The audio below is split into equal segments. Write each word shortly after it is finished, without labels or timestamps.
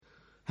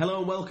Hello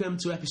and welcome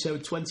to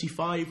episode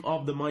 25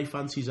 of the My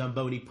Fancy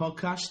Zamboni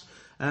podcast.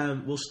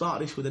 We'll start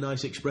this with a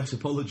nice express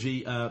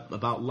apology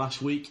about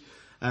last week.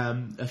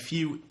 A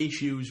few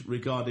issues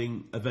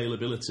regarding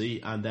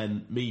availability and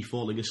then me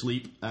falling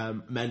asleep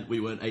meant we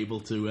weren't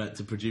able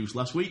to produce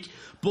last week.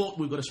 But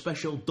we've got a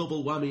special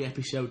double whammy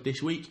episode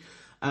this week.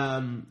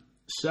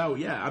 So,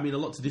 yeah, a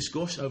lot to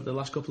discuss over the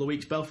last couple of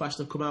weeks. Belfast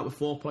have come out with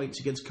 4 points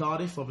against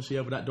Cardiff, obviously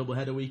over that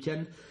double-header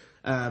weekend.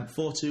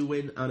 4-2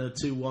 win and a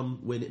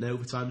 2-1 win in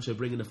overtime, so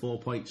bringing the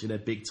 4 points in a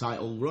big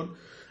title run.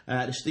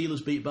 The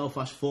Steelers beat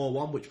Belfast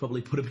 4-1, which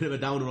probably put a bit of a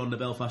downer on the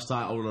Belfast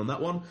title run on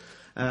that one.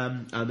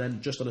 And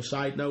then, just on a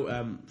side note,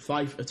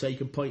 Fife are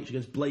taking points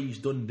against Blaze,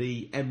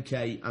 Dundee,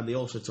 MK, and they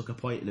also took a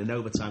point in an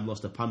overtime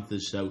loss to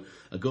Panthers, so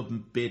a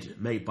good bid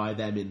made by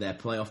them in their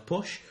playoff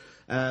push.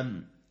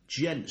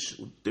 Gents,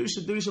 do this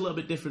a little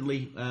bit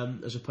differently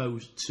as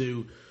opposed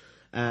to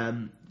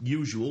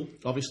usual.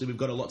 Obviously, we've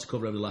got a lot to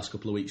cover over the last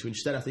couple of weeks, so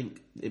instead I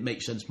think it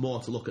makes sense more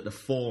to look at the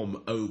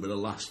form over the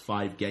last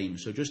 5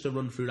 games. So just to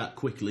run through that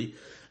quickly,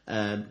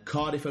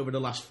 Cardiff over the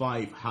last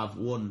 5 have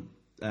won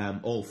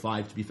all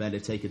 5, to be fair.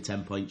 They've taken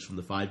 10 points from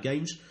the 5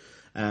 games.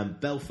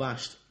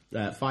 Belfast,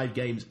 5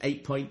 games,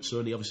 8 points, so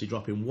only obviously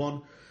dropping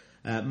 1.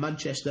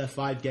 Manchester,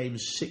 5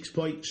 games, 6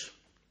 points.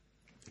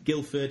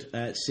 Guildford,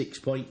 6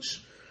 points.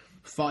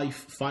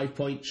 5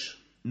 points.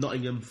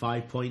 Nottingham,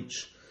 5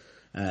 points.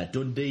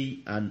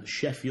 Dundee and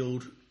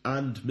Sheffield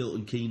and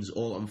Milton Keynes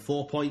all on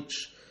 4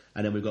 points.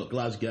 And then we've got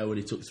Glasgow, and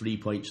he took 3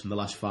 points from the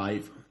last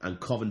 5. And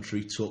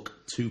Coventry took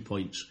 2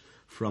 points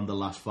from the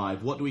last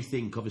 5. What do we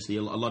think? Obviously,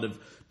 a lot of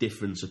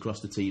difference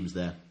across the teams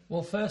there.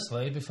 Well,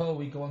 firstly, before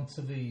we go on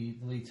to the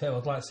league table,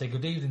 I'd like to say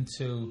good evening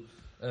to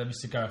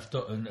Mr. Gareth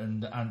Dutton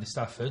and Andy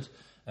Stafford.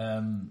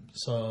 Good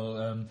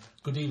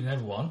evening,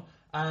 everyone.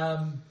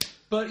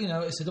 But,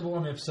 it's a double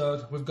whammy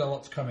episode. We've got a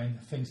lot to come in,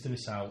 things to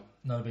miss out.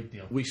 Not a big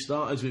deal. We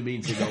start as we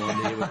mean to go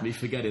on here with me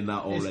forgetting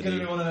that already. It's going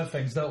to be one of those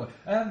things, don't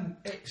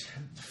we?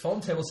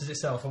 Form table says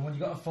itself, and when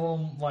you've got a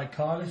form like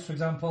Cardiff, for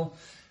example,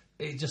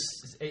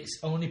 it's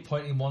only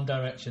pointing in one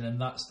direction,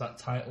 and that's that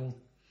title,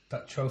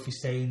 that trophy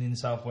staying in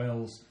South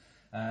Wales.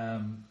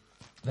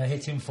 They're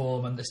hitting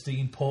form, and it's the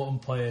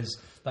important players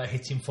that are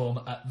hitting form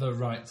at the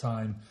right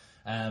time.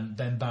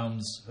 Ben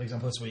Bounds, for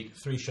example, this week,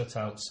 3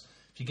 shutouts.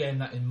 If you're getting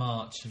that in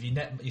March, if your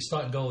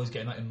starting goal is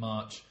getting that in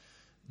March,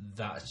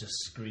 that just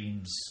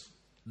screams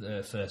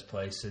the first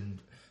place. And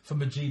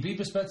from a GB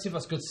perspective,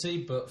 that's good to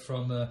see. But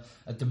from a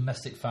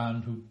domestic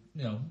fan who,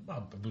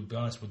 I'll be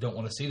honest, we don't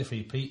want to see the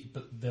 3-peat,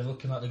 but they're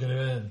looking like they're going to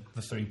earn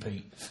the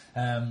 3-peat.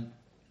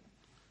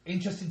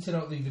 Interesting to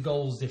note the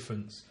goals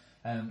difference.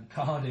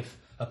 Cardiff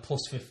are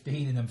plus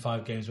 15 in them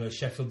 5 games, whereas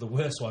Sheffield, the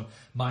worst one,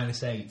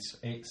 minus 8.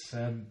 It's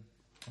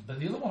but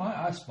the other one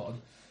I spotted,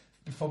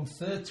 from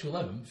 3rd to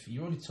 11th,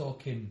 you're only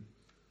talking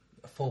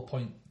a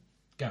 4-point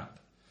gap.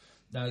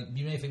 Now,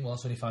 you may think, well,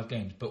 that's only 5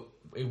 games, but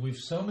with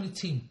so many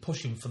teams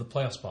pushing for the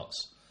playoff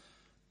spots,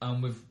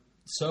 and with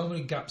so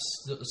many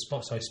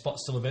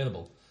spots still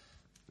available,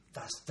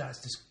 that's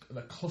just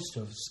the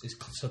cluster is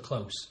so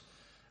close.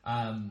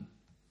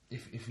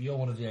 If you're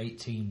one of the 8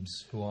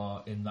 teams who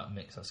are in that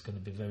mix, that's going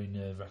to be very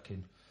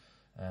nerve-wracking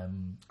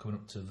coming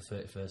up to the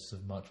 31st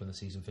of March when the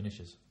season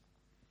finishes.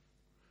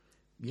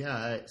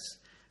 Yeah, it's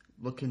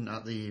looking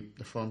at the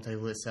form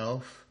table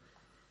itself,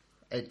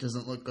 it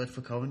doesn't look good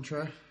for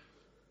Coventry.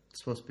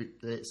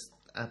 It's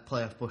a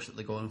playoff push that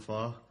they're going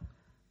for,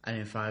 and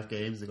in 5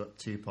 games they got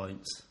 2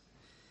 points.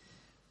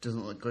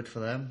 Doesn't look good for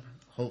them.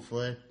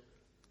 Hopefully,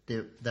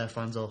 their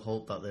fans will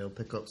hope that they'll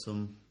pick up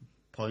some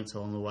points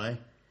along the way.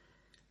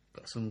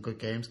 Got some good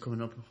games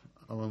coming up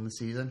along the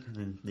season, and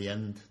in the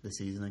end, the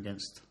season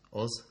against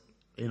us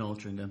in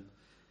Altrincham.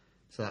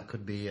 So that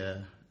could be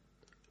a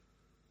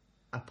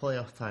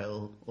playoff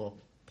title or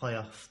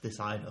playoff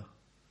decider,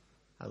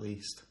 at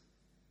least.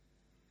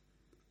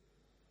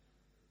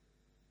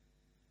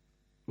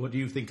 What do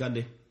you think,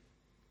 Andy?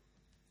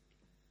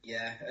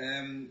 Yeah,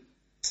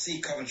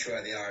 see Coventry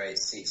where they are,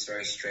 it's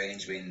very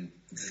strange.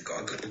 They've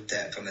got a good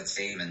depth on the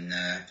team, and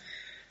I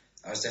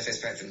was definitely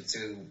expecting them to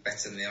do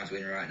better than they are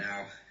doing right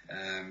now.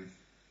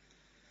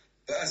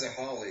 But as a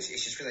whole, it's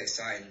just really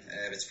exciting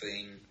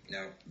between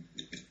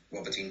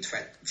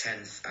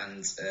 10th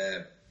and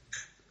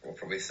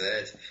probably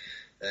 3rd.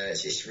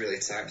 It's just really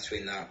tight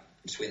between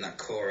that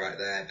core right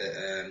there. But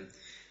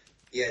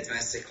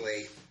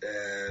domestically,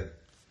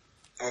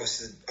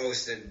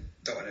 obviously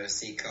don't want to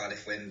see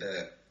Cardiff win,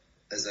 but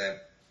as I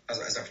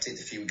predicted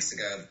a few weeks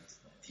ago,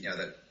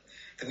 that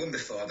they've won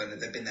before,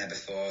 they've been there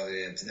before,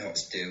 they know what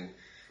to do,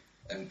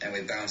 and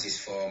with Bouncy's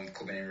form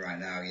coming in right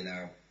now,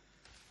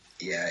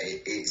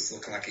 it's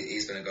looking like it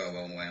is going to go a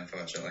long way,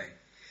 unfortunately.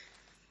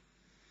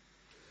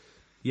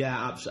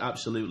 Yeah,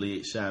 absolutely.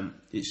 It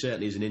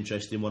certainly is an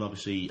interesting one.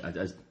 Obviously,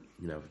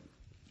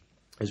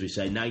 as we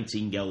say,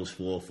 19 goals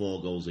for,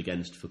 4 goals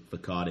against for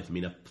Cardiff.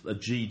 A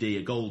GD,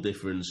 a goal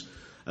difference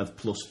of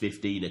plus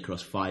 15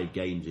 across 5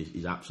 games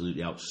is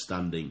absolutely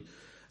outstanding.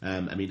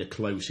 The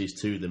closest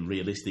to them,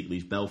 realistically,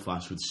 is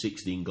Belfast with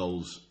 16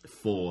 goals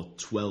for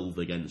 12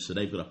 against. So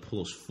they've got a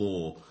plus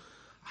 4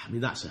 I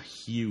mean, that's a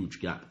huge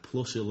gap.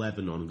 Plus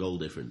 11 on goal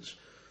difference.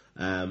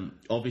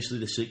 Obviously,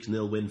 the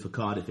 6-0 win for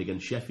Cardiff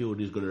against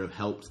Sheffield is going to have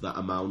helped that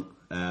amount.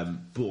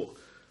 But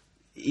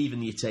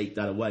even you take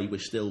that away, we're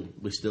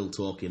still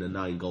talking a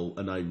 9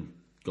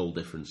 goal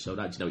difference. So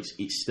that,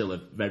 it's still a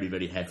very,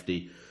 very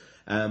hefty.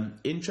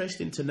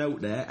 Interesting to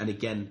note there, and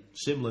again,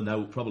 similar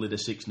note, probably the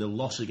 6-0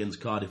 loss against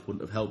Cardiff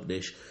wouldn't have helped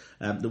this.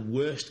 The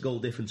worst goal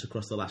difference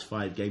across the last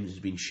 5 games has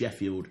been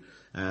Sheffield.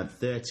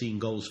 13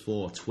 goals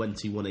for,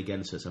 21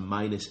 against us, a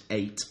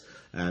 -8.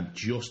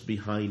 Just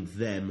behind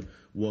them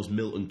was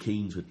Milton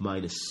Keynes with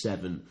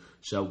 -7.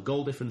 So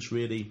goal difference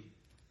really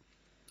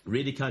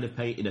kind of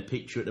painting a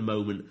picture at the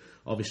moment.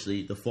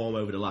 Obviously, the form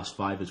over the last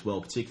 5 as well,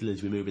 particularly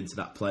as we move into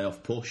that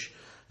playoff push.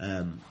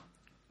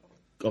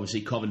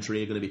 Obviously,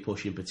 Coventry are going to be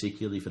pushing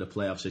particularly for the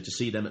playoffs, so to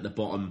see them at the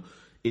bottom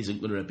isn't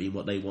going to have been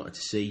what they wanted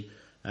to see.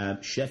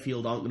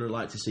 Sheffield aren't going to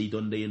like to see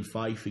Dundee and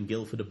Fife and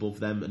Guildford above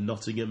them, and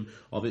Nottingham,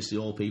 obviously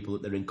all people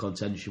that they're in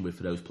contention with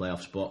for those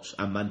playoff spots,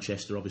 and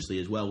Manchester obviously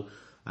as well.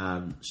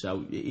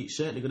 So it's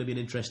certainly going to be an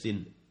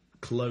interesting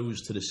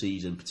close to the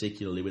season,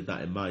 particularly with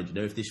that in mind.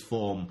 If this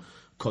form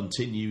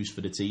continues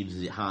for the teams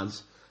as it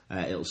has,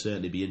 it'll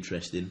certainly be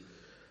interesting.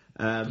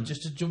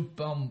 Just to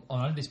jump on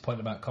Andy's point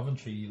about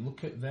Coventry, you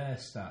look at their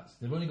stats.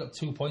 They've only got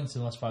 2 points in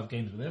the last 5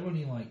 games, but they're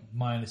only like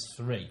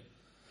 -3.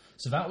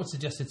 So that would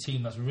suggest a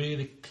team that's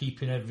really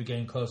keeping every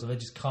game close, so they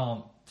just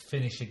can't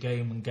finish a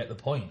game and get the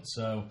point.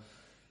 So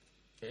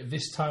at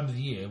this time of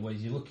the year, where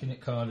you're looking at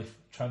Cardiff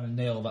trying to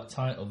nail that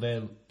title,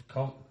 they're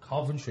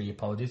Coventry,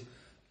 apologies,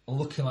 are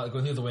looking like they're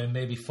going the other way and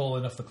maybe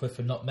falling off the cliff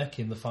and not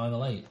making the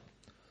final 8.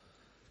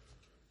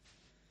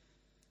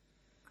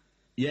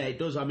 Yeah, it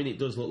does. I mean, it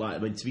does look like. I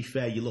mean, to be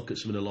fair, you look at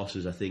some of the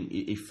losses. I think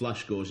if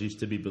flash scores is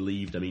to be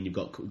believed, I mean, you've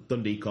got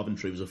Dundee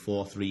Coventry was a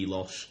 4-3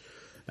 loss.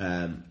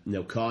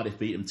 Cardiff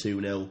beat them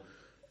 2-0.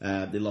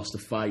 They lost a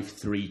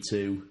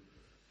 5-3-2.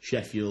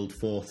 Sheffield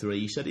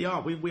 4-3. So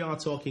we are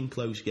talking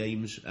close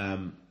games.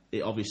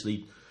 It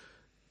obviously,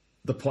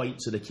 the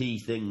points are the key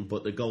thing,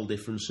 but the goal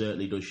difference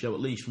certainly does show.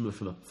 At least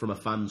from a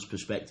fan's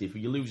perspective, if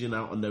you're losing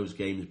out on those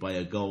games by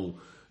a goal,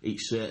 it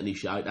certainly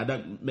shows.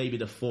 Maybe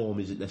the form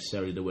isn't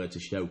necessarily the word to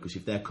show, because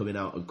if they're coming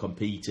out and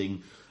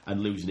competing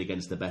and losing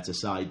against the better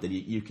side, then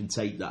you can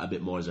take that a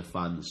bit more as a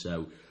fan.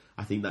 So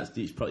I think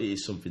it probably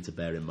is something to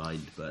bear in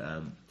mind.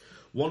 But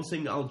one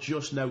thing I'll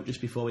just note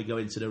just before we go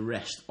into the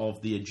rest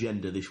of the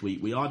agenda this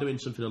week, we are doing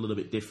something a little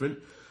bit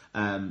different.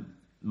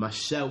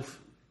 Myself,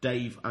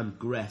 Dave and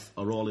Greth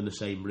are all in the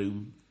same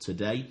room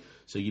today,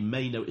 so you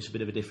may notice a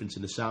bit of a difference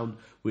in the sound.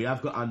 We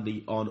have got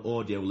Andy on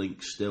audio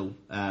links still,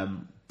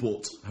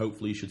 but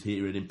hopefully you should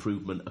hear an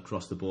improvement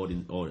across the board,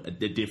 or a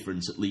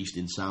difference at least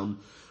in sound.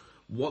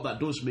 What that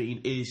does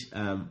mean is,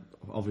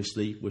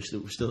 obviously, we're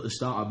still at the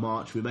start of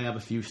March. We may have a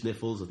few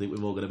sniffles. I think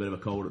we've all got a bit of a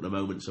cold at the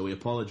moment, so we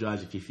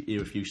apologise if you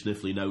hear a few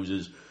sniffly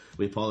noses.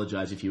 We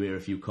apologise if you hear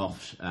a few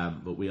coughs,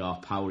 but we are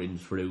powering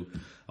through.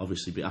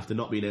 Obviously, after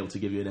not being able to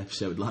give you an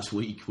episode last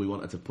week, we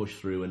wanted to push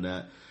through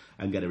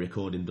and get a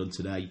recording done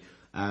today.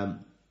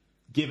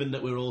 Given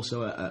that we're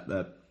also at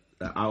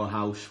our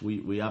house,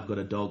 we have got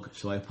a dog,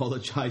 so I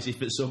apologise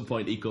if at some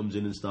point he comes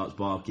in and starts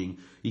barking.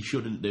 He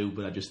shouldn't do,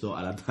 but I just thought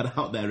I'd add that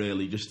out there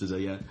early, just as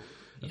a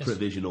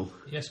provisional.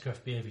 Yes,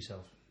 Griff, behave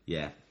yourself.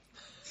 Yeah.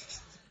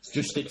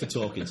 Just stick to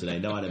talking today,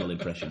 no animal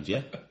impressions,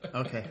 yeah?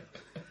 Okay.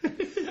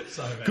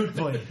 Sorry, mate. Good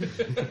boy.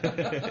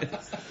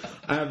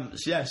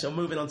 So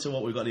moving on to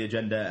what we've got on the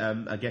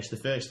agenda, I guess the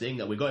first thing,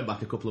 we're going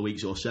back a couple of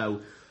weeks or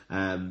so,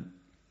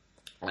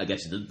 I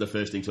guess the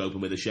first thing to open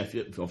with is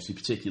Sheffield, obviously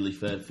particularly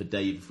for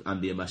Dave,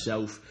 Andy and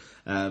myself.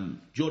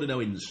 Jordan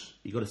Owens,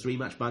 he got a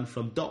 3-match ban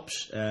from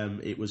Dops.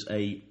 It was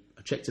a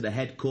check to the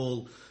head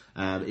call.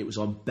 It was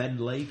on Ben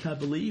Lake, I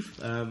believe.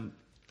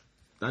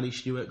 Danny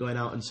Stewart going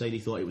out and saying he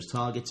thought it was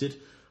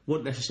targeted.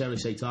 Wouldn't necessarily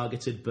say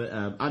targeted, but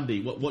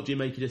Andy, what do you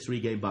make of the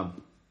 3-game ban?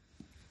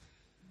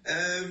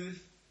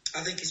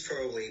 I think it's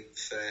probably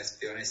fair, to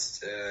be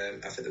honest.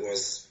 I think there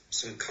was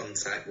some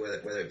contact,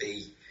 whether it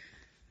be...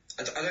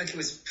 I don't think it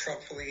was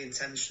properly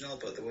intentional,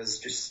 but there was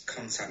just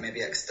contact,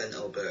 maybe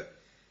accidental, but,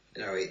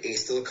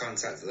 it's still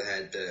contact to the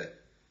head that,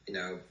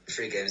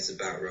 3 games is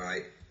about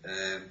right.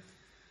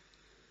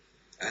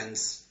 And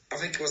I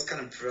think it was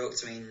kind of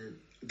provoked. I mean,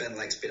 Ben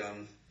Lake's been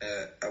on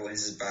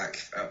Owens' back,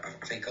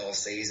 I think, all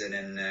season,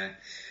 and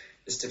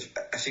just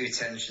a few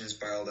tensions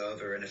boiled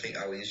over, and I think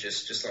Owens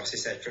just lost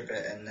his head for a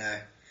bit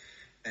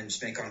and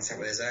just made contact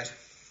with his head.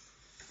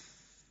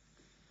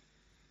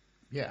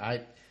 Yeah,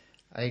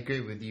 I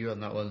agree with you on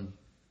that one,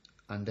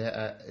 and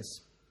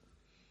it's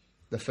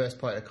the first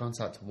point of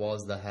contact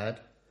was the head,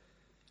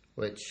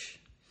 which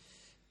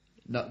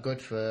not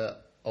good for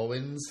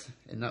Owens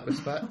in that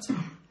respect,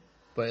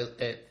 but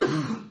it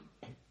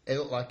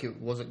looked like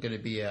it wasn't going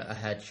to be a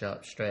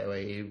headshot straight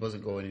away. He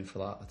wasn't going in for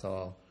that at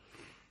all.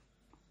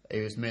 He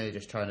was merely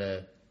just trying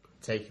to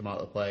take him out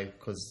of the play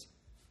because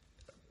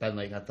Ben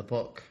Lake had the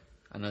puck,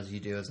 and as you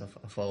do as a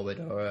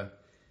forward or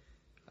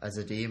as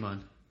a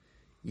D-man,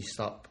 you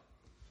stop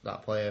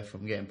that player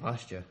from getting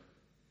past you.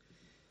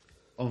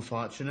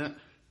 Unfortunate,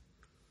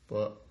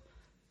 but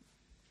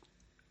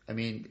I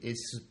mean,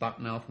 he's back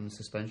now from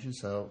suspension,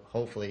 so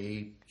hopefully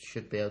he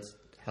should be able to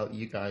help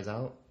you guys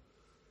out.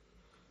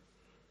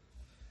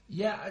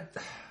 Yeah,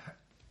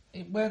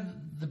 it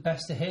weren't the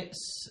best of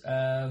hits.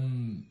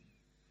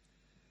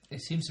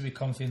 It seems to be a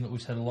common theme that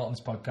we've said a lot on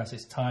this podcast.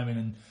 It's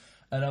timing,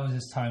 and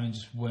Owens' timing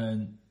just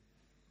weren't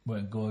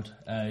good.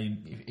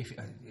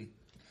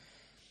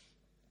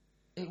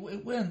 It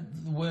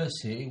weren't the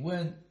worst hit. It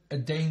weren't a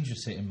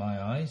dangerous hit in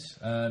my eyes.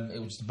 It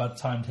was just a bad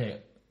timed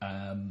hit.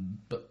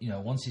 But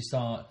once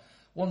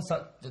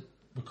that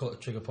we call it a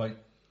trigger point,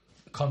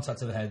 contact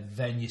to the head,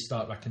 then you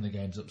start racking the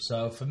games up.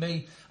 So for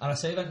me, and I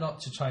say that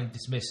not to try and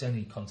dismiss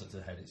any contact to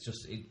the head. It's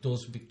just it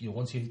does.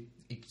 Once you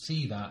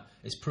see that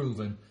it's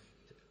proven,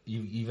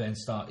 you then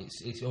start.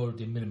 It's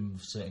already a minimum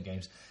of certain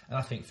games, and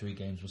I think 3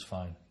 games was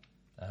fine.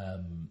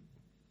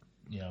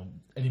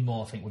 Any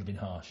more I think would have been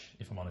harsh,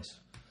 if I'm honest.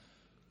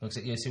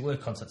 Yes, it were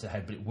contact to the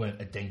head, but it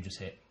weren't a dangerous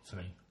hit for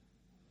me.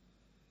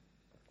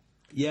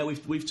 Yeah,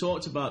 we've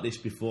talked about this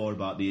before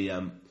about the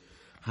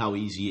how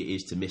easy it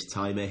is to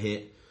mistime a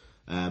hit,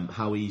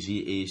 how easy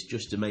it is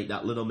just to make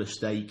that little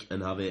mistake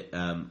and have it,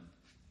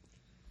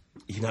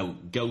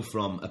 go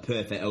from a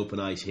perfect open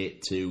eyes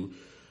hit to,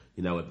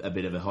 a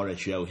bit of a horror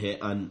show hit,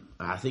 and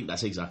I think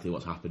that's exactly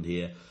what's happened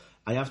here.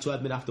 I have to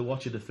admit, after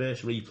watching the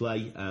first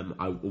replay,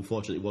 I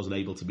unfortunately wasn't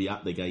able to be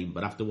at the game,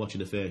 but after watching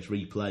the first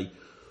replay,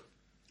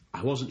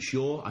 I wasn't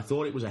sure. I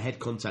thought it was a head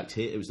contact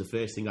hit. It was the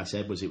first thing I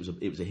said was it was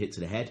a hit to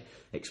the head.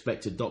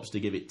 Expected Dops to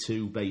give it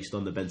 2 based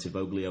on the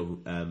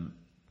Bentivoglio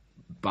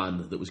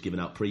ban that was given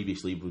out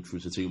previously, which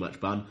was a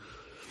 2-match ban.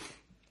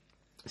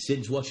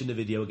 Since watching the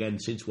video again,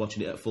 since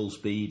watching it at full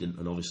speed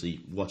and obviously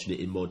watching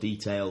it in more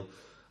detail,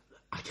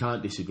 I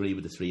can't disagree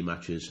with the 3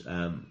 matches.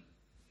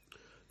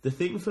 The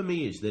thing for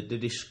me is that the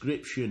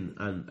description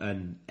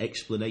and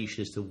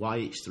explanation as to why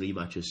it's 3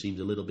 matches seems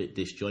a little bit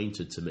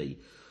disjointed to me.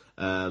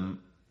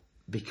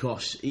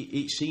 Because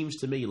it seems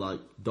to me like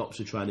Dops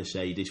are trying to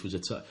say this was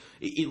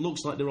it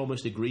looks like they're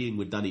almost agreeing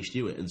with Danny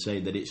Stewart and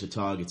saying that it's a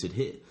targeted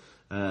hit.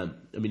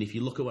 If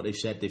you look at what they've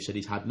said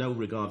he's had no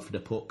regard for the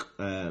puck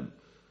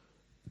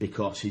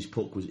because his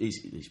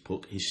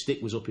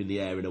stick was up in the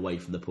air and away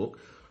from the puck.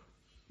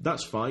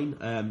 That's fine.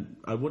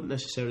 I wouldn't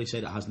necessarily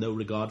say that has no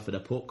regard for the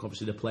puck.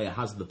 Obviously, the player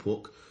has the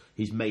puck.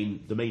 The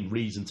main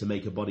reason to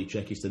make a body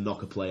check is to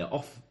knock a player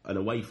off and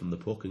away from the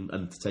puck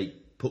and to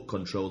take puck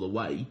control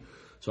away.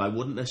 So I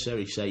wouldn't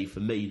necessarily say for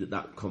me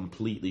that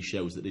completely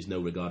shows that there's no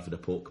regard for the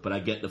puck. But I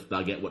get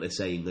what they're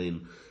saying.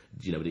 Then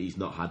that he's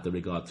not had the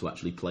regard to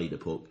actually play the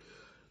puck.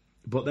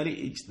 But then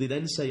they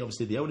then say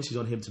obviously the onus is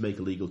on him to make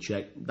a legal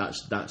check.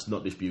 That's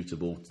not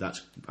disputable.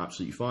 That's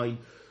absolutely fine.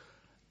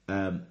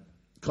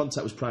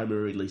 Contact was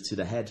primarily to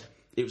the head.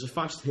 It was a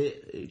fast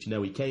hit.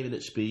 He came in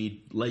at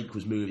speed. Lake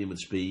was moving with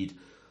speed.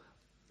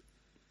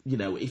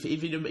 If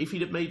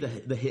he'd have made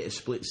the hit a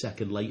split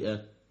second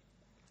later,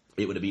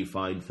 it would have been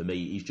fine for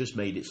me. He's just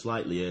made it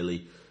slightly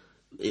early.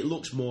 It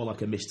looks more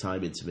like a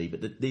mistiming to me.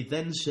 But they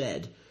then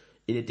said,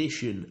 in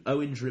addition,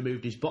 Owens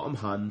removed his bottom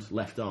hand,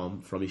 left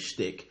arm, from his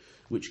stick,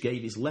 which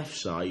gave his left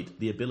side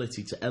the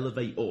ability to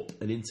elevate up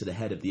and into the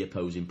head of the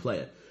opposing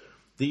player.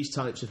 These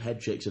types of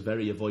head checks are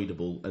very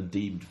avoidable and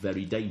deemed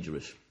very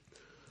dangerous.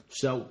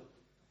 So,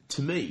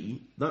 to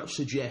me, that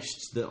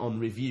suggests that on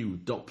review,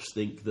 Dops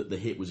think that the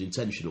hit was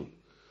intentional.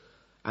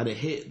 And a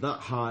hit that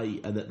high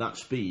and at that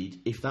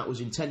speed, if that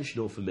was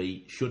intentional for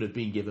me, should have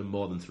been given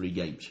more than 3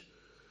 games.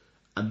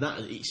 And that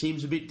it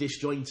seems a bit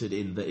disjointed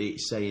in that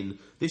it's saying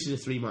this is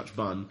a 3-match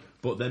ban,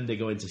 but then they're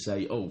going to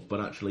say,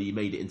 but actually you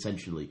made it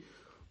intentionally.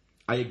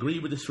 I agree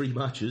with the 3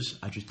 matches.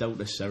 I just don't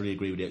necessarily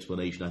agree with the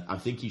explanation. I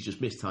think he's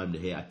just mistimed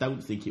it here. I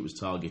don't think it was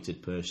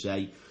targeted per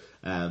se.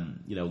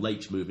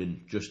 Lake's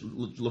moving, just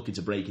looking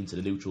to break into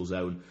the neutral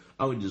zone.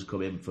 Owens has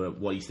come in for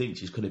what he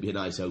thinks is going to be a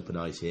nice open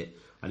ice hit,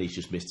 and he's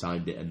just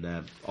mistimed it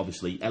and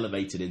obviously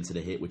elevated into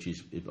the hit, which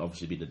is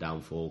obviously been the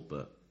downfall.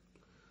 But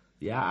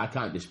yeah, I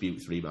can't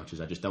dispute 3 matches.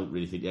 I just don't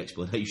really think the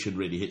explanation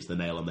really hits the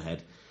nail on the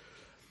head.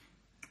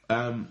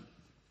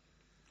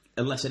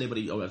 Unless has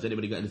anybody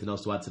got anything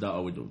else to add to that?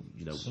 Or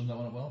Sum that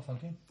one up well,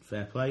 thank you.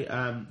 Fair play.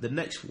 The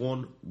next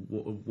one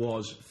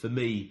was, for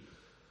me,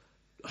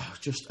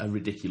 just a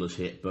ridiculous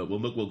hit, but we'll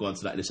go on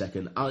to that in a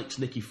second. Alex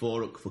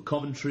Nikiforuk for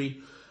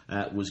Coventry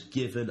was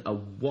given a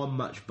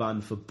 1-match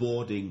ban for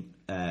boarding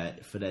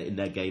in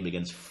their game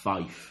against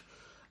Fife.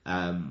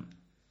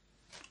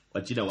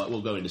 But you know what?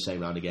 We'll go in the same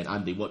round again.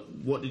 Andy,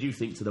 what did you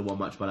think to the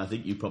 1-match ban? I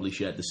think you probably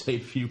shared the same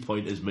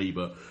viewpoint as me,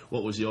 but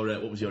what was your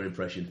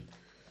impression?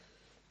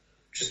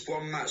 Just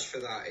 1 match for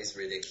that is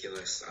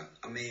ridiculous.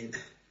 I mean,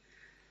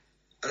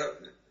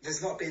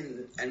 there's not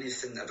been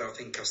anything that I don't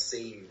think I've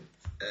seen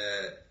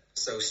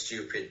so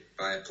stupid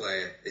by a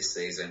player this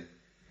season.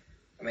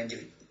 I mean,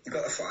 you've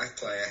got a 5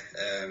 player.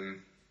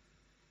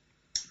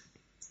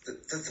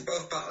 They're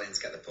both battling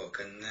to get the puck,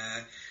 and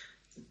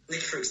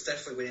Nikiforuk's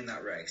definitely winning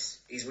that race.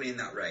 He's winning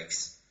that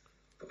race.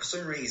 But for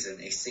some reason,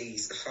 he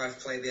sees the 5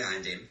 player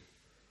behind him,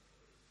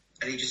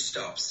 and he just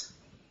stops.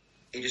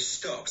 He just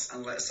stops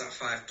and lets that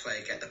 5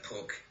 player get the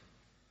puck,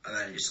 and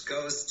then he just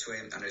goes to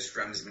him and just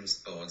rams him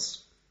into the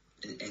boards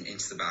in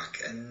into the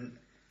back, and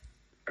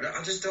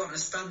I just don't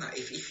understand that.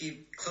 If you're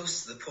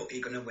close to the puck,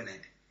 you're going to win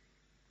it.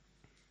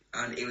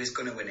 And he was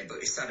going to win it, but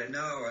he decided, no,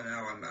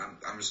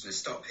 I'm just going to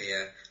stop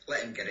here,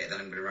 let him get it, then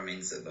I'm going to ram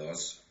into the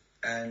boards.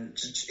 And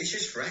it's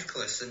just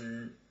reckless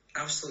and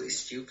absolutely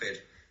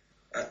stupid.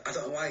 I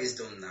don't know why he's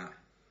done that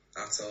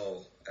at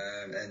all.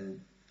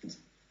 And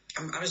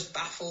I'm just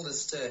baffled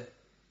as to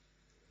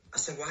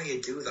why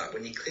you do that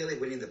when you're clearly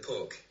winning the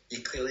puck,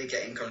 you're clearly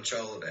getting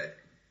control of it,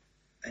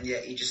 and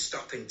yet you're just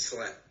stopping to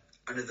let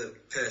another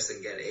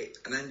person get it,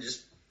 and then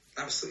just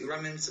absolutely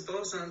ram into the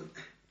boards. And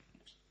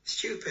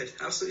stupid,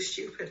 absolutely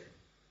stupid.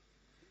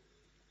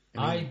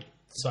 I'd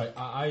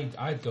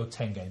go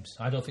 10 games.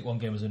 I don't think one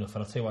game was enough,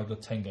 and I'll tell you why I'd go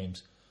 10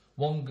 games.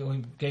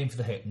 One game for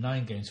the hit,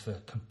 9 games for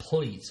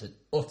complete and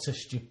utter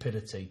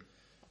stupidity.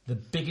 The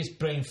biggest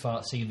brain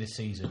fart seen this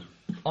season.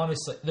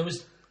 Honestly,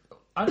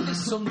 I think it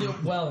summed it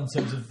up well in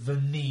terms of the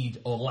need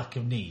or lack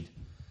of need.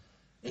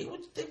 They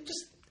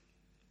just,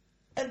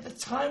 at the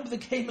time of the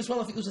game as well,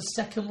 I think there was a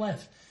second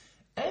left.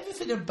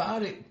 Everything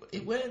about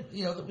it weren't,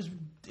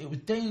 it was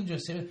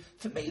dangerous.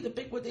 For me, the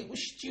big word, it was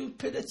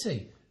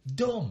stupidity.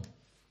 Dumb.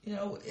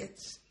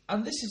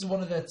 And this is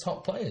one of their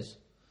top players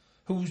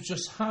who's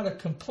just had a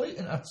complete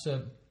and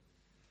utter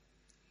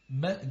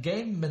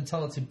game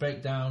mentality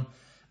breakdown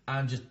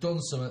and just done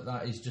something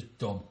that is just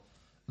dumb.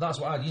 That's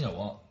what you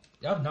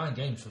have 9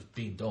 games for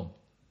being dumb.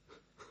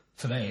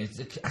 For me,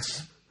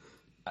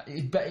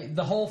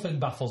 the whole thing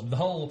baffles me. The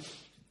whole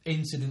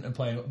incident of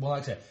playing. Well,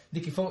 like I said,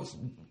 Nicky Fox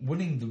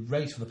winning the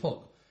race for the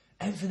puck.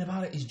 Everything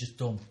about it is just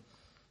dumb.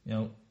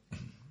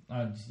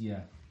 And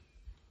yeah.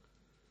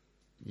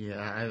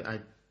 Yeah,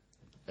 it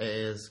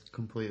is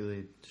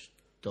completely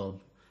dumb.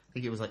 I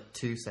think it was like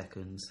 2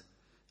 seconds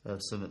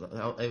of something.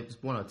 It was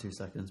 1 or 2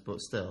 seconds, but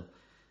still,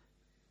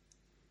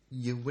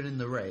 you're winning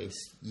the race.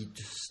 You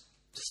just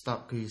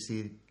stop because you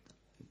see,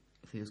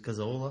 I think it was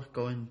Cazzola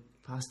going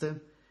past him.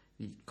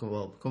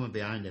 Coming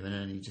behind him, and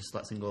then he just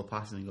lets him go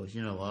past him and goes,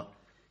 "You know what?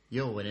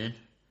 You're winning.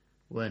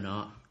 We're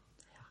not.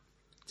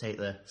 Take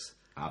this.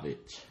 Have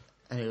it."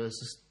 And it was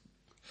just.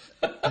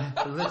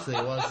 Literally,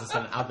 it was just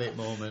an Abbott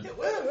moment. Yeah,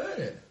 weren't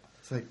it?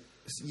 It's like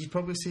you'd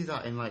probably see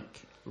that in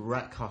like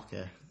rec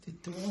hockey.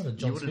 Do we want a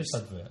John Smith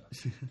advert?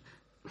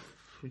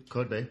 It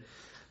could be,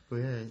 but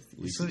yeah,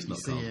 you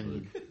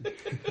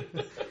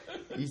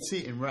see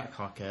it in rec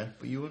hockey,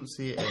 but you wouldn't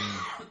see it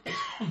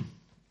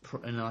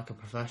in like a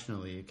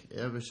professional league.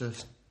 It was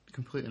just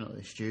completely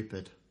utterly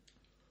stupid.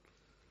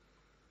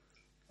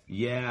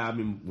 Yeah, I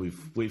mean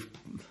we've.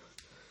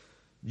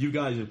 You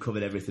guys have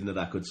covered everything that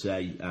I could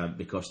say,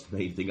 because the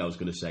main thing I was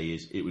going to say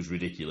is it was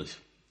ridiculous.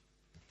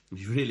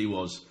 It really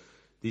was.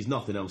 There's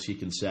nothing else you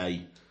can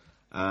say.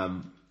 I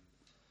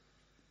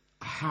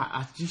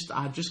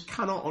just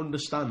cannot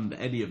understand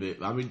any of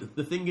it. I mean,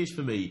 the thing is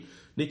for me,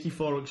 Nicky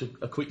Foruck's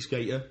a quick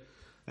skater.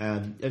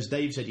 As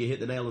Dave said, you hit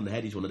the nail on the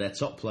head. He's one of their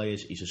top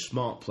players. He's a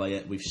smart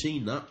player. We've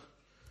seen that.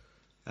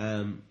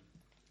 And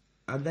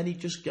then he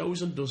just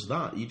goes and does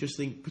that. You just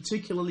think,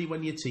 particularly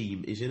when your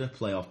team is in a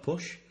playoff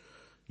push,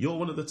 you're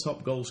one of the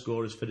top goal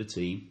scorers for the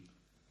team,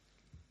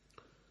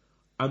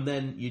 and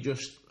then you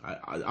just...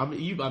 I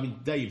mean,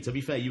 Dave, to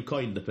be fair, you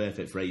coined the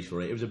perfect phrase for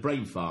it. It was a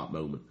brain fart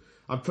moment.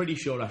 I'm pretty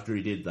sure after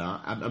he did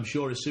that, I'm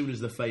sure as soon as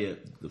the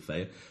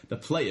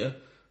player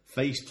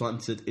face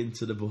planted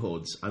into the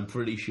boards, I'm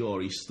pretty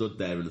sure he stood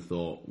there and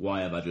thought,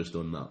 "Why have I just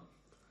done that?"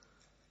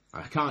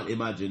 I can't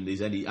imagine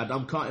there's any... I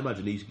can't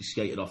imagine he's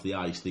skated off the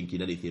ice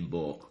thinking anything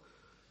but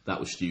that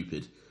was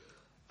stupid.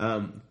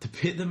 The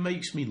bit that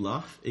makes me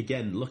laugh,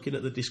 again, looking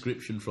at the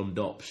description from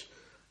Dops,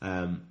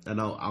 and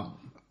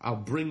I'll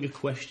bring a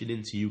question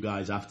into you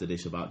guys after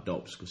this about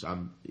Dops, because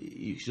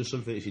it's just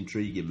something that's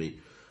intriguing me.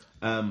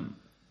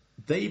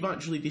 They've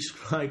actually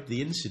described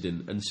the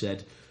incident and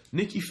said,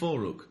 Nicky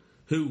Foruck,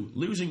 who,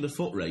 losing the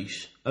foot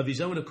race, of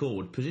his own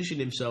accord, positioned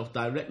himself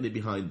directly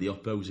behind the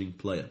opposing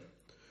player.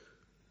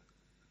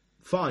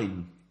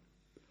 Fine.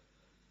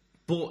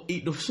 But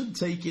it doesn't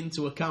take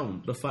into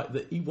account the fact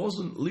that he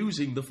wasn't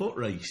losing the foot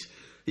race.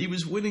 He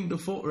was winning the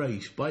foot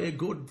race by a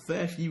good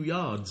fair few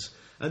yards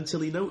until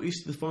he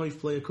noticed the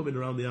 5-player coming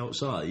around the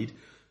outside,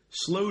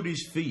 slowed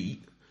his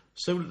feet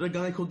so that the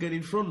guy could get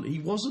in front. He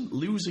wasn't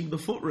losing the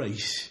foot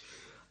race.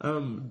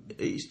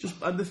 It's just,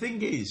 and the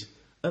thing is,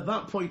 at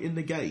that point in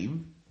the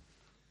game,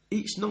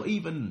 it's not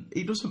even...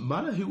 It doesn't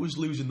matter who was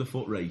losing the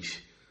foot race.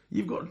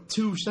 You've got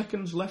 2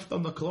 seconds left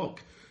on the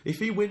clock. If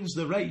he wins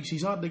the race,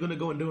 he's hardly going to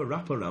go and do a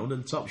wraparound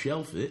and top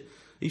shelf it.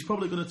 He's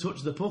probably going to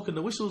touch the puck and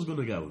the whistle's going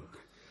to go.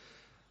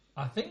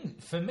 I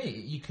think, for me,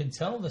 you can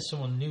tell there's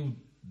someone new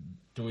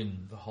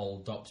doing the whole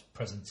Dops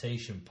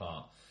presentation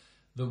part.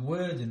 The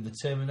wording, the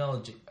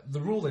terminology,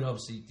 the ruling,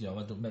 obviously, I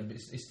don't remember,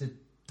 it's the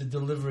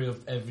delivery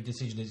of every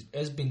decision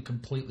has been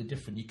completely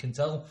different. You can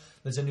tell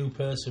there's a new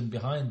person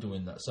behind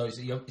doing that. So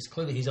it's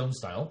clearly his own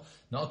style,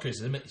 not a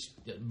criticism, it's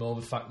more of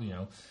a fact,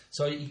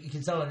 So you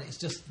can tell, and it's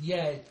just,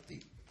 it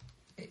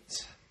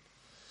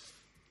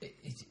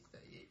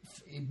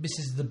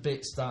misses the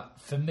bits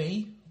that, for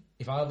me,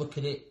 if I look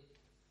at it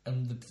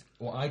and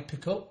what I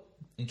pick up,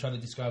 in trying to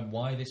describe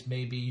why this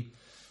may be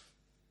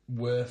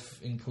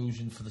worth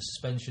inclusion for the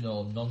suspension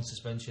or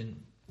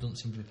non-suspension. Doesn't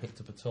seem to be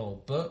picked up at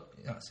all, but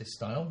that's his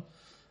style,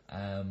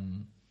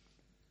 and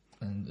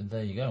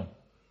there you go.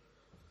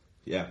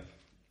 Yeah.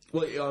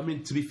 Well, I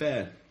mean, to be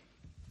fair,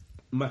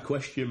 my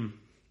question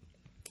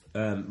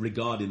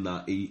regarding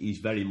that is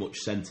very much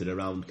centred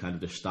around kind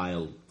of the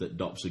style that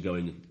Dops are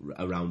going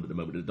around at the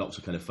moment, that Dops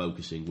are kind of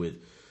focusing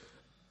with.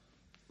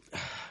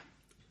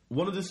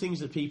 One of the things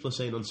that people are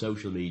saying on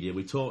social media,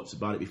 we talked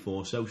about it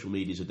before, social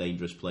media is a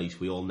dangerous place,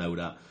 we all know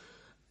that.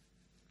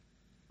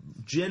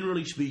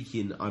 Generally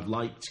speaking, I've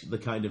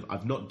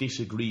not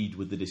disagreed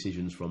with the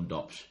decisions from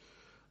Dops.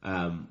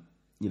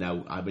 You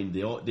know, I mean,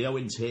 the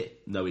Owens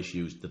hit, no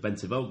issues. The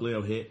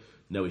Bentivoglio hit,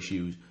 no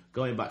issues.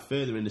 Going back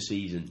further in the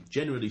season,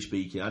 generally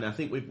speaking, and I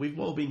think we've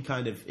all been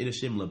kind of in a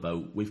similar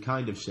boat. We've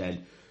kind of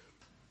said,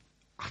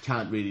 I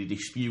can't really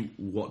dispute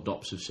what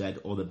Dops have said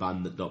or the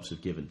ban that Dops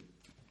have given.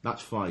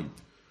 That's fine.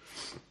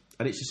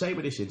 And it's the same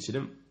with this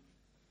incident.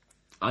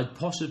 I'd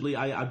possibly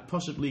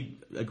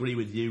agree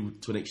with you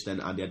to an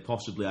extent, Andy. I'd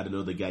possibly add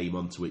another game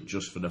onto it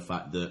just for the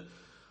fact that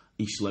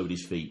he slowed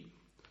his feet.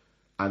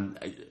 And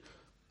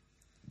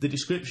the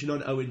description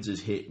on Owens'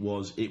 hit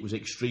was it was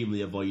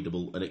extremely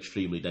avoidable and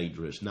extremely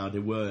dangerous. Now,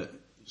 there were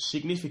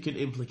significant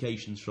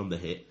implications from the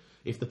hit.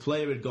 If the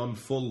player had gone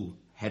full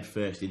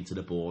headfirst into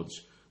the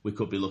boards, we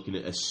could be looking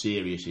at a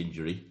serious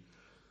injury.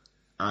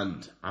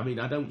 And, I mean,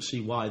 I don't see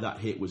why that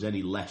hit was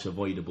any less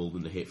avoidable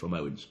than the hit from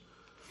Owens.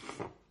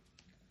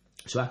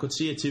 So I could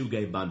see a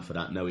 2-game ban for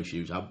that, no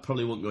issues. I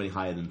probably wouldn't go any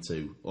higher than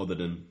 2, other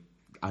than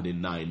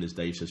adding 9, as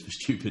Dave says, for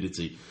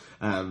stupidity.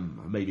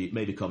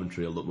 Maybe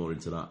Coventry will look more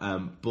into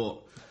that.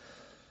 But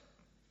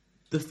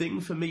the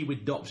thing for me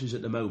with Dops is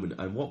at the moment,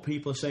 and what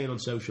people are saying on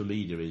social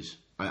media is,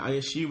 I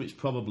assume it's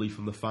probably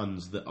from the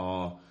fans that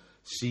are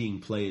seeing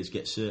players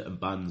get certain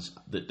bans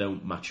that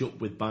don't match up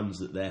with bans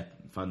that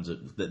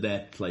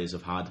their players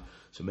have had.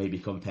 So maybe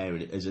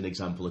comparing it, as an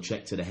example, a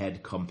check to the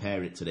head,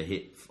 compare it to the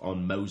hit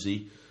on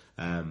Mosey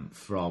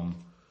from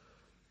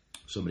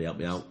somebody help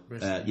me out.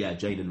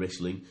 Jayden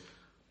Rissling.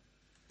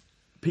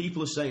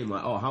 People are saying,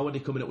 like, oh, how are they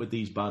coming up with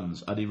these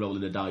bans? Are they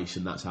rolling a dice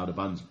and that's how the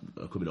bans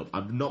are coming up?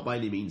 I'm not by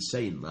any means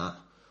saying that,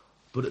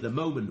 but at the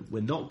moment,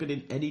 we're not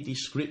getting any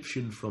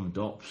description from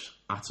Dops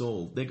at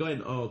all. They're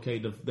going, oh, okay,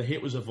 the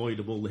hit was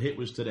avoidable, the hit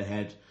was to the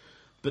head,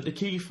 but the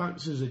key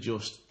factors are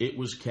just, it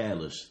was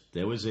careless,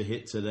 there was a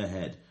hit to the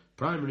head,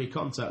 primary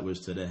contact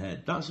was to the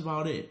head, that's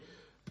about it.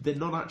 But they're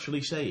not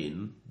actually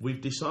saying, we've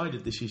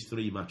decided this is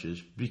 3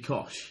 matches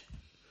because...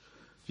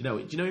 Do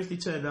you know if they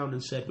turned around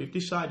and said, we've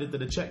decided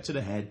that a check to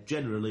the head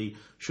generally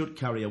should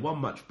carry a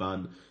 1-match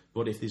ban,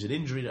 but if there's an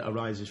injury that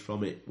arises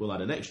from it, we'll add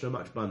an extra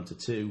match ban to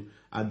 2,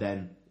 and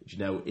then,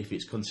 if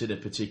it's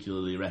considered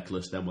particularly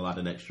reckless, then we'll add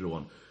an extra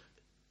 1.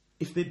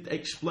 If they'd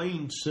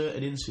explained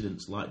certain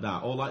incidents like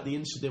that, or like the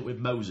incident with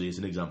Mosey as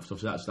an example,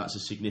 so that's a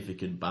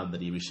significant ban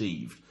that he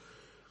received.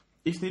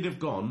 If they'd have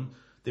gone,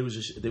 there was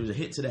a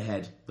hit to the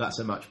head, that's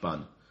a match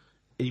ban.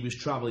 He was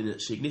travelling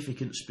at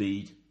significant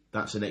speed,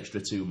 that's an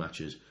extra 2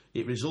 matches.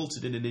 It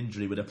resulted in an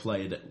injury with a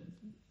player that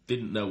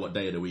didn't know what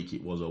day of the week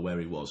it was or where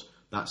he was.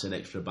 That's an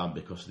extra ban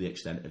because of the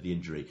extent of the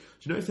injury.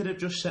 Do if they'd have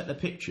just set the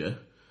picture,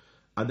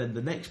 and then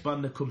the next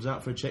ban that comes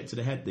out for a check to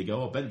the head, they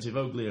go, oh,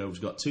 Bentivoglio's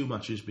got 2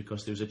 matches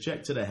because there was a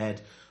check to the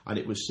head and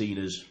it was seen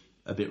as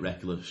a bit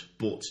reckless,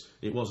 but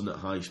it wasn't at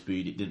high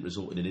speed, it didn't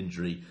result in an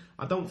injury.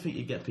 I don't think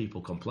you'd get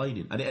people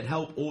complaining, and it'd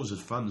help us as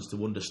fans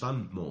to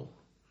understand more.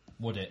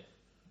 Would it?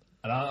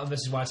 And this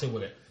is why I say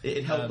would it.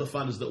 It'd help the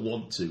fans that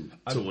want to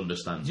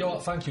understand. You know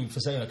what, thank you for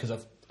saying that,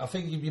 because I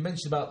think you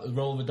mentioned about the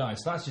roll of the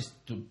dice. That's just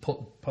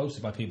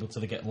posted by people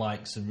to get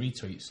likes and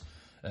retweets,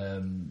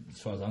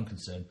 as far as I'm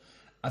concerned.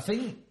 I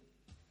think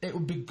it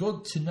would be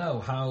good to know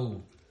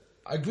how...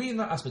 I agree in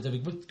that aspect. It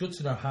would be good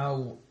to know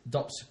how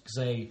Dops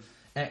say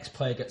X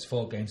player gets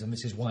 4 games and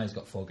this is why he's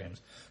got 4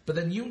 games. But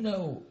then you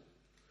know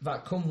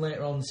that come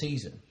later on in the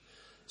season,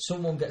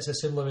 someone gets a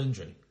similar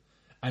injury,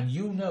 and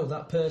you know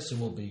that person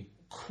will be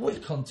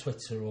quick on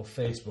Twitter or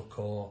Facebook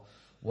or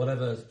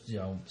whatever,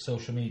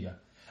 social media.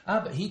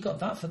 But he got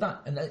that for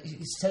that, and at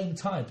the same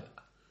time,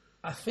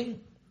 I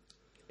think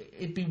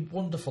it'd be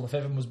wonderful if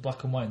everyone was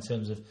black and white in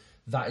terms of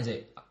that is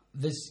it.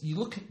 You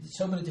look at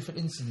so many different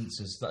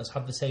incidences that has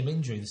had the same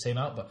injury, the same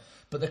output,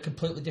 but they're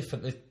completely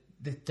different.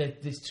 They're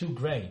too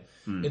grey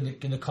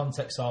in the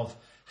context of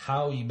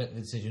how you make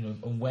the decision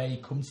and where you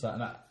come to that.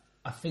 And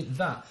I think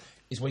that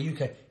is where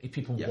if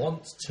people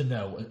want to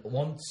know and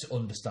want to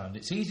understand,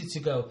 it's easy to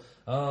go,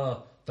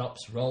 oh,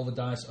 Dops, roll the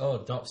dice, oh,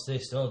 Dops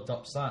this, oh,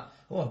 Dops that,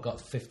 oh, I've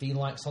got 15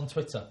 likes on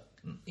Twitter.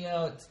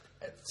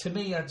 To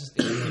me, it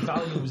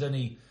devalues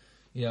any,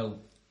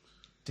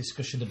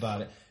 discussion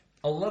about it.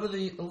 A lot of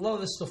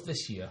the stuff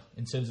this year,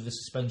 in terms of the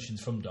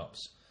suspensions from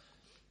Dops,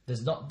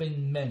 there's not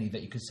been many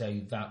that you could say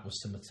that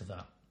was similar to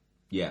that.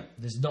 Yeah.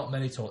 There's not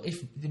many at all.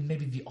 If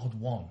maybe the odd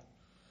one.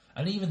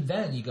 And even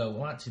then, you go,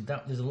 well, actually,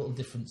 there's a little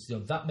difference.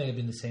 That may have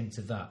been the same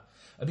to that.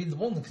 I mean, the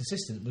one that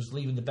consistent was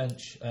leaving the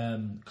bench,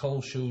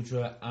 Cole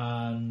Shudra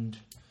and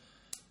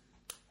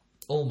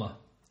Ulmer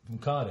from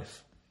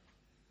Cardiff.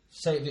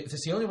 Say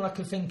it's the only one I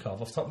can think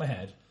of off the top of my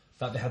head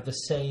that they had the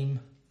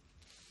same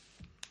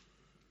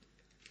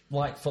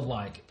like for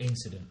like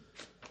incident.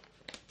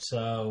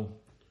 So,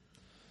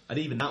 and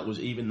even that was.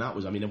 I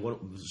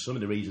mean, some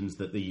of the reasons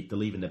that the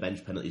leaving the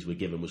bench penalties were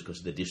given was because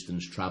of the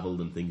distance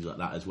travelled and things like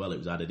that as well. It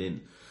was added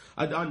in.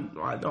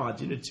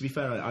 To be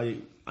fair,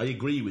 I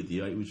agree with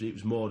you. It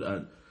was more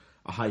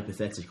a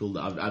hypothetical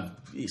that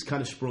it's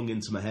kind of sprung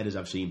into my head as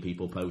I've seen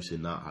people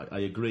posting that.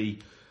 I agree.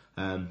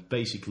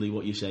 Basically,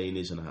 what you're saying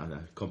is, and I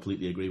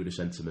completely agree with the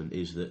sentiment,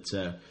 is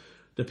that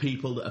the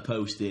people that are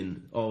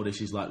posting, oh,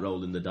 this is like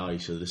rolling the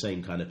dice, are the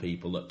same kind of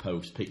people that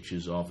post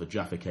pictures of a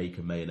Jaffa cake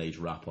and mayonnaise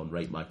wrap on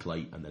Rate My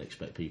Plate and then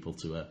expect people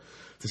to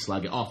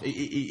slag it off.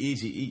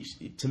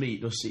 To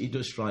me, it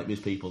does strike me as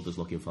people just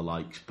looking for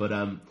likes. But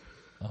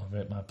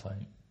Rate My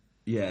Plate.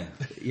 Yeah.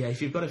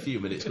 If you've got a few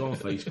minutes, go on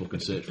Facebook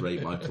and search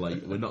Rate My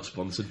Plate. We're not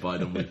sponsored by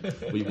them.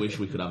 We wish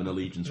we could have an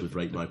allegiance with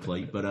Rate My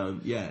Plate, but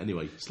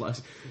anyway,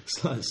 slight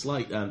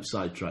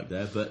sidetrack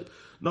there. But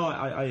no,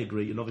 I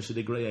agree, and obviously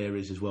the grey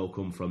areas as well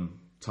come from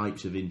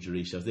types of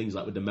injury. So things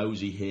like with the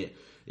Mosey hit,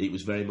 it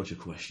was very much a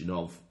question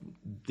of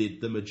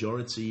did the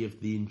majority of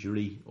the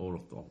injury, or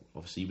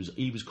obviously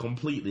he was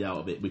completely out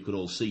of it. We could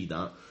all see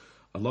that.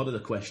 A lot of the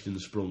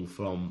questions sprung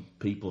from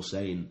people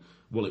saying,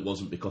 well, it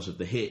wasn't because of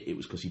the hit, it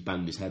was because he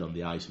banged his head on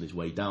the ice on his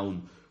way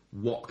down.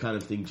 What kind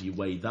of things do you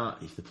weigh that?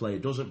 If the player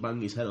doesn't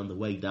bang his head on the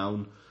way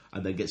down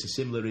and then gets a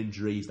similar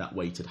injury, is that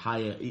weighted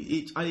higher?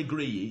 I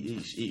agree,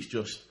 it's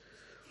just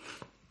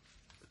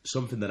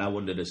something that I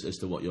wondered as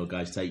to what your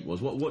guys' take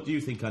was. What do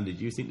you think, Andy?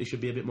 Do you think there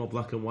should be a bit more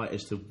black and white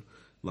as to,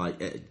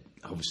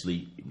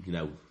 obviously,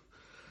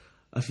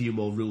 a few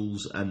more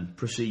rules and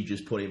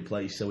procedures put in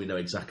place so we know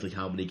exactly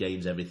how many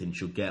games everything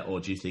should get, or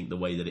do you think the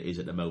way that it is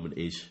at the moment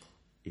is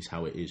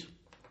how it is?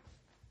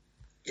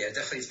 Yeah,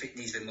 definitely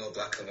needs to be more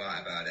black and white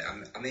about it.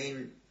 I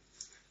mean,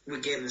 we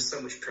gave them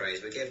so much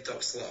praise. We gave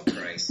Dops a lot of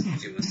praise a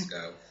few months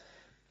ago.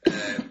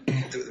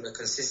 They were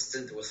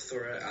consistent, they were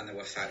thorough, and they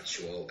were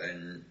factual.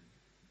 And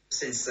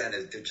since then,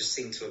 they just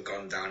seem to have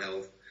gone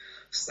downhill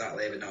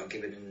slightly, but not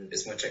giving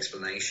as much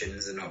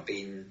explanations and not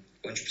being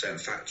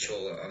 100%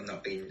 factual or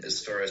not being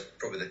as thorough as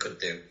probably they could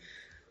do.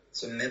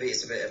 So maybe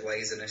it's a bit of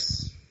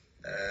laziness,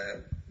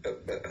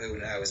 but who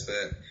knows?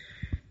 But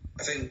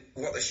I think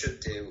what they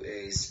should do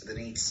is they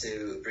need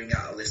to bring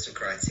out a list of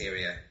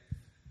criteria,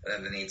 and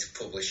then they need to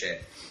publish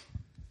it,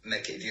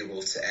 make it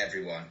viewable to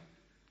everyone,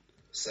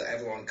 so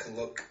everyone can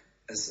look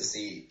and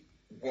see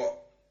what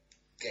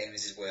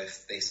games is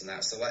worth this and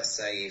that. So let's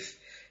say if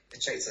they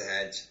checked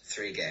ahead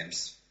 3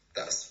 games,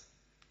 that's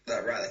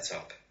that right at the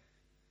top.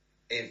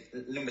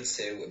 If number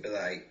 2 would be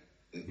like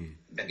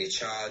maybe a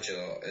charge,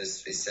 or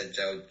as it said,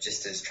 Joe,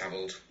 distance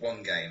travelled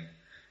 1 game,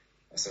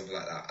 or something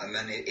like that. And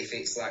then if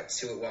it's like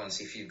 2 at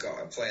once, if you've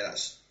got a player that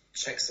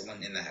checks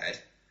someone in the head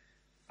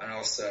and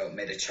also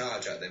made a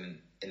charge at them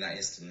in that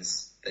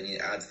instance, then you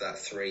add that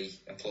 3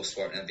 and plus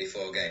 1, and it'll be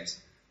 4 games.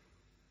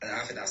 And I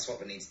think that's what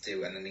we need to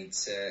do, and they need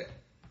to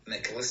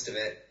make a list of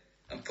it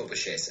and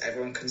publish it so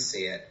everyone can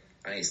see it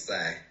and it's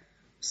there.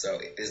 So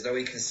there's no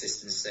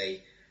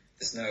inconsistency,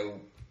 there's no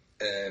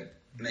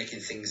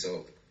making things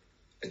up.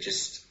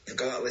 They've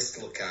got that list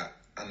to look at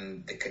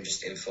and they can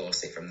just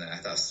enforce it from there.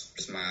 That's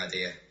just my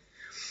idea.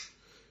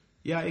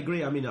 Yeah, I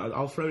agree. I mean,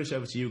 I'll throw this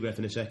over to you, Griff,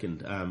 in a second,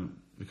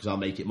 because I'll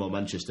make it more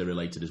Manchester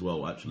related as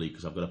well, actually,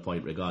 because I've got a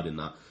point regarding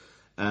that.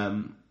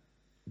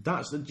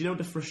 Do you know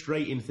the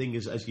frustrating thing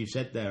is, as you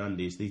said there,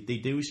 Andy, is they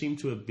do seem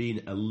to have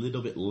been a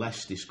little bit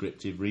less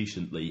descriptive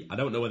recently. I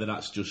don't know whether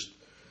that's just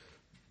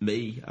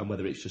me and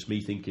whether it's just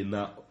me thinking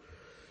that.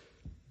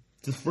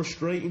 The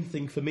frustrating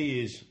thing for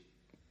me is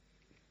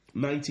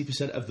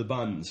 90% of the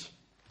bans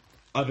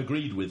I've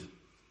agreed with.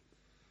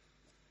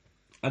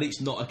 And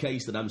it's not a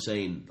case that I'm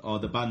saying,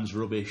 the ban's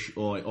rubbish,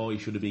 or he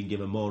should have been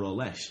given more or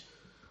less.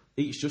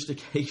 It's just a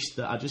case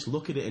that I just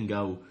look at it and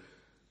go,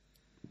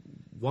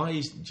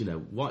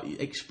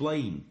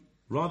 explain.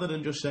 Rather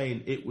than just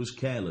saying it was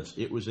careless,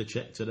 it was a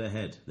check to the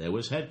head, there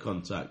was head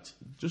contact.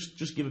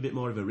 Just give a bit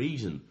more of a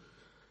reason.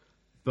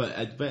 But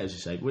as you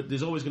say,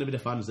 there's always going to be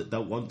the fans that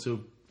don't want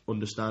to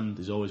understand.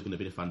 There's always going to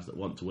be the fans that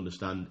want to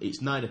understand.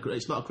 It's not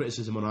a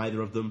criticism on either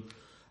of them.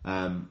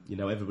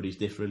 Everybody's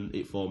different.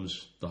 It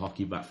forms the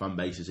hockey fan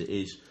base as it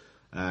is.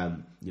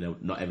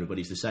 Not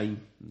everybody's the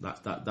same.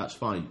 That's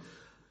fine.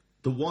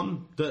 The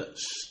one that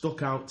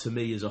stuck out to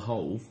me as a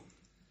whole,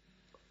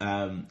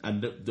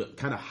 and that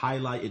kind of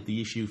highlighted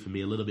the issue for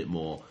me a little bit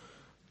more,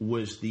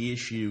 was the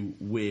issue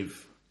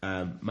with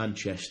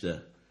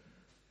Manchester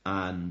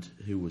and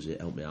who was it?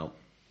 Help me out.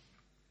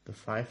 The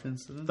Fife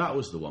incident? That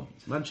was the one.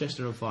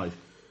 Manchester and Fife.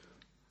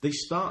 They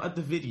started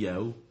the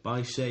video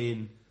by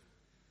saying,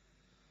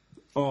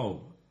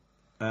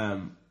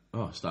 it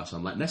starts to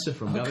sound like Nessa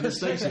from Gavin and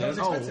Stacey.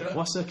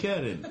 What's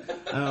occurring?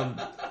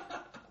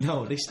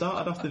 No, they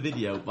started off the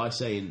video by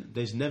saying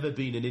there's never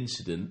been an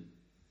incident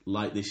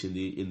like this in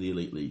the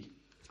Elite League.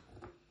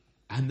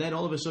 And then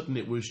all of a sudden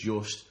it was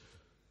just,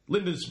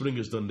 Lyndon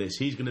Springer's done this,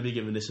 he's going to be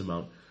given this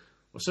amount.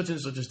 Or such and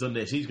such has done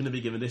this, he's going to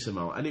be given this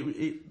amount. And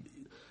it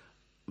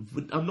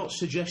I'm not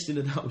suggesting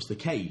that was the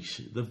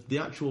case. The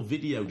actual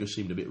video just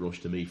seemed a bit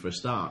rushed to me for a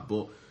start.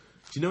 But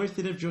do you know if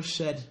they'd have just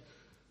said,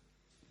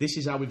 "This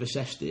is how we've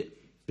assessed it"?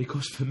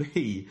 Because for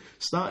me,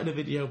 starting a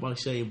video by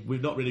saying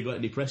we've not really got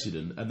any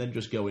precedent, and then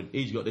just going,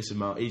 "He's got this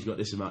amount, he's got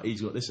this amount,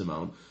 he's got this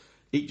amount,"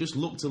 it just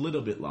looked a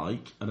little bit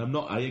like. And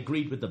I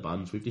agreed with the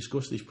bans. We've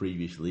discussed this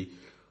previously.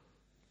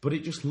 But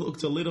it just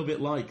looked a little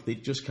bit like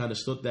they'd just kind of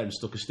stood there and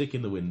stuck a stick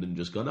in the wind and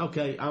just gone,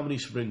 "Okay, how many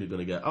Springer going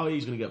to get? Oh,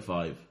 he's going to get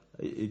 5.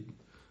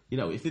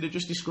 If they'd have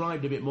just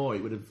described a bit more,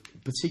 it would have,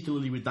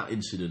 particularly with that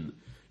incident,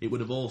 it would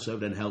have also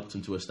then helped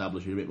them to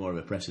establish a bit more of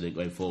a precedent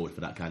going forward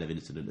for that kind of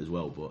incident as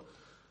well. But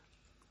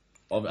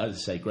as I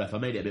say, Gref, I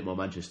made it a bit more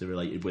Manchester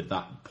related with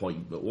that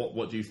point. But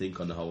what do you think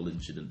on the whole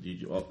incident,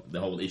 the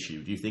whole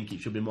issue? Do you think it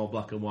should be more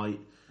black and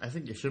white? I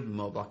think it should be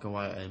more black and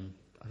white, and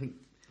I think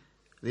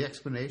the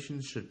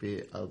explanations should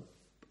be a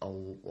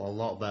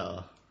lot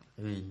better.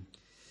 I mean,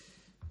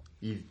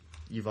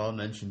 you've all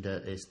mentioned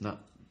it. It's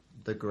not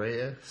the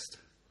greatest,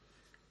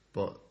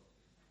 but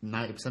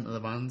 90% of the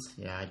bans,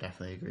 yeah, I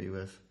definitely agree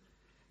with.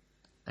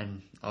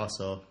 And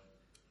also,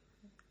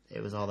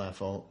 it was all their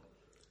fault.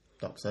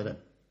 Doc said it.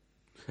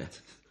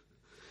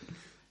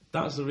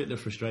 That's the bit that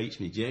frustrates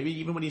me. Do you know what I mean?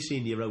 Even when you're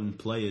seeing your own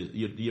players,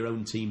 your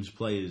own team's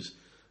players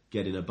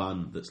getting a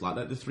ban that's like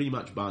the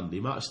 3-match ban, the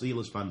amount of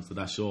Steelers fans that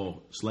I saw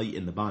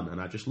slating the ban, and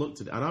I just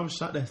looked at it and I was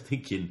sat there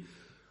thinking,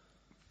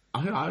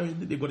 I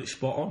think they've got it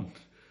spot on.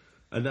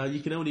 And now you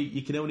can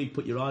only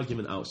put your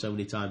argument out so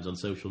many times on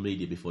social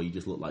media before you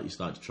just look like you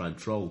start to try and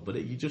troll. But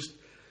it's just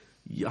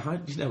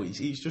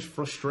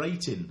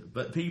frustrating.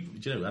 But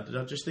people,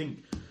 I just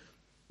think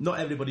not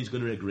everybody's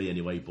going to agree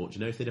anyway. But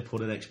if they'd have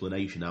put an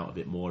explanation out a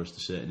bit more as to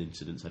certain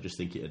incidents, I just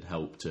think it'd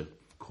help to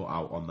cut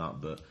out on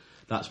that. But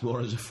that's more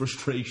as a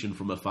frustration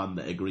from a fan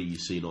that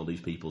agrees seeing all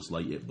these people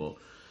slate it. But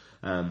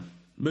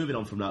moving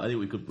on from that, I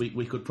think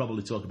we could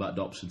probably talk about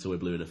Dobson until we're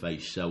blue in the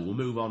face. So we'll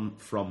move on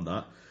from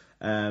that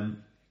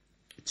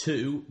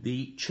to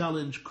the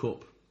Challenge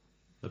Cup.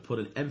 I put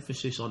an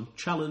emphasis on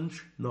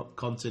challenge, not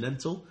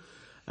continental.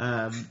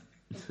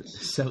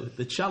 So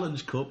the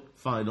Challenge Cup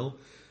final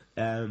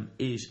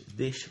is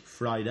this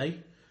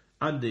Friday.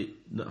 Andy,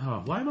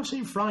 why am I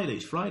saying Friday?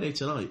 It's Friday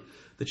tonight.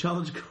 The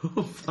Challenge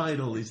Cup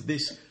final is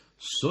this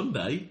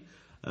Sunday.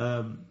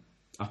 I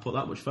put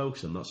that much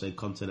focus on, not saying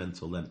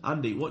continental then.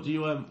 Andy, what do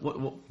you what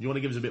you want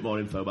to give us a bit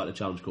more info about the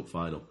Challenge Cup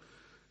final?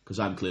 Because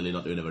I'm clearly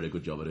not doing a very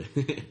good job at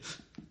it.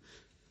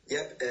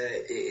 Yep,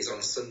 it is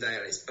on Sunday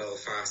and it's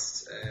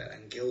Belfast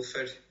and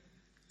Guildford.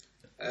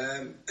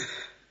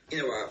 You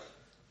know what?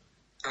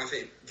 I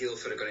think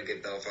Guildford are going to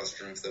give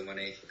Belfast a run for the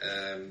money.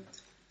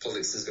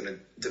 Pollixton's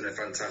done a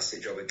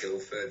fantastic job at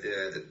Guildford.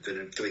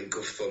 They're doing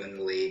good fun in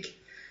the league.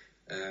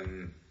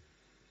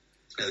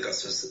 They've got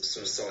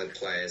some solid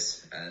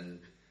players, and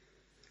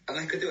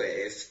they could do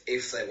it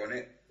if they want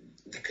it.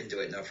 They can do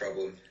it, no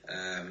problem.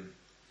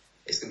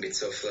 It's going to be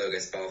tough though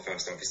against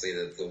Belfast. Obviously,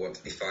 they'll want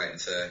to be fighting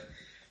for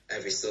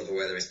every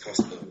silverware there is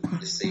possible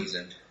this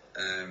season.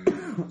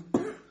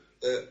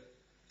 But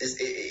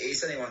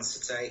it's anyone's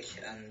to take,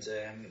 and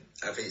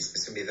I think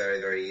it's going to be a very,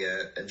 very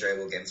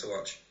enjoyable game to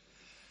watch.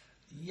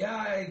 Yeah,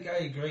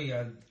 I agree.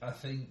 I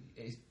think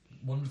it's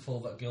wonderful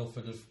that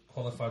Guildford have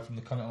qualified from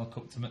the Continental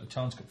Cup to make the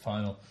Challenge Cup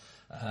final.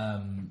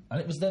 And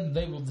it was them,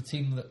 they were the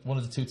team, one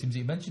of the two teams that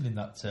you mentioned in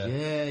that.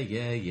 Yeah,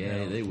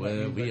 they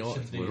were.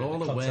 We're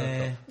all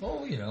aware. Well,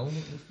 we've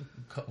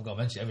got to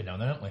mention it every now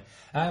and then, haven't we?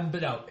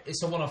 But no,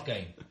 it's a one-off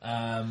game.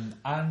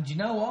 And you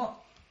know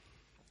what?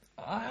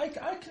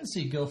 I can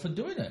see Guildford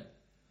doing it.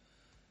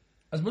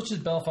 As much as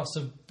Belfast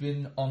have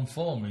been on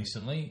form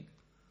recently,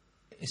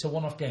 it's a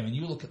one-off game. And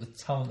you look at the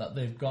talent that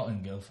they've got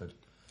in Guildford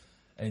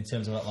in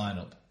terms of that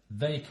lineup.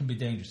 They can be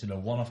dangerous in a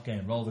one-off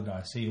game. Roll the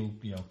dice, see who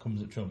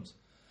comes up trumps.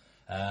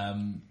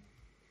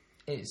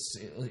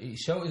 It'll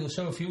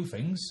show a few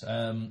things.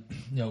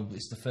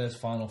 It's the first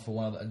final for a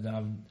while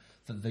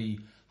that the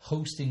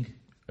hosting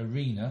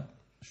arena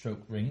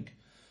 / rink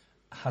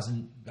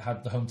hasn't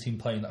had the home team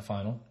play in that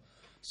final.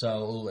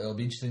 So it'll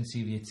be interesting to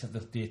see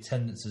the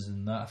attendances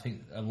and that. I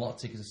think a lot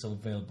of tickets are still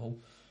available.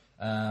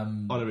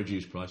 On a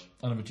reduced price.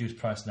 On a reduced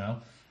price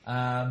now.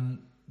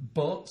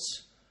 But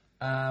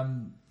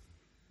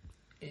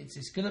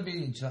it's going to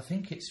be, I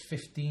think it's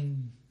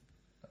 £15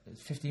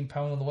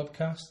 on the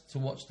webcast to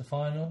watch the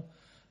final.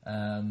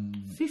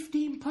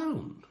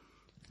 £15?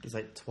 It's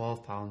like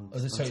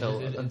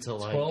 £12 until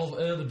 12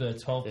 early bird,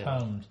 £12.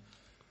 Yeah.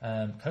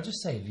 Can I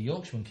just say the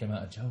Yorkshireman came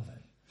out of Jove?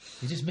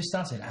 He just missed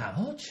out saying how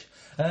much?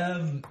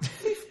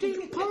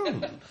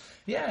 £15.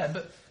 Yeah,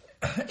 but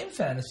in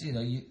fairness,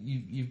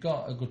 you've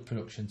got a good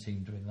production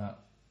team doing that.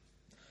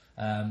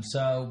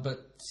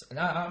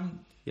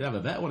 You'd have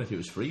a better one if it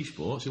was free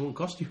sports. It won't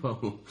cost you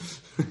all.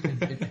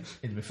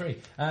 It'd be free.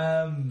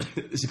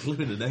 There's a clue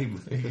in the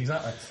name.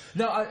 Exactly.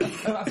 No, I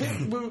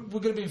think we're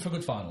going to be in for a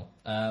good final.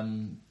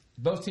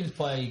 Both teams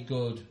play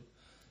good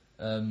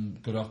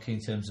hockey in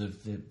terms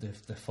of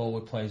the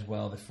forward plays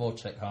well. They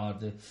forecheck hard.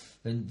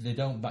 They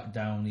don't back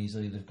down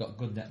easily. They've got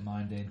good net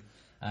minding.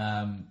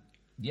 I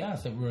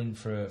think we're in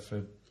for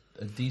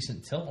a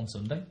decent tilt on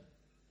Sunday.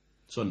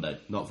 Sunday,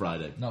 not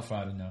Friday. Not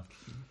Friday, no.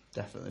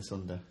 Definitely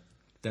Sunday.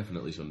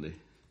 Definitely Sunday.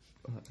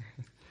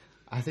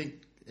 I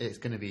think it's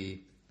going to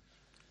be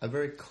a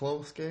very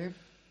close game.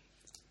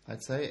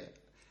 I'd say.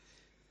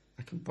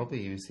 I can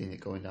probably even see it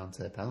going down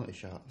to penalty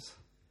shots.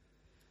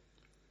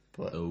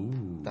 But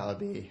that would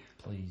be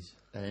Please.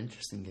 an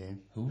interesting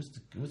game. Who was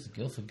the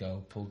Guildford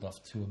goal pulled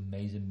off 2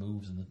 amazing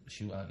moves in the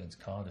shootout against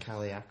Cardiff?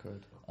 Callie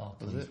Ackroyd. Oh,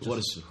 Was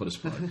please. it? What a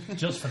surprise.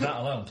 Just for that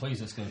alone,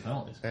 please let's go to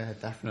penalties. Yeah,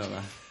 definitely.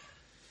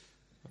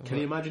 Can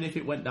you imagine if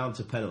it went down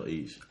to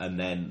penalties and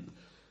then,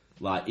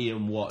 like,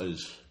 Ian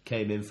Waters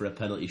came in for a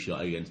penalty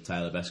shot against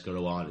Tyler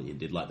Beskorowany and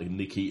did, like, the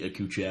Nikita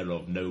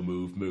Kucherov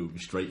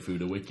no-move straight through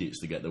the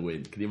wickets to get the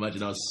win? Can you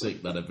imagine how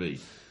sick that'd be?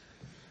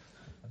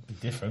 That'd be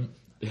different.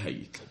 Yeah,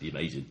 it'd be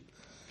amazing.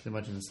 Can you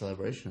imagine the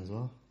celebration as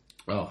well?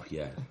 Oh,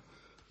 yeah.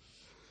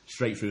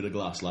 Straight through the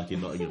glass like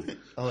in Nottingham.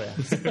 Oh, yeah.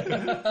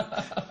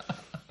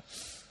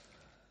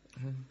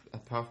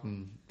 Apart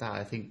from that,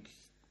 I think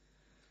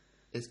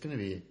it's going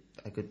to be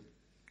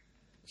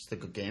just a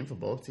good game for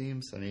both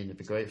teams. I mean, it'd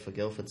be great for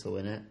Guildford to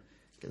win it,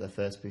 get their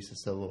first piece of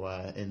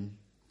silverware in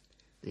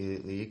the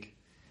Elite League,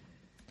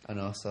 and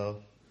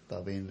also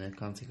that'll be in the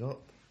County Cup.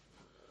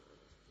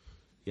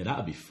 Yeah,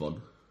 that'd be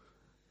fun.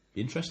 Be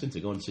interesting to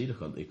go and see the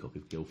County Cup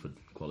if Guildford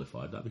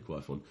qualified. That'd be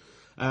quite fun.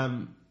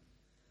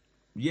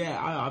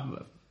 Yeah,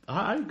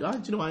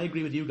 do you know, I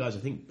agree with you guys. I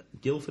think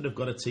Guildford have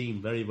got a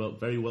team very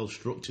well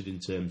structured in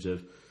terms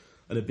of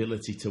an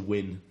ability to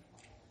win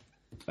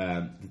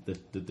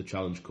the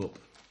Challenge Cup.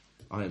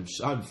 I'm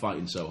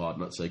fighting so hard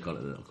not to say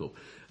Continental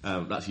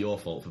Cup. That's your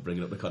fault for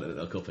bringing up the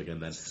Continental Cup again.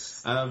 Then,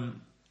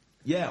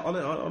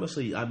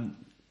 honestly,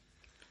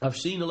 I've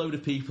seen a load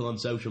of people on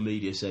social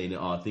media saying,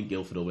 "Oh, I think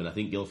Guildford will win. I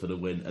think Guildford will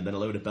win," and then a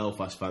load of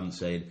Belfast fans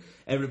saying,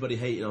 "Everybody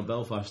hating on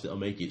Belfast. It'll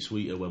make it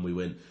sweeter when we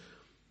win."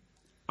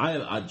 I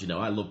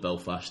love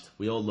Belfast.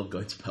 We all love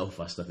going to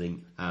Belfast. I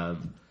think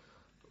I've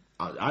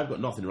got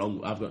nothing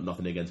wrong. I've got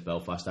nothing against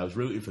Belfast. I was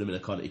rooting for them in the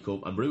County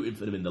Cup. I'm rooting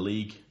for them in the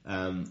league.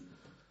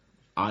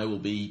 I will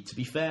be, to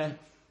be fair,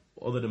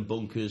 other than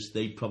Bunkers,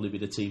 they'd probably be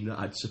the team that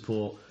I'd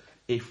support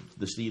if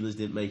the Steelers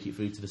didn't make it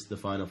through to the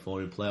Final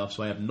Four in playoffs.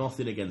 So I have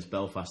nothing against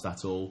Belfast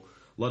at all.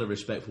 A lot of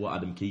respect for what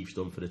Adam Keefe's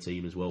done for the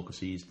team as well, because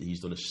he's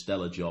done a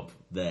stellar job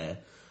there.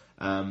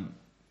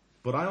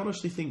 But I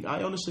honestly think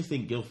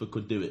Guildford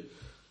could do it.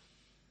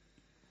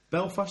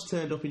 Belfast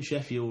turned up in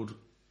Sheffield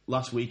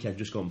last weekend,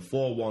 just gone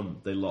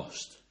 4-1, they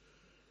lost.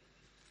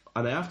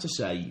 And I have to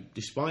say,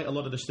 despite a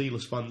lot of the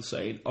Steelers fans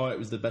saying, "Oh, it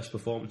was the best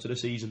performance of the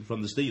season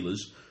from the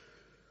Steelers,"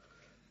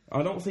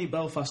 I don't think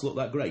Belfast looked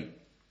that great.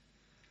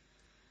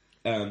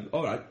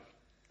 Alright,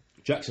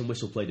 Jackson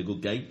Whistle played a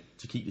good game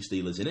to keep the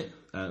Steelers in it.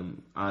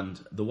 And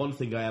the one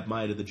thing I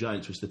admired of the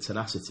Giants was the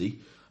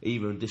tenacity.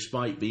 Even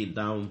despite being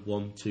down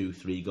 1, 2,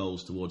 3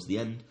 goals towards the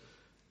end,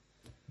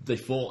 they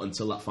fought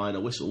until that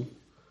final whistle.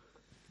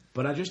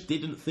 But I just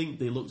didn't think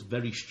they looked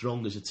very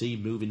strong as a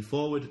team moving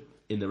forward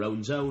in their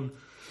own zone.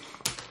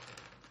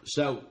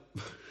 So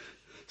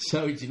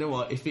do you know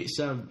what? If it's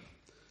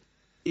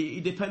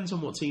it depends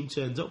on what team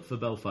turns up for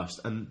Belfast.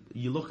 And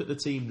you look at the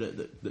team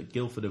that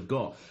Guildford have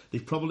got.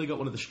 They've probably got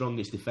one of the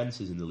strongest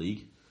defences in the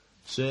league.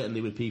 Certainly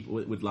with people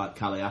with like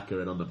Callie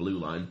Ackroyd on the blue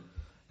line.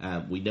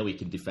 We know he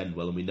can defend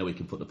well, and we know he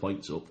can put the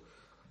points up.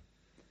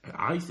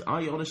 I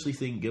honestly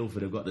think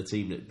Guildford have got the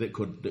team that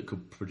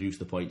could produce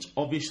the points.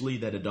 Obviously,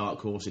 they're the dark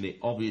horse in it.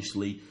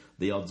 Obviously,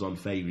 the odds-on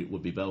favourite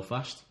would be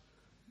Belfast.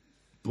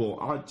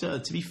 But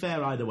to be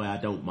fair, either way, I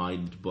don't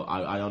mind. But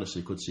I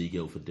honestly could see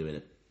Guildford doing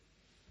it.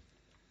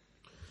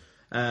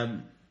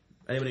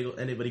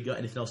 Anybody got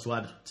anything else to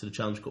add to the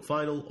Challenge Cup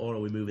final, or are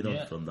we moving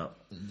on from that?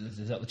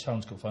 Is that the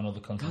Challenge Cup final or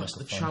the Continental That's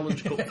the final?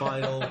 Challenge Cup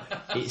final.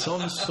 It's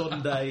on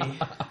Sunday.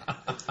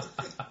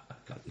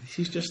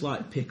 She's just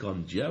like pick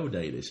on Joe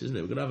Day, this, isn't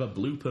it? We're going to have a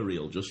blooper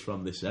reel just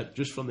from this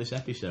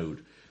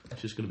episode.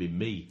 It's just going to be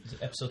me. Is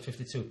it episode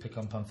 52, Pick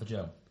on Panther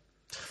Joe?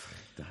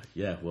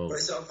 Yeah, well... Well,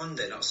 it's on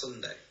Monday, not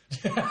Sunday.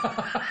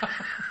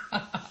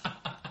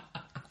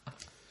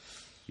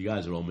 You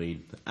guys are all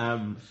mean.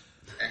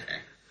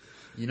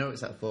 You know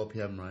it's at 4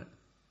 p.m, right?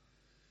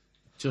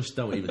 Just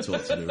don't even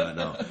talk to me right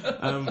now.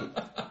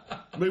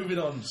 Moving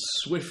on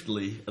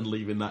swiftly and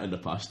leaving that in the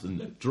past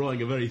and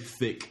drawing a very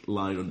thick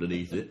line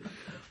underneath it.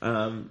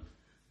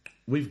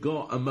 We've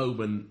got a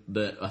moment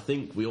that I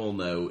think we all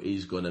know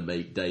is going to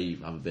make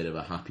Dave have a bit of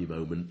a happy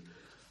moment.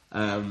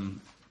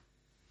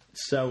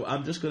 So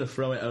I'm just going to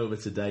throw it over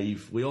to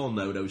Dave. We all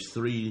know those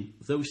three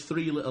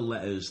little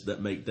letters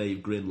that make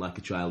Dave grin like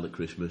a child at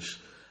Christmas.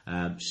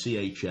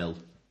 CHL,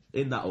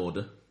 in that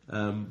order.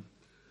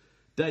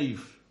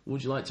 Dave,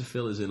 would you like to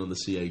fill us in on the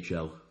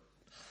CHL?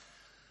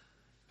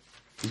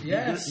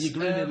 Yes. You're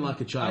grinning like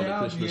a child at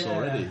Christmas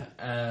already.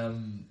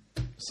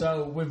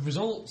 So with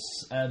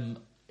results in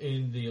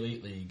the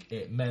Elite League,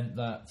 it meant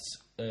that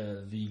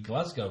the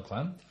Glasgow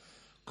clan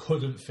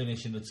couldn't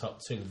finish in the top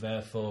 2.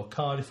 Therefore,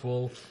 Cardiff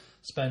will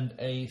spend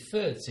a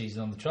third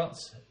season on the trot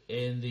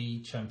in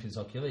the Champions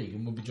Hockey League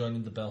and will be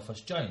joining the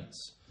Belfast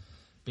Giants,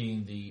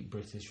 being the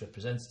British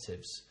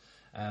representatives.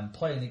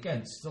 playing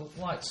against the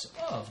likes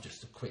of,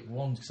 just a quick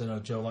one, because I know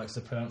Joe likes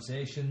the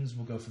pronunciations,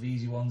 we'll go for the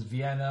easy ones,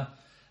 Vienna,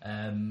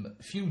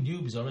 a few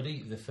newbies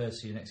already, the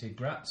first year, next year,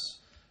 Graz,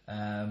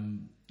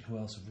 who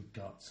else have we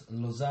got?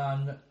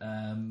 Lausanne,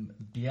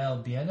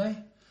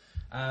 Biel-Bienne,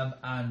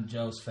 and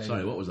Joe's favourite.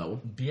 Sorry, what was that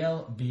one?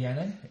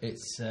 Biel-Bienne.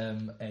 It's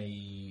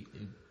a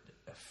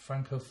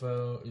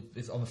francophone.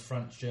 It's on the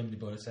French-Germany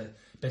border.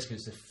 Basically,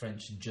 it's the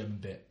French and German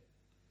bit.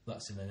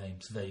 That's in their name.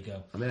 So there you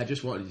go. I mean, I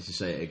just wanted you to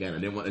say it again. I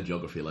didn't want a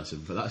geography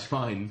lesson, but that's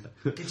fine.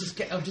 I'm just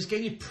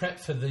getting you prepped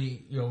for the.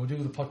 We'll do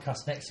the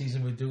podcast next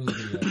season. We'll do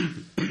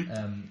the.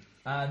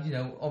 And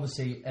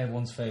obviously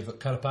everyone's favourite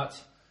Karpat.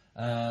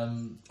 I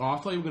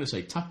thought you were going to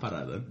say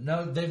Tappara then.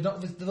 No, they've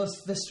not.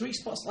 There's 3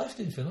 spots left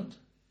in Finland.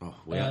 Oh,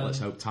 well, let's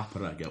hope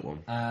Tappara get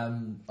one.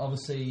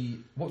 Obviously,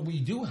 what we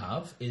do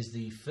have is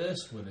the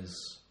first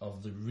winners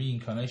of the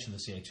reincarnation of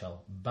the CHL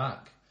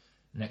back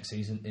next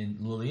season in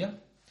Luleå,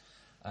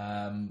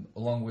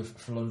 along with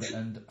Frölunda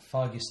and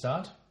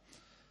Fagerstad.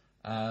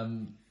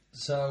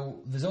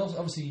 So there's also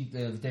obviously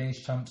the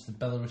Danish champs, the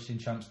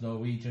Belarusian champs,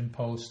 Norwegian,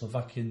 Polish,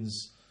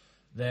 Slovakians.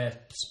 Their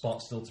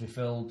spot still to be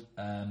filled.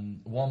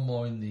 One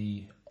more in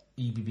the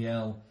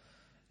EBBL.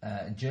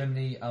 In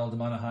Germany, Alder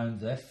Mannheim,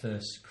 their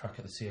first crack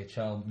at the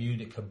CHL.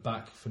 Munich are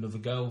back for another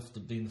go for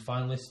being the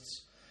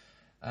finalists.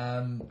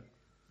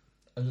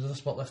 Another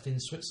spot left in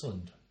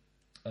Switzerland.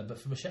 But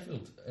from a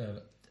Sheffield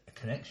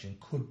connection,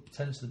 could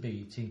potentially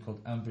be a team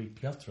called Ambri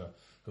Piotra,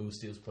 who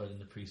Steels played in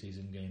the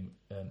pre-season game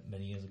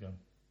many years ago.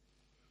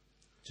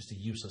 Just a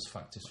useless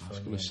fact. I was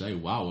going to say,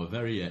 wow, a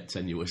very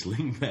tenuous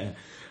link there.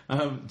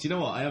 Do you know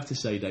what? I have to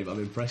say, Dave, I'm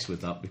impressed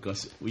with that,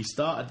 because we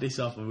started this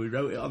off and we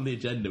wrote it on the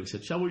agenda. We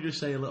said, shall we just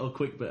say a little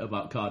quick bit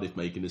about Cardiff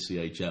making the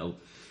CHL?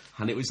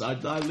 And it was, I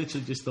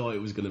literally just thought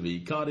it was going to be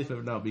Cardiff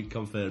have now been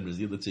confirmed as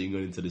the other team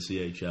going into the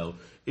CHL.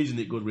 Isn't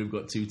it good we've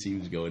got 2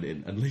 teams going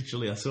in? And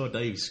literally I saw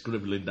Dave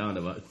scribbling down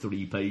about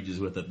 3 pages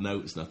worth of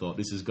notes, and I thought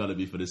this has got to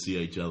be for the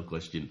CHL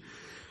question.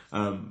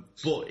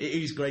 But it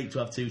is great to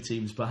have 2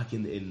 teams back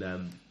in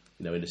the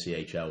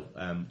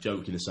CHL.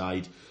 Joking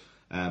aside,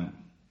 I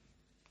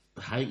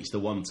think it's the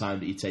one time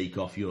that you take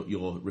off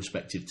your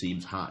respective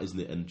team's hat, isn't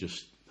it, and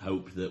just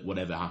hope that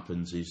whatever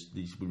happens is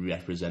we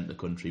represent the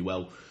country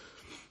well.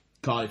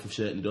 Cardiff have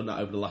certainly done that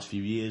over the last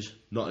few years.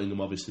 Nottingham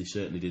obviously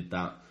certainly did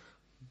that.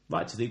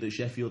 Like to think that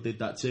Sheffield did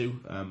that too.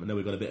 I know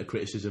we got a bit of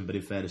criticism, but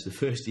in fairness, the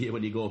first year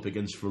when you go up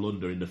against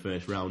Frölunda in the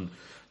first round,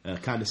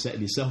 kind of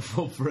setting yourself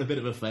up for a bit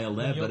of a fail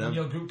there. When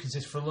your group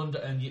consists of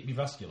Frölunda and Jitney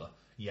Vascular,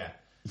 yeah.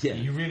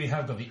 You really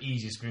have got the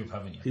easiest group,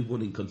 haven't you? Who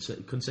won in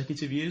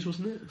consecutive years,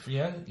 wasn't it?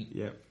 Yeah.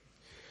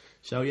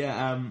 So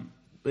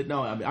but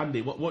no, I mean,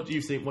 Andy, what do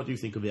you think? What do you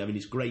think of it? I mean,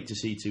 it's great to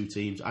see 2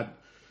 teams.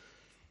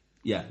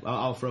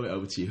 I'll throw it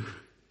over to you.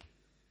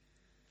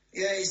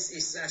 Yeah,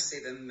 it's nice to see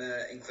them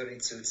including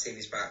 2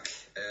 teams back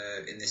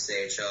in the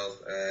CHL.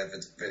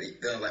 They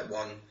only let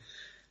 1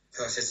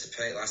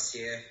 participate last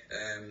year.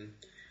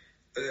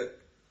 But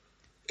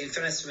in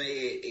fairness to me,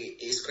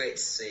 it's great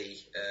to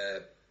see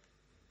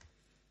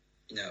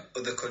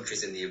other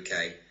countries in the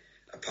UK,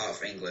 apart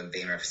from England,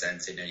 being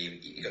represented.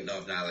 You got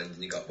Northern Ireland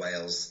and you got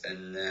Wales,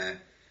 and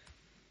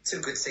 2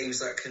 good teams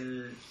that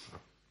can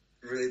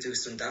really do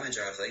some damage.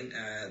 I think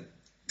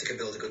they can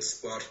build a good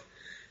squad.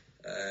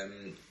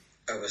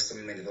 Over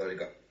some, they've already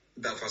got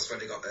Belfast.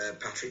 Already got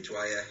Patrick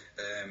Dwyer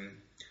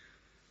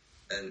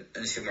and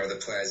a few more other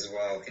players as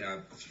well.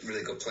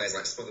 Really good players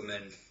like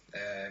Spotherman,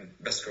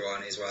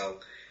 Beskorani as well.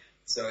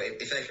 So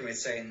if they can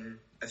retain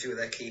a few of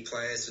their key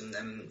players and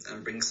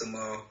bring some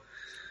more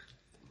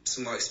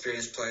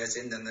experienced players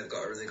in, then they've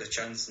got a really good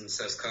chance. And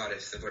so's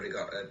Cardiff. They've already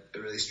got a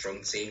really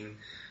strong team,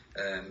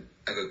 a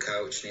good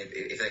coach. And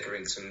if they can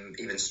bring some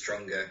even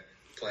stronger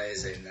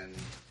players in, then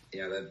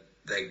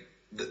they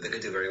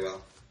could do very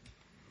well.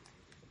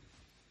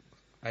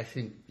 I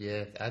think,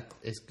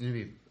 it's going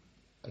to be.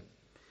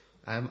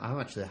 I'm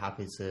actually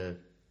happy to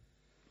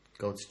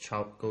go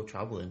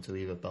travelling to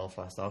either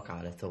Belfast or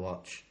Cardiff to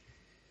watch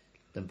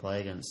them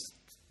play against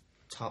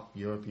top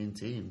European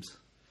teams.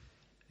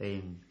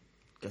 Get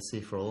to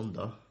see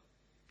Frölunda.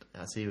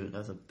 That's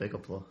a bigger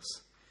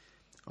plus.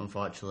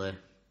 Unfortunately,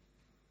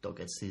 don't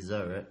get to see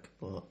Zurich,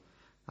 but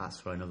that's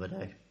for another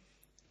day.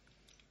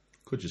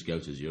 Could just go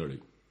to Zurich.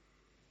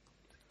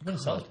 I'm going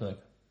to Salzburg.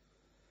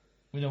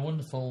 With a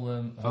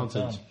wonderful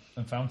fountain.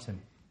 And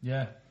fountain,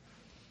 yeah.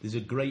 There's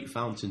a great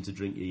fountain to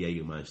drink your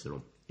Jägermeister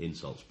on in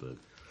Salzburg.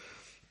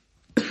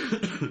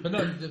 But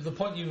no, the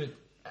point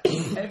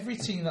every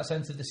team that's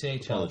entered the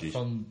CHL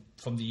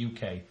from the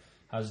UK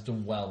has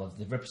done well.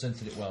 They've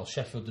represented it well.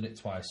 Sheffield done it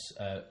twice.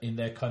 In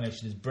their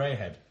carnation is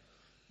Braehead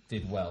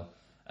did well.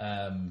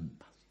 And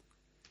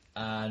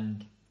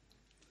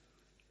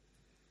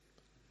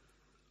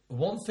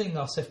one thing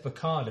I'll say for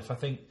Cardiff, I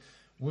think,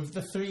 with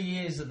the 3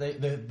 years that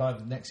they by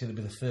the next year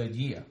they'll be the 3rd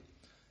year,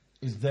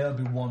 is they'll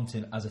be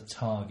wanting as a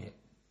target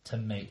to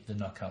make the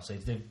knockout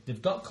stage.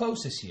 They've got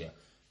close this year,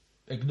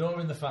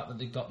 ignoring the fact that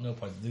they got no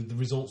point. The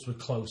results were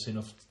close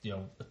enough.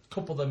 A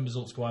couple of them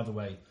results go either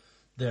way.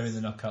 They're in the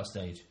knockout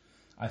stage.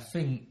 I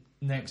think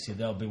next year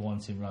they'll be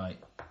wanting, right,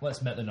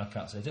 let's make the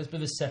knockout stage. Let's be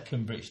the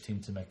second British team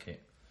to make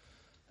it.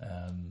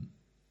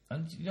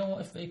 And you know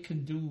what? If they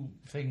can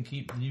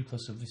keep the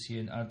nucleus of this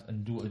year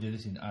and do what they did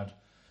this year and add,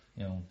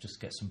 just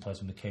get some players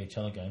from the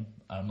KHL again.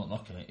 I'm not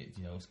knocking it. It's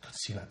good to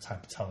see that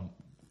type of talent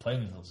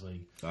playing in this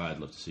league. I'd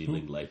love to see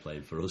Lingleigh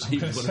playing for us.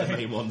 He's one of the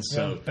main ones.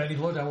 So Benny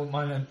Blood, I wouldn't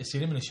mind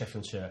seeing him in a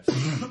Sheffield shirt.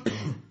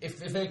 if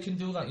they can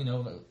do that,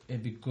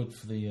 it'd be good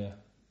for the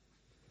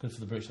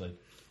British League.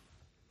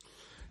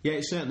 Yeah,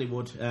 it certainly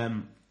would.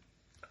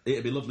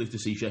 It'd be lovely to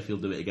see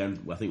Sheffield do it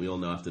again. I think we all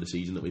know after the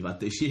season that we've had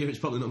this year, it's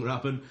probably not going to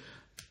happen.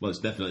 Well, it's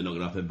definitely not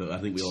going to happen, but I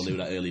think we all knew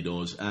that early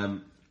doors.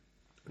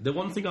 The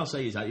one thing I'll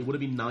say is that it would have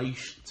been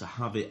nice to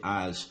have it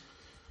as...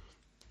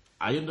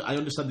 I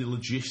understand the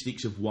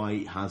logistics of why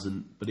it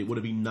hasn't, but it would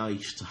have been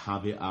nice to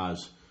have it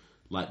as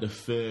like the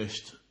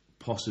first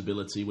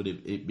possibility would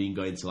have it been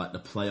going to like the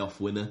playoff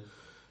winner,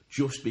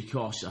 just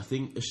because I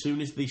think as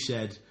soon as they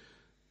said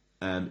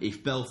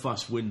if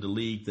Belfast win the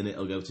league, then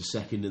it'll go to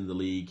second in the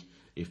league.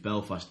 If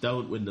Belfast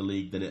don't win the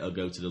league, then it'll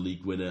go to the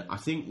league winner. I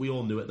think we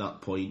all knew at that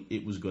point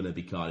it was going to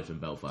be Cardiff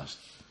and Belfast.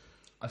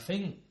 I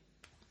think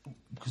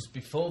because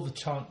before the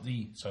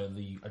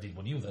I did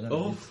one you then.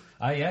 Oh,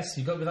 yes,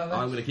 you got me that there.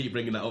 I'm going to keep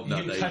bringing that up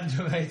now,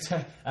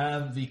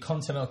 Dave. The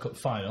Continental Cup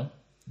final,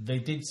 they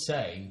did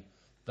say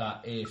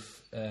that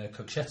if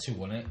Cockchetu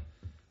won it,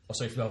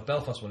 if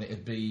Belfast won it,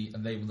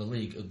 and they won the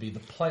league, it would be the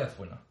playoff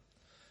winner.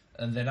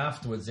 And then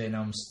afterwards, they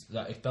announced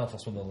that if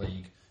Belfast won the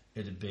league,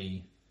 it'd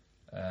be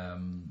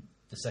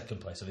the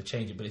second place. So they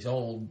changed it, but it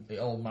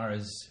all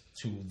marries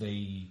to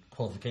the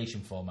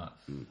qualification format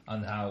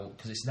and how,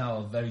 because it's now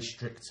a very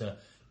stricter.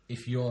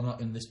 If you're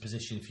not in this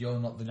position, if you're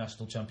not the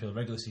national champion,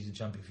 regular season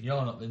champion, if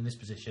you're not in this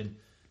position,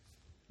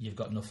 you've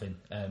got nothing.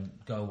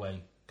 Go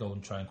away, go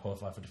and try and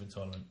qualify for a different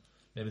tournament.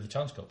 Maybe the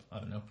Challenge Cup. I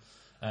don't know.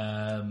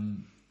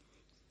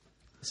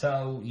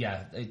 So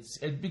yeah,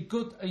 it'd be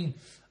good. I mean,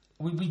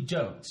 we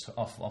joked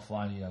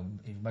offline.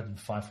 Imagine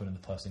Fife winning the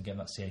place and getting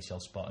that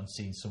CHL spot, and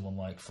seeing someone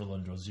like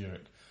Frölunda or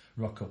Zurich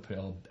rock up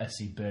or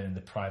SC Bern in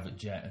the private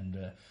jet and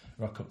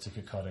rock up to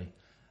Kirkcaldy.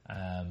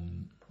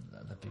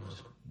 That'd be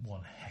just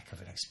one heck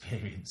of an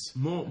experience.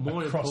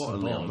 More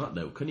importantly on that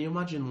note, can you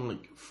imagine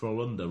like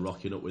Frölunda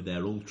rocking up with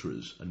their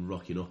ultras and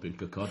rocking up in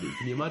Kirkcaldy?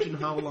 Can you imagine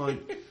how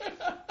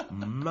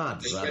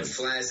mad that is?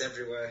 Flares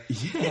everywhere.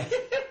 Yeah.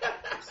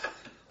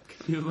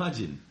 Can you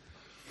imagine?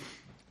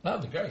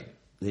 That'd be great.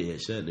 Yeah,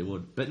 it certainly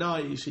would. But no,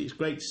 it's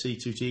great to see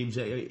two teams.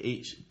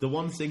 It's the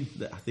one thing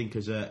that I think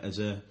as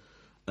an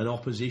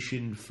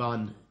opposition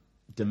fan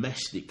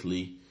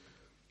domestically,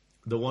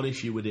 the one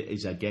issue with it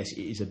is, I guess,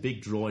 it is a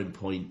big drawing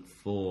point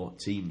for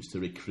teams to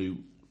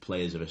recruit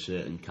players of a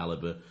certain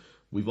calibre.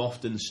 We've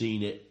often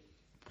seen it,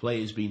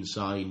 players being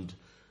signed.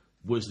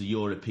 Was the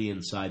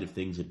European side of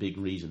things a big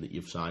reason that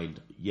you've signed?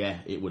 Yeah,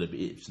 it would have.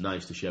 It's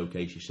nice to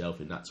showcase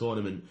yourself in that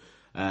tournament.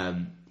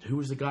 Who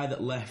was the guy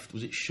that left?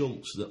 Was it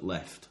Schultz that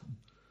left?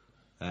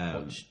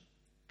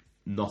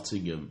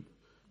 Nottingham.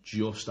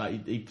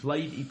 He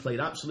played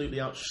absolutely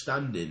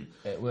outstanding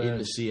in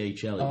the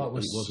CHL.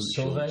 It wasn't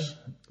Schultz.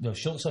 No,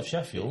 Schultz of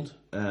Sheffield.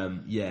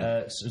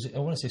 Yeah. I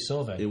want to say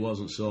Sauvé. It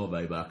wasn't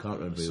Sauvé, but I can't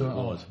remember who it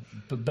was.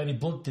 But Benny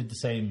Blood did the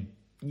same.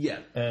 Yeah.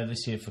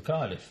 This year for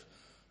Cardiff,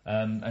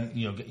 and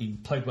he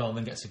played well and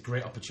then gets a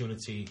great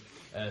opportunity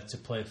to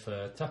play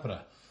for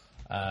Tappara.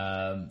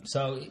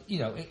 So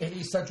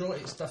it's that draw.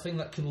 It's that thing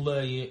that can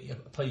lure you.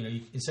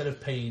 Instead of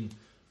paying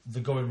the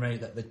going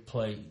rate that they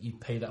play, you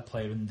pay that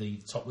player in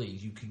the top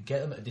leagues. You can get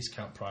them at a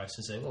discount price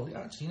and say, well,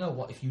 actually, you know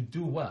what? If you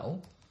do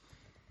well,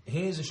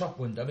 here's a shop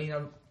window. I mean,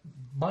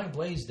 Mike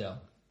Blaisdell,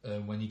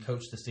 when he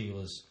coached the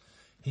Steelers,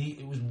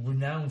 it was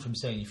renowned from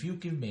saying, if you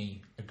give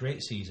me a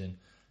great season,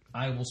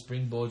 I will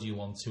springboard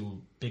you onto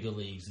bigger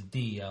leagues,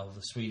 the DEL,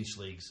 the Swedish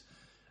leagues.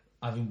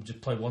 Having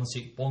just played one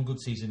good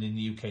season in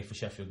the UK for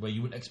Sheffield, where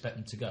you wouldn't expect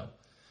them to go.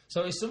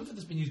 So it's something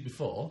that's been used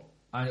before,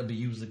 and it'll be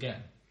used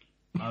again.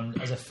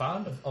 And as a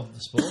fan of the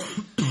sport,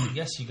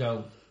 yes, you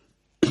go,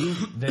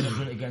 they're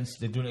doing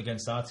it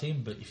against our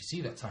team, but if you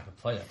see that type of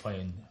player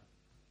playing,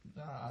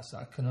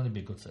 that can only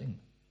be a good thing.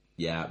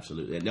 Yeah,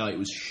 absolutely. No, it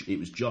was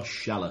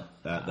Josh Schaller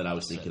that I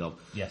was thinking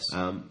of. Yes.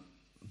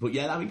 But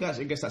yeah, I guess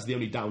that's the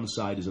only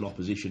downside as an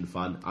opposition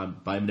fan. I'm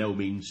by no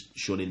means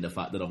shunning the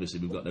fact that obviously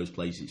we've got those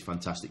places. It's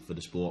fantastic for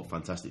the sport,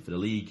 fantastic for the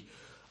league.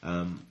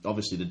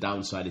 Obviously, the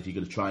downside, if you're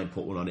going to try and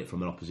put one on it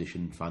from an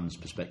opposition fan's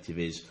perspective,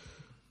 is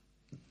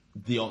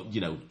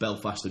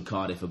Belfast and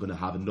Cardiff are going to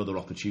have another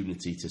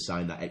opportunity to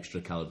sign that extra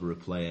calibre of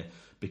player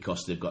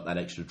because they've got that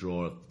extra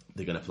draw.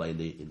 They're going to play in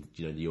the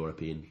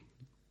European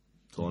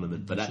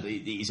tournament. But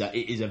it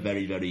is a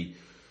very, very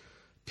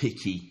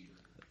picky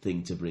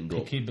thing to bring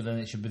up. But then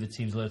it should be the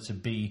teams allowed to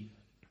be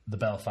the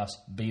Belfast,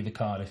 be the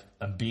Cardiff,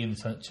 and be in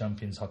the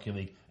Champions Hockey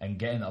League and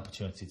getting the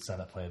opportunity to sign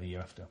that player the year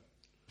after.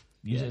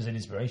 Use it as an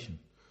inspiration.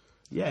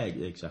 Yeah,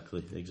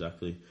 exactly.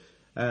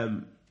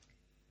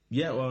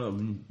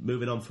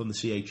 Moving on from the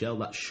CHL,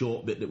 that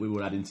short bit that we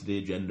were adding to the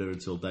agenda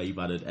until Dave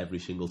added every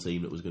single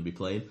team that was going to be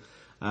playing.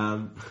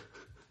 Moving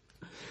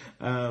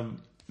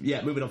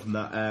on from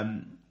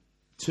that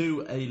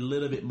to a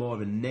little bit more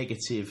of a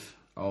negative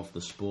of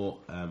the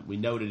sport. We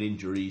know that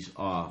injuries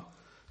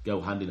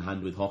go hand in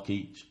hand with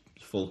hockey. It's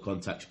a full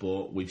contact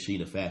sport. We've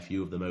seen a fair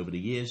few of them over the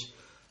years.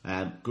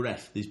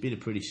 Gref, there's been a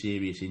pretty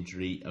serious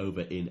injury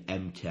over in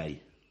MK. Do you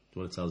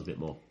want to tell us a bit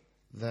more?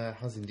 There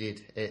has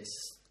indeed.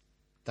 It's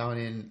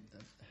down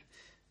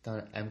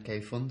at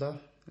MK Thunder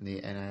in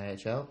the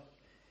NIHL.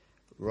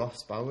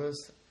 Ross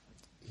Bowers,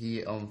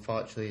 he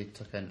unfortunately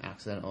took an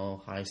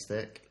accidental high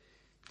stick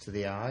to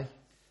the eye,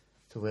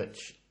 to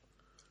which,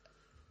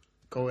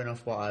 going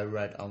off what I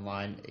read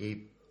online,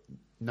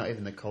 not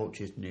even the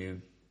coaches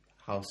knew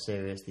how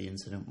serious the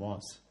incident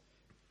was.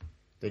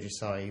 They just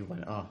saw he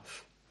went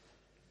off.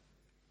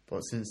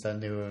 But since then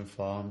they were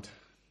informed,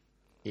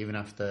 even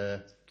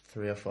after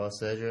 3 or 4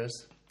 surgeries,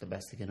 the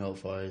best they can hope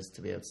for is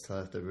to be able to tell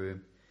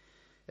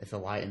if the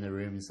light in the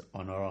room is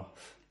on or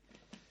off.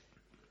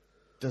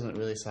 Doesn't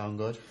really sound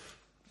good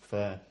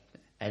for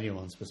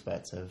anyone's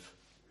perspective.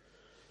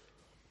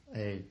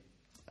 I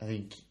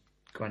think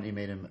Granty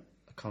made him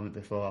a comment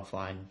before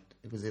offline.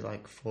 Was it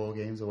like 4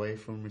 games away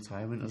from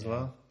retirement as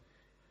well?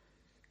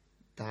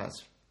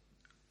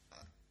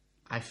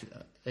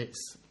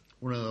 It's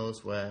one of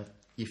those where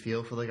you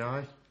feel for the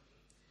guy,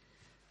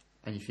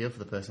 and you feel for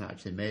the person that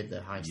actually made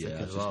the high stick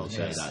as well.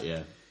 Say that,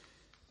 yeah.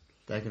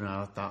 They're going to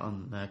have that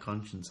on their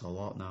conscience a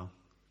lot now.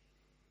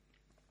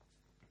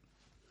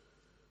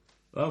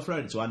 Well, I'll throw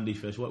it to Andy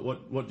first.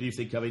 What do you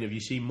think? I mean, have you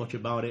seen much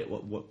about it?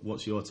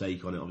 What's your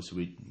take on it?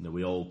 Obviously,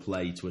 we all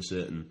play to a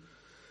certain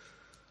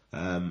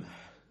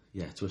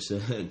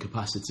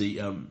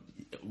capacity.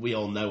 We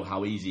all know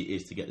how easy it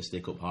is to get the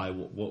stick up high.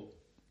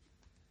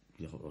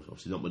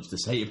 Obviously not much to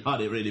say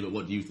about it really, but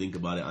what do you think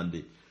about it,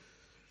 Andy?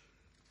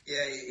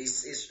 Yeah,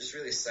 it's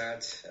really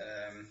sad.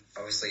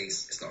 Obviously,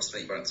 it's not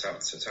something you want to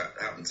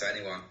happen to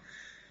anyone.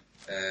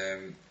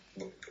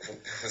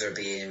 Whether it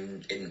be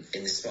in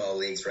the small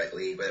leagues, rec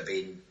league, whether it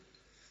be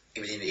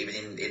even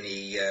in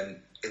the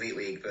elite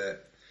league,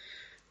 but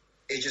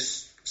it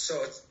just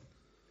sort of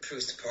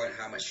proves to point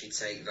how much you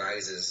take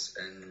visors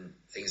and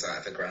things like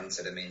that for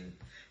granted. I mean,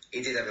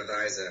 he did have a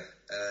visor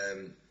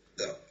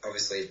that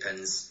obviously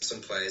depends.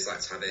 Some players like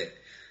to have it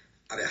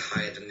a bit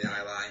higher than the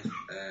eye line,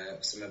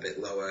 some a bit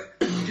lower.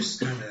 It just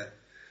kind of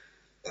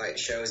like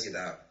shows you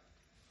that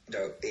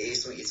it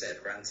is something you take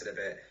for granted a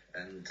bit,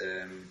 and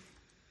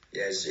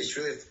it's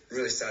really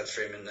really sad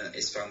for him and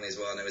his family as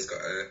well. I know I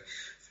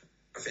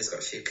think he's got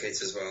a few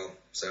kids as well,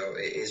 so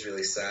it is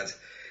really sad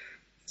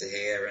to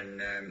hear.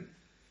 And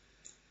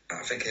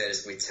I think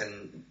there's going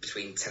to be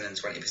between 10 and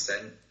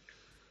 20%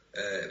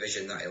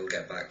 vision that he'll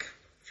get back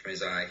from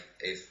his eye,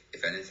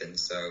 if anything.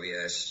 So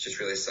yeah, it's just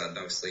really sad. And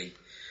obviously,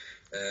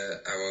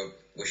 our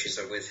wishes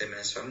are with him and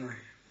his family.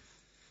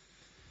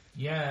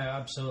 Yeah,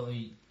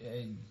 absolutely.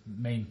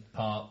 Main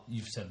part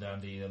you've said there,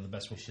 Andy. The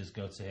best wishes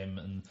go to him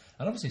and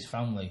obviously his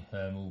family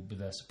will be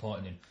there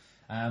supporting him.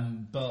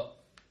 But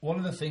one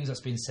of the things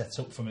that's been set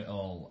up from it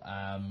all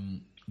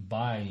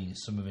by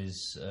some of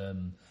his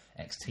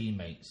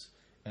ex-teammates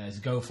is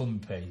a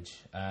GoFundMe page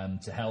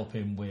to help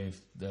him with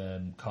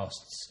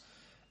costs.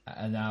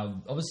 And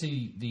now,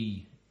 obviously,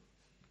 the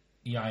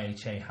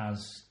EIHA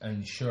has an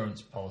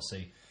insurance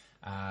policy.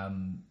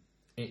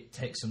 It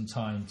takes some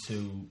time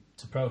to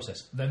process.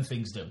 Then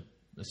things do.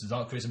 This is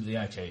not criticism of the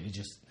EIHA. It's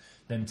just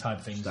them type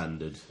of things.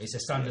 Standard. It's a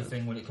standard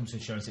thing when it comes to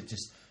insurance. It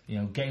just,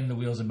 getting the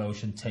wheels in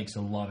motion takes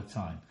a lot of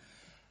time.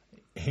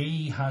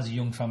 He has a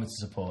young family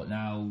to support.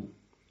 Now,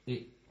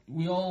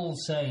 we all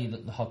say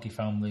that the hockey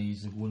family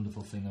is a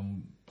wonderful thing,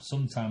 and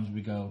sometimes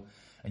we go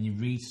and you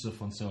read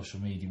stuff on social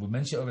media. We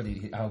mentioned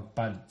already how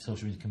bad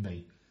social media can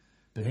be,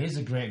 but here's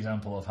a great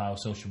example of how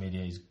social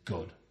media is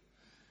good.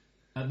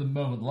 At the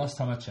moment, the last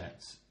time I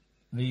checked,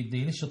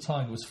 the initial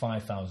target was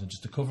 5,000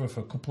 just to cover for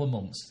a couple of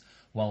months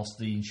whilst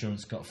the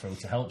insurance got through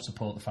to help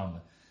support the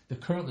family. They're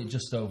currently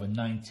just over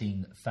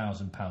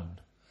 £19,000,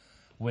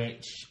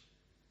 which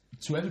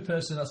to every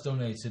person that's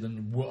donated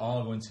and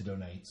are going to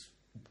donate,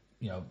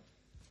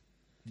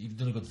 you've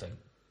done a good thing.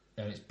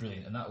 It's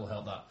brilliant, and that will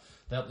help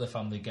the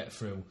family get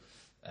through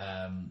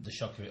the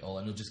shock of it all,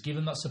 and it'll just give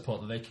them that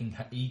support that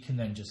he can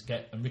then just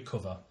get and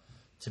recover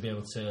to be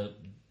able to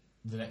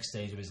the next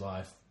stage of his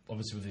life,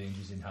 obviously with the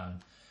injuries in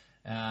hand.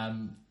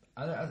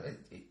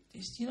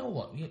 You know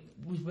what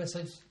we've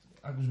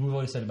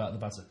always said about the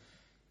banter.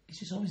 It's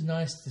just always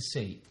nice to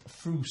see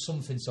through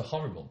something so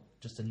horrible,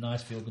 just a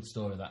nice feel good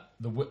story that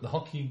the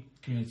hockey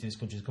community in this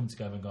country has come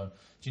together and gone,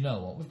 do you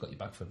know what, we've got your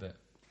back for a bit.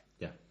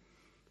 Yeah.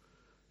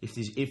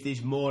 If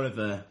there's more of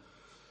a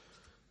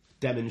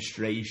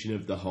demonstration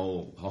of the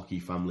whole hockey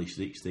family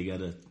sticks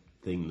together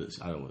thing that's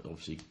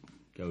obviously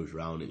goes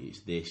around,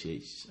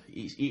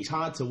 it's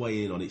hard to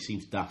weigh in on. It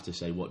seems daft to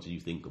say what do you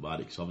think about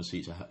it, because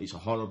obviously it's a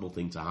horrible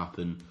thing to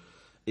happen.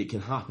 It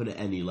can happen at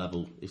any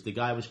level. If the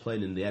guy was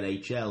playing in the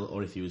NHL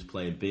or if he was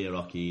playing beer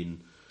hockey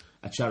in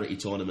a charity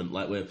tournament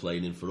like we're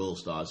playing in for All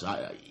Stars,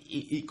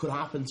 it could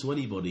happen to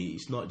anybody.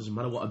 It doesn't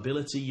matter what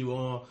ability you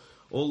are.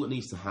 All that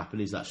needs to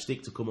happen is that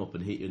stick to come up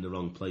and hit you in the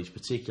wrong place,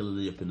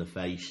 particularly up in the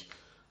face,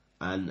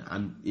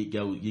 and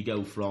you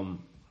go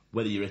from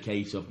whether you're a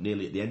case of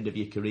nearly at the end of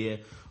your career,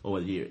 or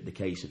whether you're at the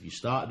case of you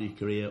started your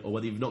career, or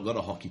whether you've not got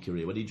a hockey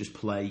career, whether you just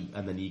play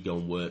and then you go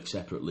and work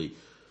separately.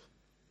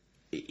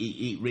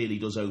 It really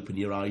does open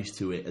your eyes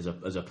to it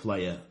as a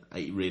player.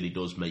 It really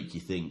does make you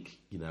think,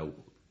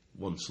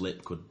 one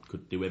slip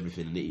could do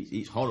everything, and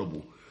it's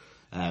horrible.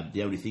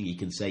 The only thing you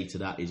can say to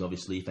that is,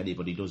 obviously, if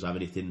anybody does have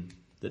anything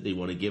that they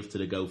want to give to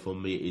the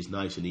GoFundMe, it is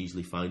nice and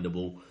easily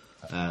findable.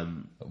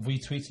 We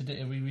tweeted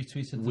it. We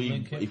retweeted the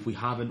link. If we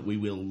haven't, we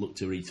will look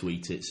to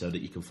retweet it so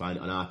that you can find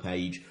it on our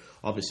page.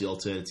 Obviously,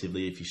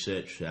 alternatively, if you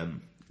search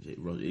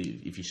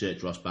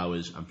Ross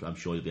Bowers, I'm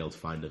sure you'll be able to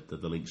find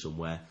the link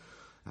somewhere.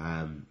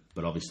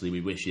 But obviously,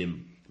 we wish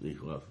him.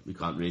 Well, we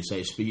can't really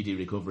say a speedy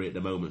recovery at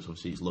the moment. So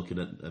obviously, he's looking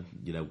at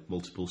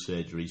multiple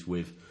surgeries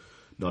with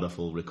not a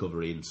full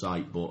recovery in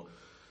sight. But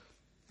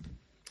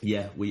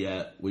yeah,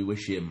 we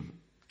wish him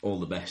all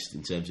the best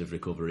in terms of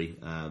recovery.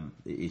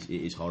 It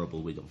is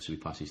horrible. We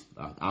pass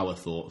our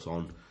thoughts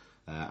on,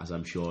 as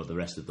I'm sure the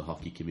rest of the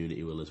hockey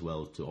community will as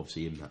well, to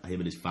obviously him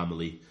and his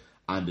family,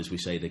 and as we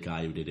say, the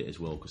guy who did it as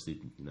well, because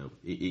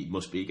it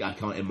must be. I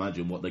can't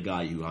imagine what the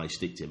guy who I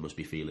sticked him must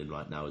be feeling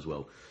right now as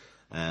well.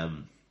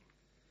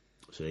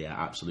 So yeah,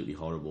 absolutely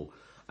horrible.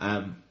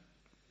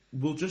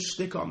 We'll just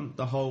stick on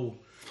the whole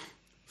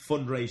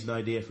fundraising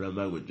idea for a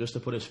moment, just to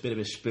put a bit of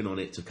a spin on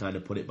it, to kind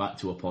of put it back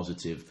to a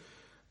positive.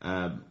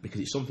 Because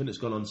it's something that's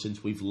gone on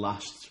since we've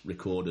last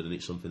recorded, and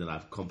it's something that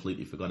I've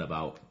completely forgot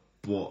about.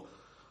 But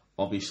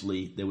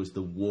obviously there was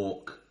the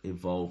walk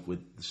involved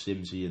with the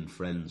Simsy and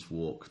Friends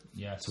walk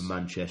to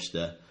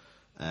Manchester,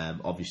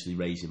 obviously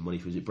raising money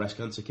for, was it breast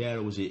cancer care,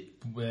 or was it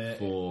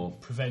for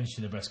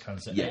prevention of breast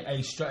cancer? Yeah.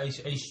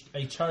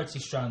 A charity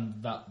strand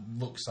that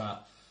looks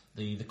at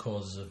the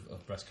causes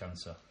of breast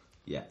cancer.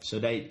 Yeah, so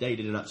they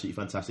did an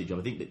absolutely fantastic job.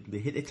 I think they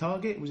hit their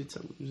target. Was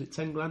it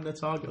 10 grand their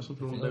target or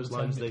something along those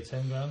lines?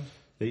 10 grand.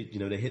 They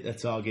hit their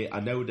target. I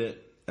know that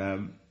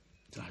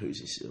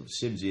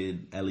Simsy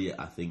and Elliot,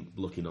 I think,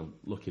 looking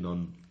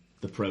on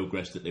the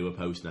progress that they were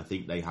posting, I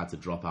think they had to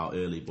drop out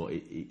early, but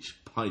it's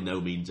by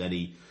no means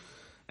any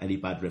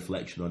bad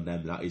reflection on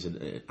them. That is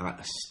a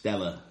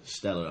stellar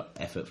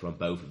effort from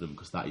both of them,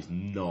 because that is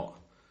not.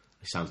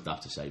 It sounds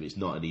daft to say, but it's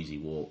not an easy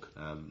walk.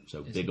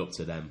 So big up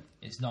to them.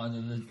 It's not.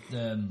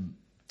 There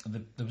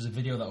was a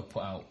video that was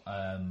put out.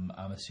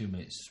 I'm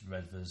assuming it's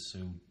Redvers,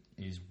 who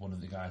is one of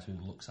the guys who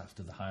looks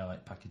after the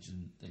highlight package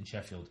in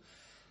Sheffield.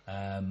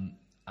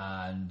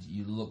 And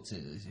you looked at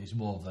it's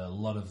more of a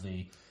lot of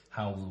the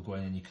how we were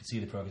going, and you could see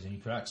the progress, and you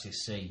could actually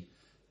see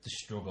the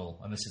struggle.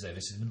 And this is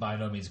by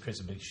no means a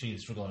criticism, but you see the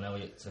struggle on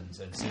Elliot's and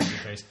Sims's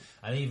face,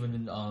 and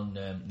even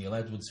on Neil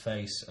Edwards'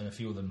 face, and a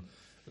few of them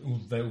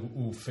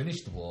who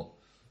finished the walk.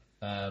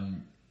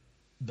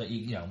 That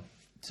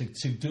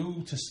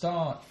to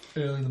start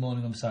early in the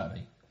morning on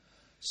Saturday,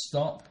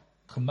 stop,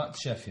 come back to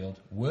Sheffield,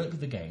 work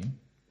the game,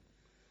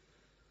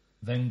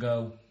 then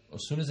go,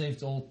 as soon as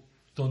they've all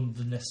done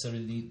the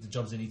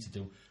jobs they need to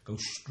do, go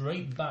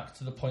straight back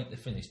to the point they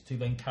finished to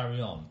then carry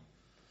on.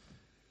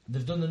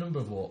 They've done a number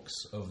of walks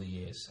over the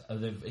years.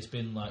 It's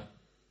been like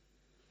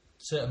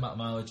certain amount of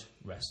mileage,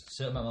 rest,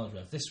 certain amount of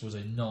mileage, rest. This was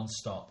a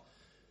non-stop,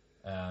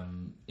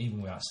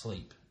 even without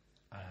sleep.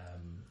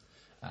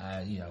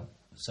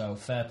 So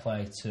fair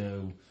play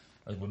to,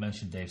 as we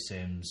mentioned, Dave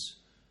Sims,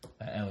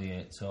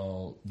 Elliot,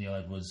 Neil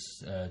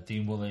Edwards,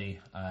 Dean Woolley,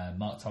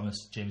 Mark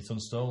Thomas, Jamie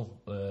Tunstall,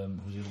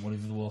 who's one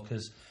of the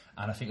walkers,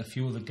 and I think a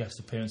few other guest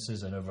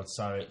appearances. I know Rod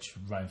Sarich,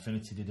 Ryan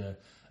Finnerty did a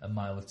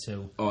mile or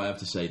two. Oh, I have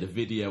to say, the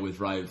video with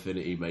Ryan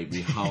Finnerty made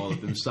me howl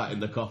at them sat in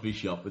the coffee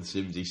shop with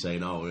Simsy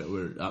saying,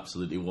 we're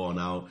absolutely worn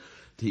out.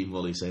 Dean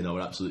Woolley saying,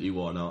 we're absolutely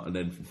worn out. And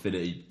then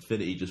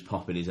Finnerty just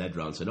popping his head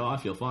round saying, I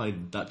feel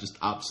fine. That just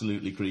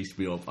absolutely creased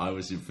me up. I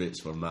was in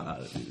fits from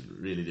that. It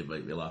really did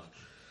make me laugh.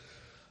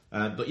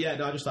 But yeah,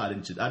 no, I just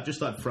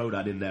thought I'd throw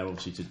that in there,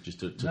 obviously,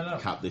 to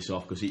cap this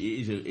off, because it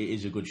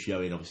is a good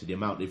showing. Obviously, the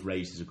amount they've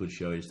raised is a good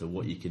showing as to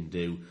what you can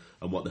do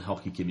and what the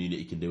hockey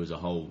community can do as a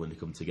whole when they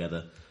come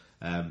together.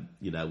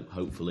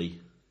 Hopefully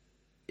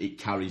it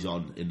carries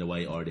on in the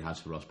way it already has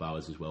for Ross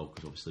Bowers as well,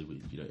 because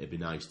obviously it'd be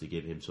nice to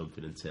give him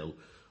something until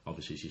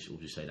obviously we'll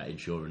just say that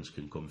insurance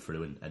can come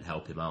through and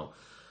help him out.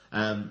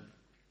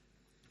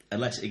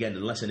 Unless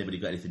anybody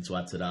got anything to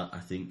add to that, I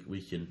think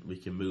we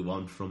can move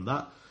on from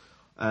that.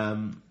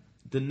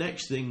 The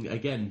next thing,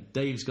 again,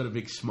 Dave's got a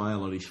big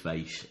smile on his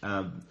face.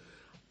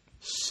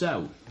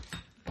 So,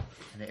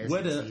 and it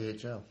isn't the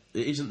CHL.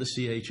 It isn't the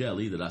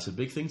CHL either. That's a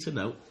big thing to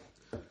note.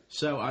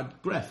 So,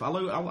 Gref,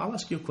 I'll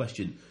ask you a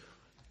question.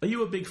 Are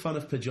you a big fan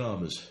of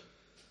pyjamas?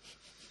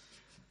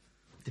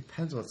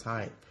 Depends what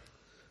type.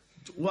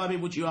 Well, I mean,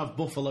 would you have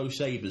Buffalo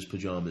Sabres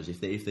pyjamas if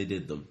they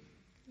did them?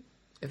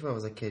 If I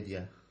was a kid,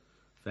 yeah.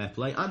 Fair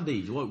play.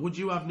 Andy, would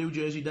you have New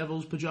Jersey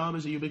Devils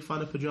pyjamas? Are you a big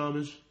fan of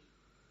pyjamas?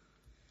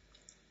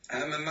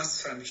 I'm a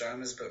massive fan of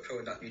pyjamas, but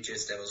probably not New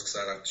Jersey Devils, because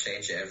I like to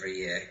change it every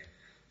year.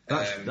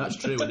 That's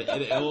true, and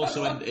it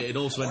also end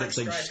up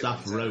saying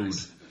Staff Road.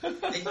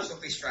 Pink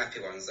fluffy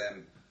stripy ones,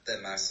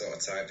 they're my sort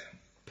of type.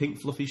 Pink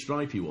fluffy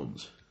stripy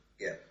ones?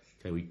 Yeah.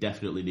 Okay, we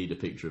definitely need a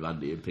picture of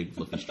Andy in pink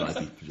fluffy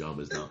stripy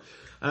pyjamas now.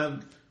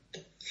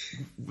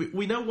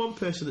 We know one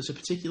person that's a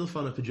particular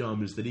fan of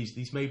pyjamas that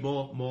he's made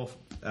more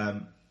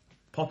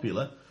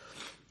popular.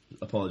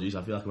 Apologies,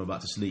 I feel like I'm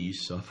about to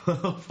sneeze, so I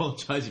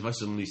apologise if I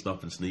suddenly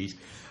stop and sneeze.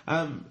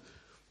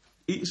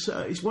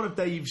 It's one of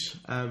Dave's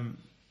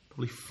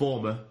probably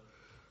former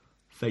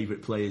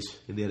favourite players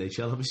in the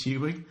NHL, I'm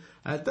assuming.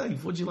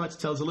 Dave, would you like to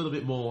tell us a little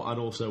bit more, and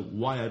also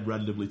why I'm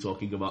randomly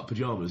talking about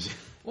pyjamas?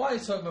 Why are you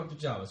talking about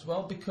pyjamas?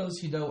 Well, because,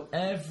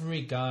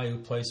 every guy who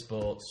plays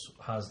sports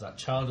has that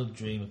childhood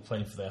dream of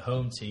playing for their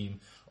home team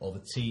or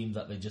the team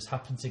that they just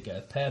happen to get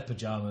a pair of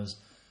pyjamas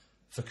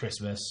for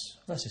Christmas.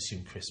 Let's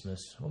assume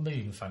Christmas, or maybe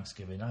even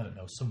Thanksgiving, I don't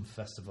know, some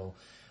festival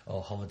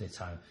or holiday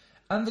time.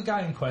 And the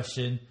guy in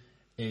question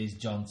is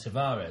John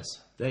Tavares.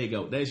 There you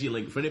go. There's your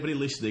link. For anybody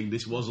listening,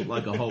 this wasn't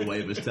like a whole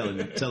way of us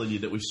telling you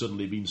that we've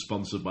suddenly been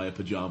sponsored by a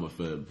pyjama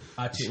firm.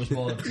 Actually, it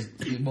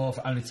was more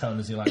for only telling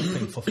us he likes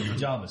pink fluffy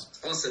pyjamas.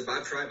 Sponsored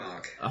by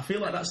Primark. I feel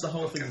like that's the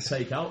whole thing to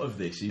take out of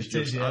this. Is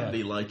just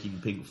Andy liking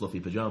pink fluffy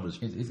pyjamas.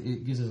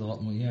 It gives us a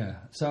lot more, yeah.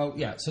 So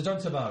John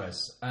Tavares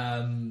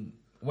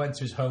went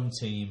to his home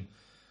team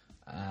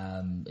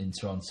in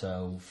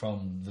Toronto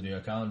from the New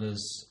York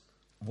Islanders.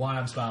 Why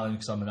I'm smiling,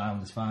 because I'm an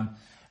Islanders fan.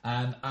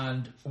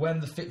 And when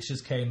the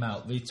fixtures came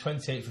out, the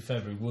 28th of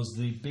February was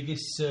the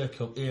biggest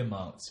circle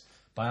earmarked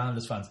by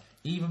Islanders fans,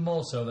 even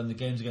more so than the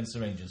games against the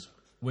Rangers,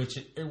 which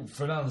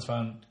for an Islanders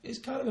fan is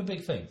kind of a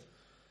big thing.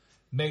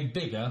 Made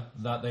bigger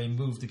that they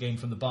moved the game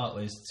from the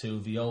Barclays to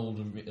the old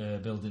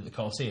building at the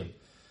Coliseum.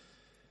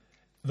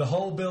 The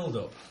whole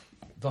build-up,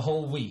 the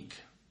whole week,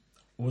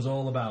 was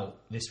all about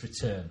this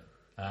return.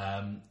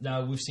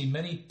 Now, we've seen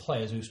many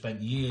players who've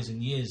spent years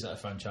and years at a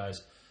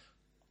franchise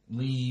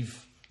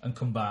leave and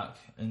come back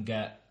and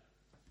get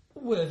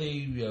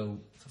worthy,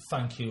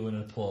 thank you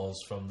and applause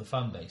from the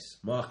fan base.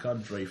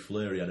 Marc-Andre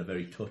Fleury had a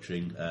very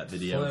touching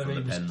video from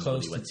the Pens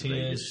when he went to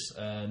Vegas.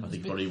 I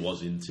think probably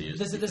was in tears.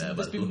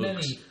 There's been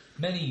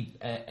many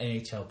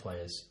NHL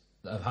players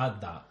that have had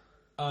that,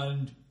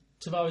 and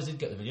Tavares did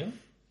get the video.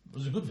 It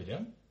was a good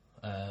video.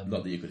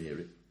 Not that you could hear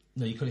it.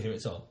 No, you couldn't hear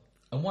it at all.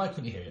 And why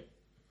couldn't you hear it?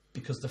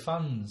 Because the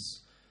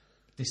fans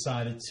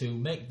decided to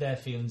make their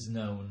feelings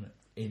known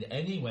in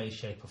any way,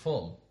 shape or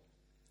form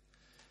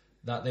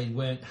that they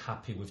weren't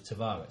happy with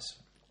Tavares.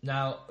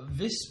 Now,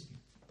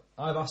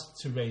 I've asked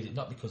to raise it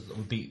not because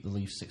we beat the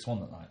Leafs 6-1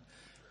 that night,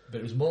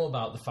 but it was more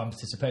about the fan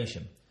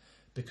participation.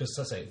 Because,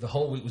 as I say, the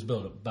whole week was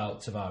built up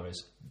about Tavares.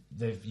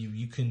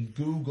 You can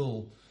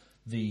Google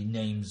the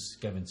names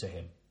given to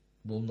him.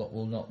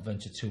 We'll not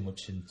venture too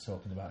much in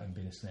talking about him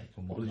being a snake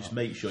and whatnot. Well, just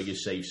make sure your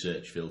safe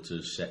search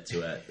filter's set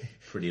to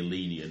pretty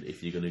lenient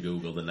if you're going to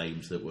Google the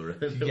names that were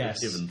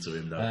given to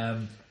him now.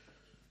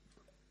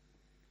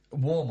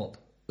 Warm up.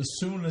 As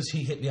soon as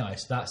he hit the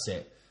ice, that's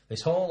it.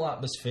 This whole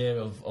atmosphere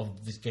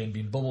of this game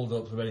being bubbled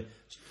up already,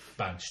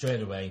 bang,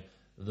 straight away.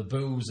 The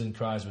boos and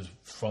cries was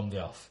from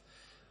the off.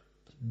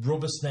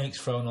 Rubber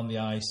snakes thrown on the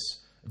ice,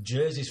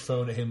 jerseys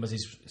thrown at him as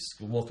he's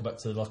walking back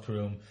to the locker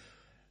room.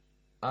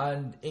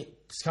 And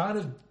it's kind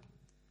of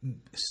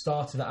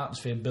started that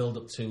atmosphere and build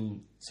up to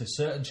a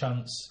certain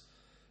chance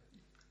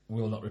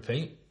will not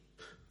repeat.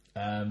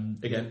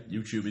 Again,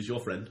 YouTube is your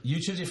friend.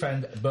 YouTube's your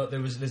friend, but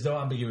there's no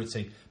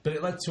ambiguity. But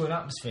it led to an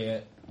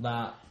atmosphere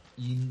that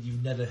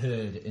you've never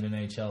heard in an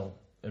NHL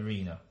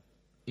arena,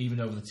 even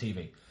over the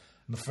TV.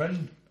 My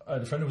friend,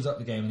 the friend who was at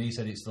the game, and he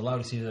said it's the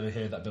loudest he's ever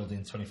heard that building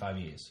in 25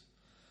 years.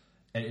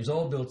 And it was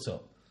all built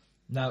up.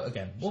 Now,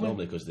 again... It's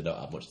normally because they don't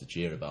have much to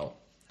cheer about.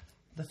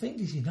 The thing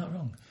is, you're not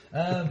wrong.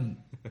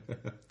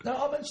 Now,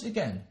 I'll mention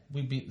again,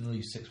 we beat the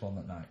Leafs 6-1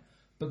 that night.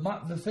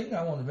 But the thing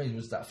I wanted to raise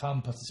was that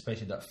fan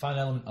participation, that fan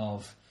element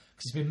of...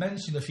 Because it's been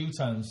mentioned a few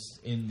times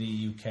in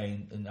the UK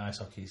in ice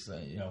hockey, so,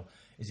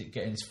 is it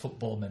getting this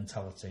football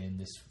mentality and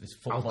this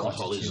football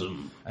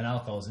alcoholism and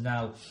alcoholism?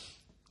 Now,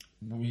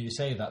 when you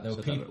say that, there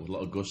were people... That with a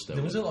lot of gusto.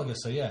 There was a lot of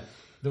gusto, yeah.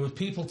 There were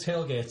people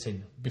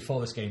tailgating before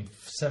this game,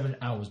 7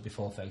 hours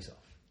before face-off.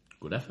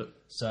 Good effort.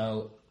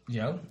 So,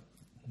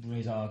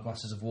 raise our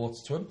glasses of water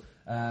to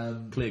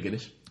him. Clear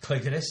Guinness. Clear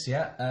Guinness,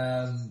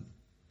 yeah.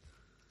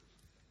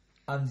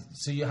 And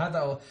so you had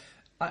that...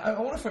 I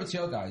want to throw it to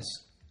your guys.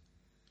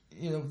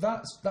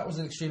 That was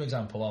an extreme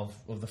example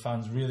of the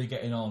fans really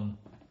getting on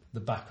the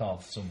back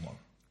of someone,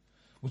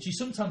 which you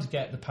sometimes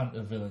get the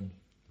Panther villain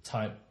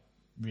type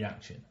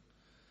reaction.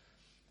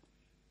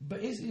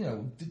 But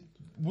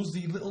was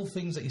the little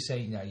things that you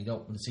say now you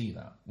don't want to see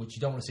that, which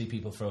you don't want to see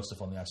people throw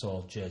stuff on the ice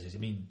or jerseys. I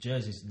mean,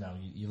 jerseys now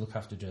you look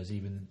after jersey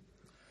even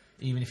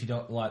if you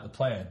don't like the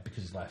player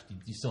because he's left,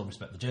 you still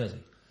respect the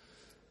jersey.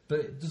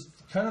 But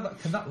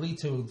can that lead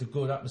to the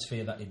good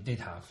atmosphere that it did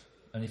have?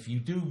 And if you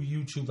do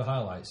YouTube the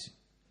highlights,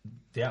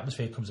 the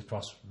atmosphere comes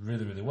across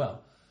really, really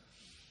well.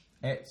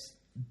 Can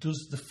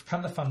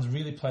the fans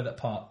really play that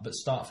part, but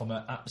start from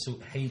an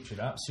absolute hatred,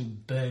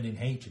 absolute burning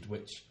hatred,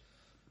 which,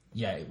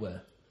 yeah, it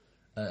were,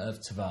 of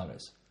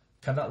Tavares?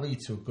 Can that lead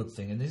to a good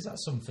thing? And is that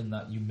something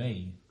that you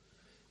may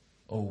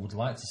or would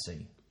like to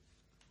see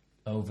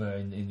over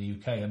in the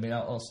UK. I mean,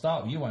 I'll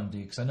start with you,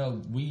 Andy, because I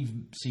know we've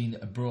seen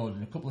it abroad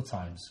in a couple of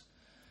times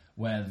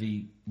where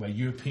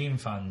European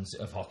fans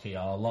of hockey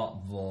are a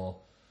lot more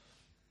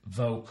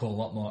vocal, a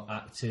lot more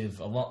active,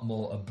 a lot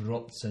more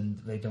abrupt, and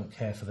they don't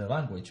care for their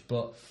language.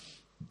 But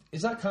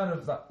is that kind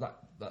of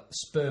that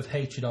spur of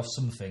hatred of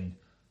something?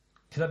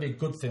 Could that be a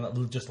good thing that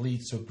will just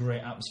lead to a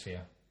great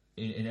atmosphere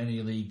in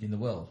any league in the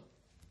world?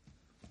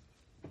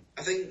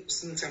 I think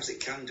sometimes it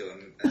can do.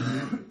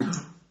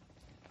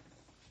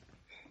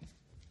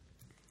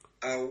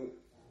 I'll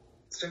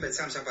spend a bit of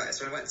time talking about it.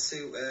 So when I went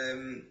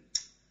to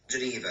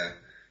Geneva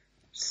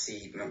to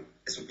see it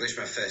was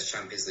my first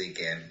Champions League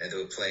game. They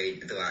were playing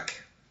Villach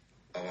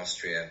of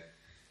Austria,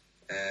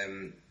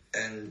 and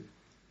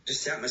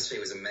just the atmosphere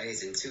was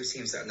amazing. Two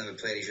teams that had never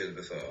played each other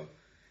before,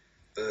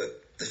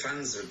 but the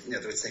fans were,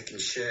 they were taking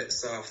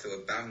shirts off, they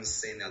were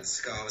bouncing, they had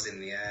scarves in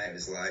the air. It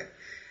was like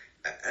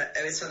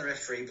every time the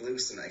referee blew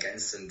something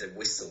against them, the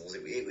whistles,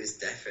 it was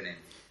deafening.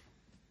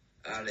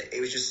 And it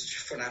was just such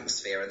a fun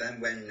atmosphere. And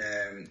then when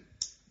they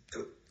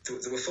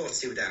were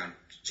 4-2 down,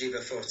 Geneva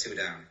 4-2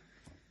 down,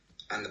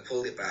 and they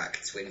pulled it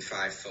back to win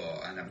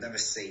 5-4, and I've never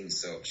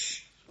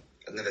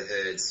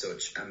heard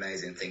such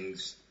amazing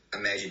things,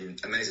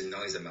 amazing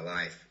noise in my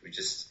life. It was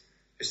just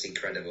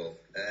incredible.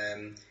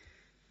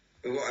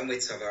 But what I'm with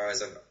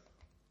Tavares, I've a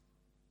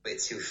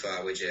bit too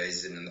far with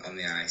jerseys and on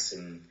the ice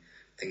and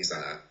things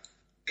like that.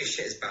 It's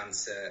shit as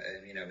banter,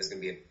 and there's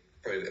going to be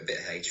probably a bit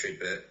of hatred,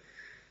 but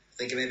I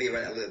think maybe it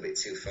went a little bit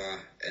too far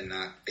in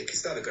that. It can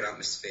still have a good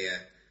atmosphere,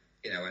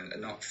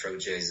 and not throw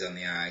jerseys on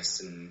the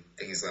ice and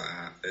things like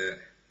that. But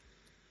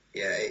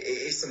yeah, it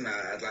is something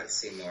I'd like to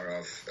see more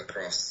of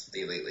across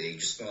the Elite League.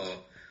 Just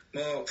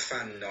more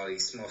fan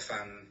noise, more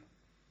fan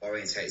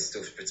orientated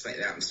stuff, but to make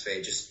the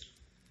atmosphere just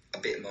a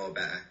bit more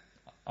better.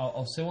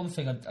 I'll say one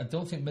thing. I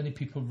don't think many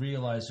people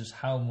realise just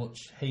how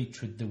much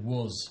hatred there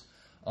was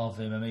of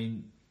him. I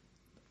mean,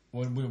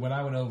 when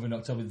I went over in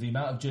October, the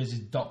amount of jerseys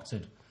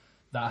doctored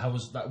that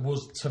was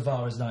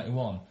Tavares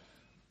 91.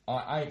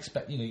 I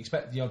expect you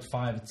expect the odd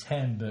 5 or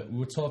 10, but we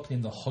were talking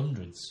in the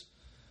hundreds.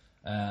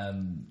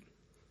 And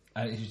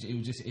it's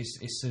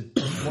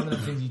one of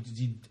the things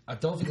I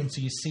don't think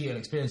until you see it and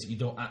experience it you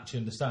don't actually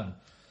understand.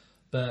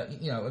 But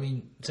I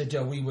mean, say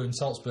Joe, we were in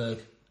Salzburg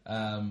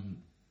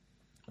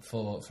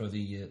for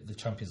the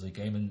Champions League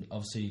game, and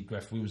obviously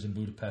Gref, we was in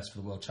Budapest for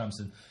the World Champs,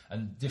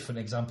 and different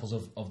examples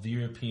of the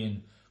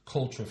European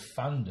culture of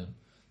fandom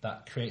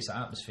that creates that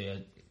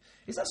atmosphere.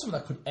 Is that something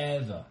that could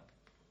ever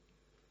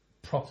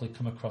properly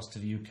come across to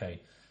the UK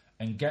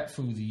and get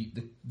through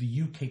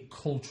the UK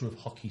culture of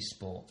hockey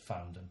sport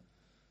fandom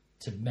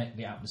to make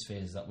the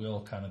atmospheres that we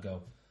all kind of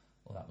go,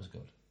 well, that was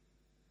good?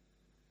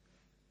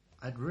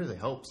 I'd really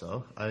hope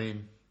so. I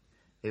mean,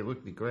 it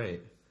would be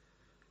great.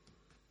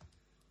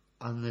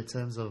 And in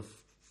terms of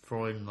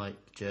throwing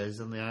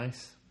jerseys on the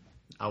ice,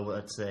 I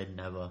would say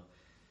never.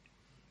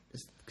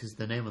 Because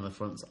the name on the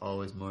front's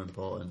always more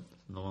important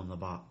than the one on the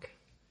back.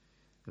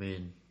 I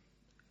mean,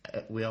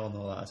 we all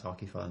know that as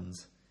hockey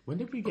fans. When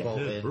did we get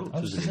Herb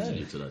Brooks as an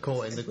interview today?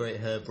 Quoting the great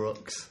Herb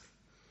Brooks.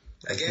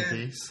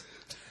 Again.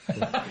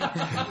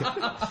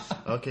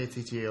 Okay,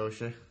 TJ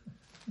Oshie.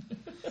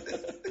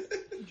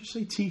 Did you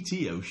say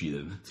TT Oshie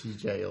then?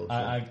 TJ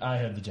Oshie. I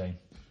heard the J.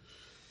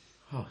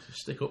 Oh,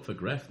 stick up for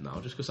Gref now,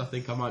 just because I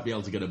think I might be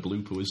able to get a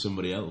blooper with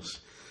somebody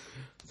else.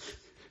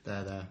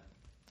 There.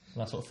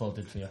 That's what Thor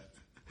did for you.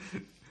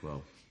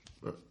 Well,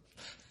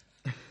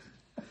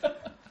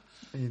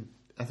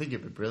 I think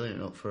it'd be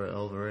brilliant up for it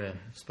over here,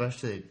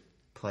 especially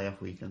playoff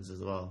weekends as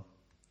well.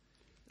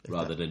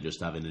 Rather than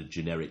just having a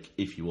generic,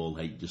 if you all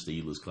hate the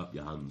Steelers, clap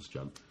your hands,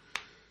 John.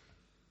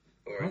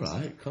 All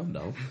right, calm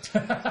down.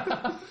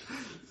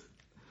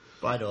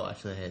 But I don't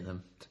actually hate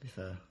them, to be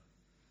fair.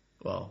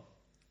 Well,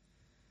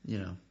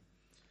 a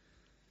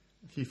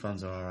few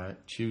fans are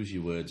alright. Choose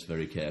your words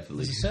very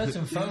carefully. There's a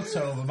certain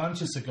photo of a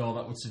Manchester goal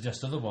that would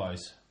suggest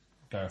otherwise,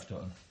 Gareth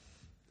Dutton.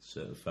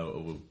 Certain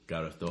photo of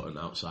Gareth Dutton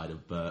outside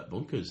of Burt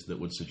Bunkers that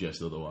would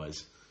suggest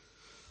otherwise.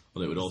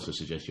 Well, it would also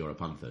suggest you're a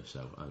Panther,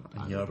 so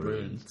I'm you're a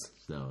Bruins. Bruins.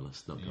 No,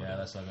 let's not go Yeah, there.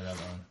 let's not go down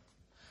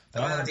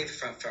that one. My idea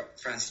for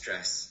France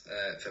dress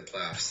for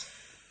playoffs,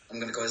 I'm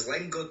going to go as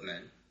Lane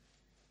Goodman.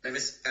 And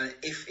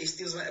if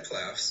Steelers make the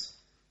playoffs,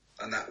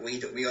 and that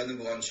we are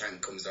number one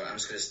chant comes on, I'm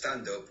just going to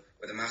stand up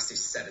with a massive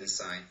 7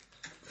 sign.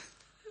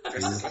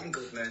 Dressed as Lane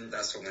Goodman,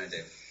 that's what I'm going to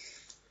do.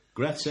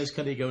 Greth says,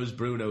 can he go as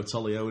Bruno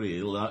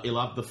Toglioni? He'll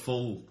have the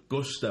full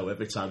gusto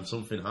every time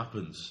something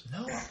happens.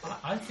 No,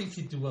 I think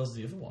he'd do well as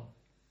the other one.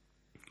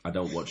 I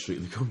don't watch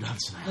Strictly Come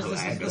Dancing. I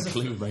There's ain't got a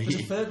clue, There's a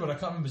mate. third one, I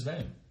can't remember his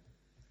name.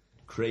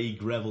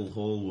 Craig Revel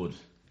Hallwood.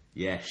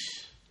 Yes.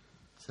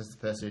 Says the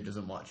person who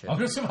doesn't watch it. I'm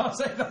going to say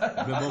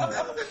that.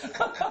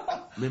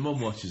 My mum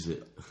watches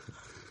it.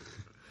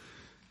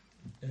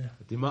 Yeah.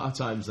 The amount of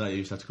times I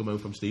used to have to come home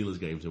from Steelers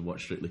games and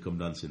watch Strictly Come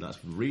Dancing, that's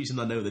the reason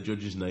I know the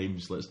judges'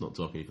 names. Let's not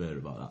talk any further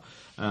about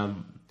that.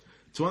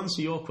 To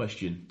answer your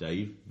question,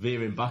 Dave,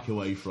 veering back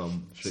away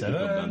from Strictly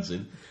Come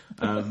Dancing,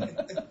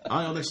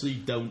 I honestly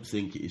don't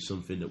think it is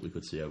something that we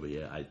could see over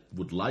here. I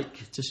would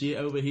like to see it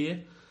over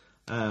here.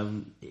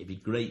 It'd be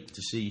great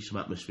to see some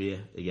atmosphere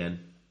again,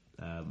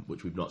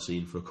 which we've not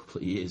seen for a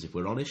couple of years, if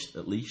we're honest,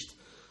 at least.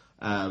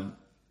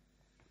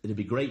 It'd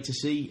be great to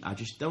see. I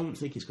just don't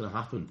think it's going to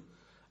happen.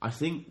 I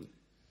think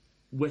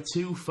we're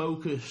too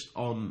focused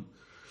on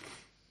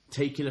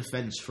taking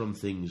offence from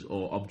things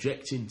or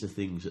objecting to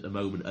things at the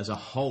moment as a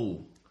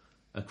whole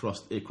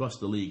across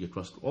the league,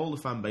 across all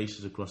the fan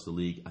bases across the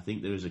league. I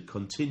think there is a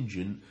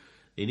contingent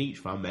in each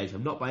fan base.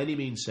 I'm not by any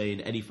means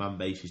saying any fan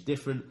base is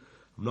different.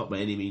 I'm not by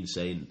any means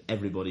saying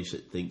everybody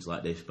thinks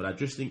like this, but I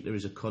just think there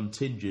is a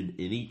contingent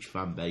in each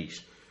fan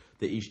base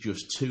that is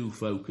just too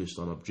focused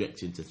on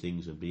objecting to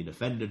things and being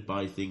offended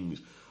by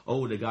things.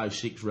 Oh, the guy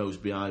 6 rows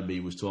behind me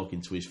was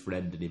talking to his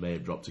friend and he may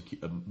have dropped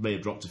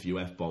a few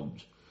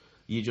F-bombs.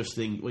 You just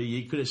think, well,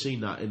 you could have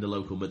seen that in the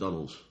local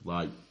McDonald's.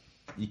 Like,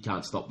 you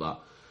can't stop that.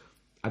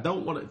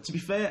 To be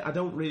fair, I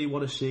don't really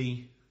want to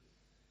see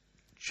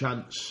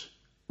chants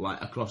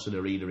like across an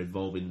arena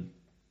involving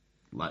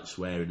like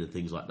swearing and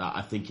things like that.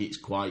 I think it's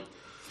quite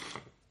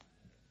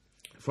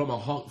from the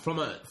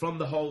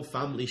whole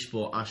family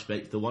sport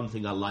aspect. The one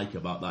thing I like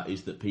about that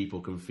is that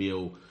people can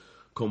feel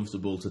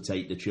comfortable to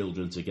take the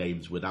children to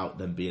games without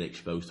them being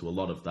exposed to a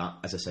lot of that.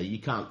 As I say, you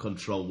can't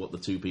control what the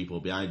two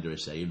people behind her are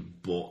saying,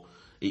 but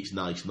it's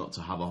nice not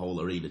to have a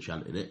whole arena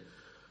chanting it.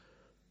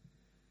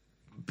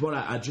 But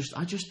I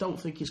just don't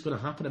think it's going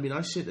to happen. I mean,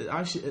 I sit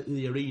at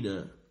the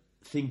arena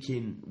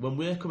thinking, when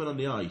we're coming on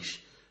the ice,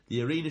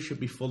 the arena should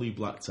be fully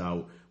blacked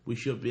out. We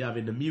should be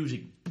having the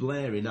music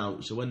blaring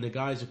out, so when the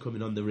guys are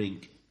coming on the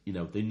rink, you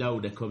know, they know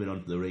they're coming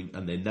onto the rink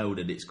and they know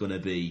that it's going to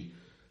be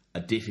a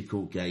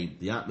difficult game.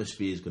 The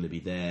atmosphere is going to be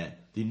there.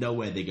 They know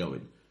where they're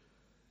going.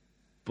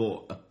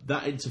 But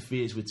that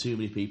interferes with too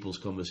many people's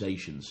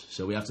conversations,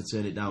 so we have to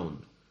turn it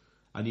down.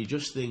 And you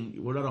just think,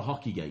 we're at a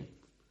hockey game.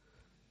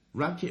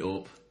 Rank it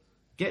up,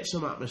 get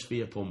some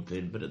atmosphere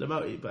pumping. But at the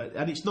moment,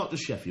 and it's not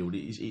just Sheffield;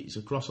 it's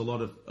across a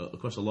lot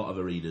of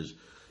arenas.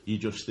 You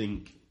just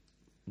think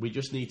we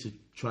just need to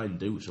try and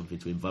do something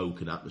to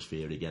invoke an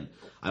atmosphere again.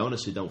 I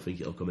honestly don't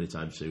think it'll come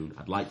anytime soon.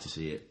 I'd like to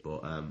see it,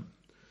 but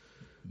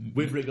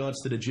with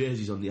regards to the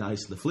jerseys on the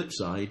ice, on the flip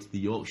side, the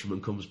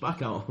Yorkshireman comes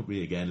back out on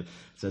me again,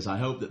 says, I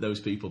hope that those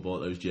people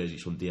bought those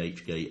jerseys from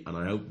DHgate, and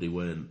I hope they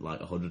weren't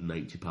like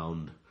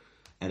 £180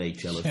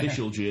 NHL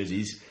official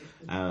jerseys,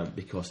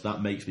 because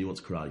that makes me want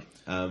to cry.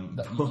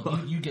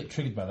 You get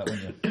triggered by that,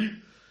 won't you?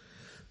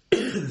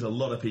 There's a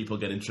lot of people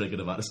getting triggered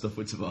about the stuff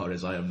with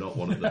Tavares. I am not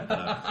one of them.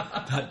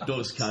 That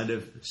does kind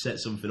of set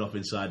something off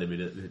inside of me.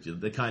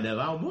 The kind of,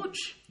 how much?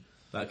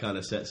 That kind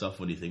of sets off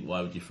when you think, why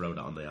would you throw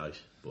that on the ice?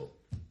 But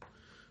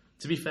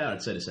to be fair,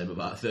 I'd say the same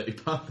about a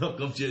 £30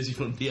 knockoff jersey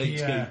from DHgate.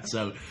 Yeah.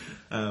 So,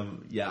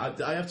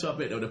 I have to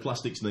admit, though, the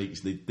plastic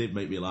snakes, they did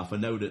make me laugh. I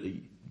know that,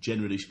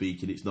 generally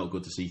speaking, it's not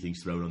good to see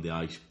things thrown on the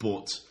ice,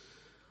 but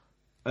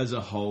as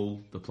a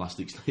whole, the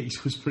plastic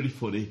snakes was pretty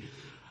funny.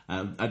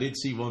 I did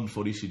see one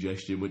funny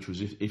suggestion, which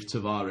was if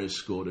Tavares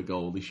scored a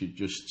goal, he should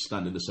just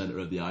stand in the centre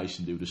of the ice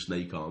and do the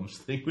snake arms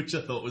thing, which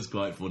I thought was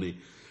quite funny.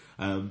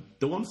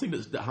 The one thing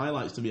that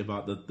highlights to me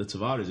about the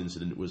Tavares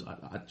incident was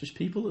just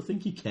people that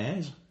think he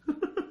cares.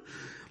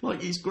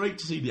 Like, it's great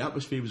to see. The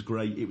atmosphere was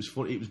great. It was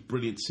fun. It was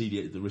brilliant to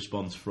see the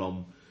response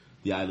from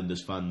the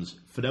Islanders fans.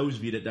 For those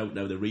of you that don't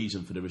know, the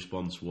reason for the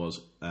response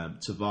was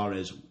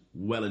Tavares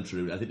well and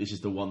truly, I think this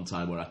is the one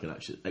time where I can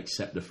actually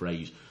accept the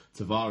phrase,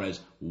 Tavares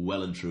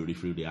well and truly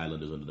threw the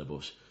Islanders under the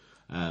bus.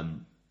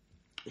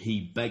 He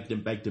begged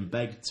and begged and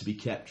begged to be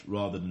kept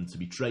rather than to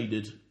be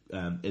traded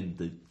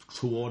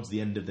towards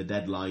the end of the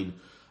deadline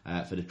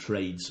for the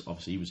trades.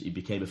 Obviously, he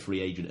became a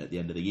free agent at the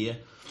end of the year.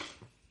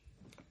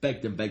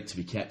 Begged and begged to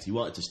be kept. He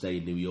wanted to stay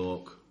in New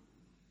York.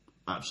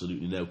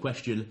 Absolutely no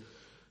question.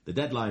 The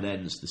deadline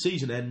ends. The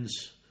season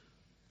ends.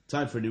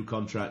 Time for a new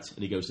contract,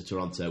 and he goes to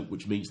Toronto,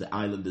 which means the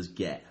Islanders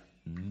get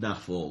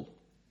naff all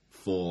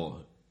for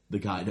the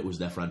guy that was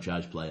their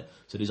franchise player.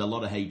 So there's a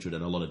lot of hatred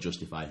and a lot of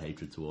justified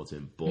hatred towards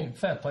him. But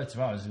fair play to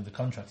Tavares, with the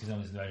contract is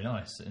always very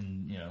nice,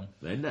 and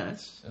very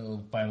nice. He'll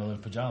buy him a load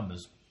of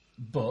pajamas,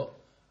 but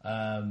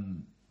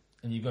and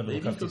you've got to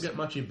maybe he could get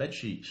matching bed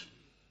sheets.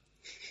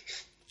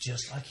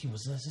 Just like he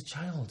was as a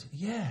child,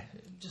 yeah.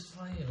 Just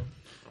like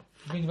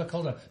bring back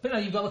older. But no,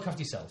 you've got to look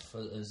after yourself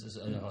as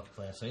a hockey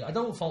player. So I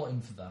don't fault him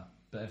for that.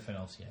 But everything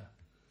else, yeah,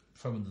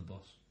 throw him under the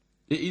bus.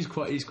 It is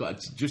quite.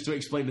 Just to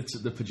explain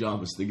the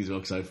pyjamas thing as well,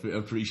 because I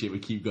appreciate we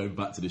keep going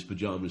back to this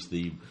pyjamas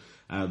theme.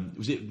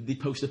 Was it they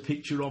post a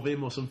picture of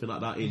him or something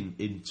like that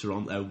in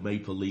Toronto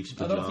Maple Leafs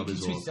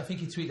pyjamas? I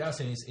think he tweeted out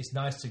saying it's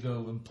nice to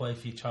go and play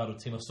for your childhood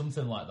team or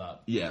something like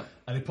that. Yeah,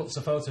 and he puts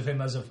a photo of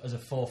him as a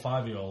 4 or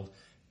 5 year old,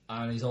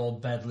 and he's all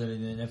bed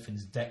linen and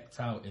everything's decked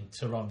out in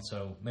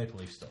Toronto Maple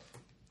Leaf stuff.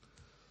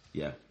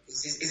 Yeah,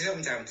 it's his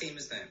hometown team,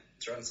 isn't it?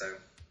 Toronto.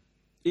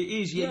 It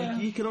is, yeah.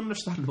 You can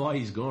understand why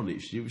he's gone.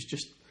 It was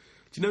just,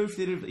 do you know if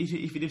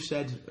he'd have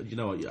said,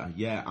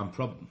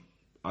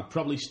 I'd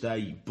probably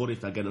stay, but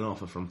if I get an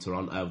offer from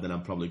Toronto, then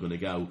I'm probably going to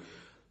go.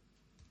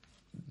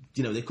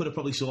 They could have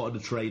probably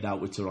sorted a trade out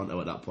with Toronto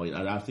at that point,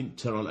 and I think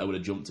Toronto would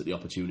have jumped at the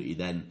opportunity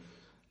then.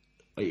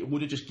 It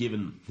would have just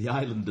given the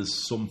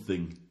Islanders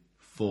something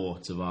for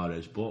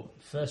Tavares, but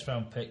First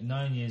round pick,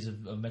 9 years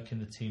of making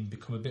the team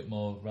become a bit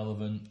more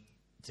relevant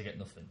to get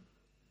nothing.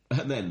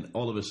 and then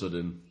all of a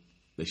sudden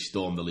they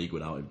stormed the league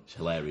without him. It's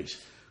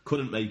hilarious.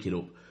 Couldn't make it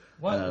up.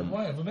 Why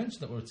have we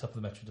mentioned that we're at the top of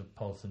the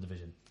Metropolitan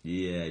Division?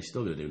 Yeah, he's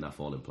still going to do that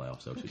fall in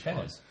playoffs, so Who it's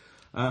cares?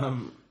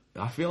 fine.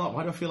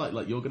 Why do I feel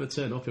like you're going to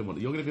turn up in one?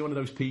 You're going to be one of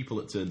those people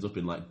that turns up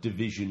in like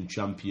division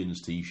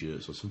champions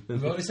t-shirts or something.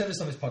 We've already said this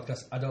on this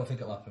podcast. I don't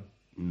think it'll happen.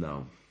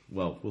 No.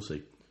 Well, we'll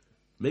see.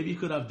 Maybe you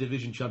could have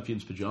division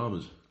champions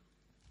pyjamas.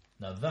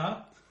 Now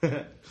that...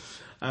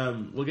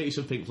 We'll get you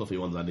some pink fluffy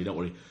ones, Andy. Don't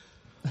worry.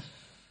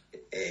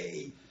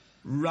 Hey.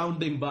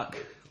 Rounding back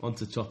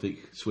onto topic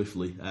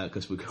swiftly,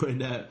 because we're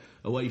going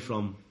away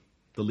from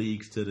the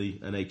leagues to the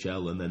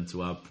NHL and then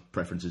to our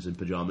preferences in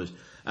pyjamas.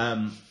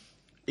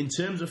 In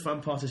terms of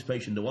fan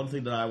participation, the one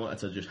thing that I wanted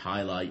to just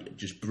highlight,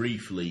 just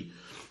briefly,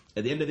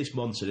 at the end of this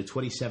month, so the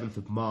 27th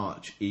of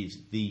March, is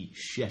the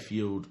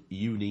Sheffield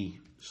Uni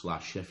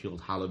 /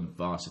 Sheffield Hallam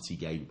varsity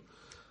game.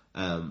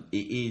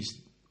 It is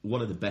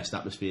one of the best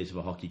atmospheres of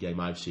a hockey game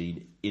I've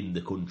seen in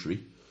the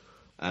country.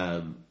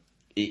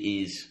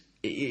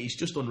 It's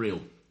just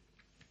unreal.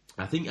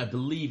 I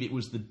believe it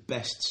was the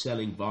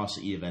best-selling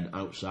varsity event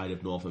outside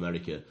of North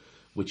America,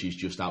 which is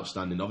just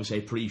outstanding. Obviously, I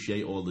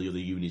appreciate all the other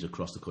unis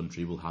across the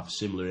country will have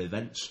similar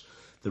events.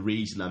 The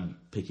reason I'm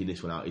picking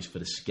this one out is for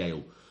the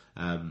scale.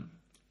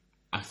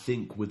 I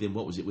think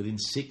within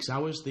 6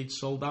 hours they'd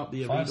sold out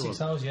the arena.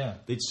 5-6 hours, yeah.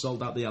 They'd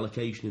sold out the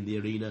allocation in the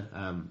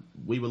arena.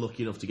 We were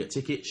lucky enough to get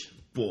tickets,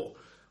 but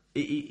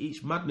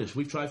it's madness.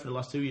 We've tried for the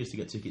last 2 years to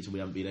get tickets and we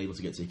haven't been able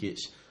to get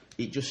tickets.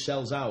 It just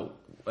sells out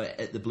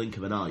at the blink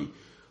of an eye.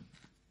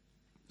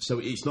 So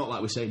it's not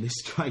like we're saying this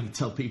to try and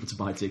tell people to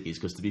buy tickets,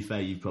 because to be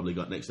fair, you've probably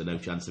got next to no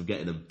chance of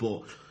getting them.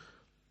 But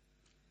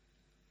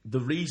the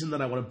reason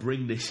that I want to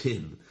bring this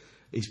in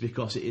is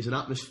because it is an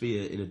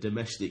atmosphere in a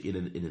domestic, in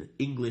an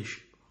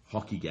English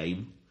hockey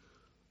game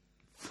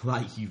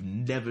like you've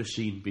never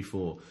seen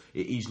before.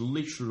 It is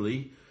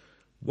literally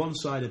one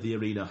side of the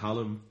arena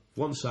Hallam,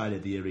 one side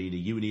of the arena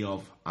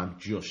Uniov, and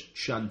just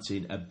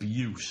chanting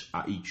abuse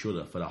at each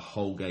other for the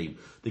whole game.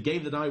 The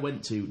game that I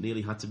went to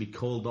nearly had to be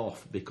called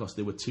off because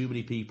there were too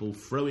many people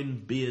throwing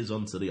beers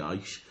onto the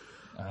ice.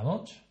 How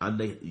much? And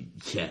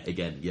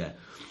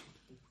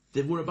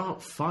there were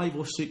about 5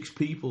 or 6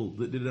 people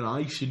that did an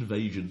ice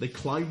invasion. They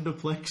climbed the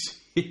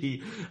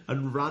plexi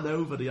and ran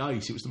over the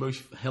ice. It was the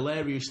most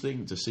hilarious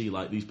thing to see,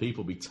 like, these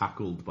people be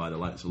tackled by the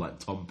likes of like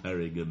Tom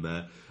Perring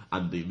and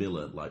Andy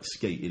Miller, like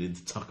skating in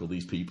to tackle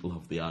these people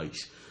off the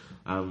ice.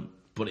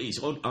 But it's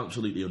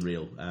absolutely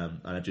unreal, and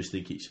I just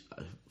think it's,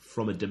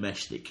 from a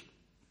domestic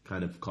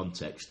kind of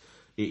context,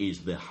 it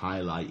is the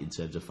highlight in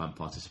terms of fan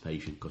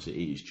participation, because it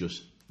is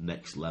just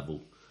next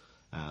level.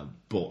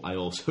 But I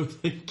also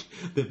think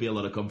there'd be a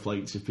lot of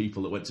complaints if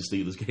people that went to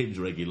Steelers games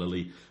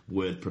regularly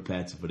weren't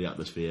prepared for the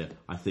atmosphere.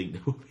 I think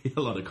there would be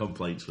a lot of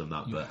complaints from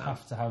that. You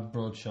have to have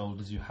broad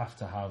shoulders. You have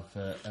to have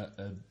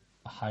a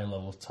high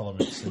level of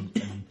tolerance and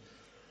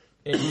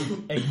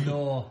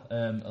ignore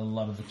a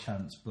lot of the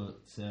chants. But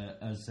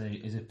as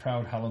a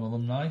proud Hallam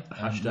alumni,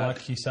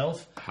 like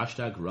yourself,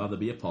 # rather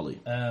be a Polly.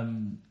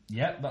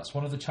 Yeah, that's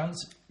one of the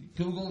chants.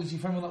 Google, is you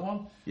friend with that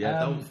one?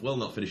 Yeah, we'll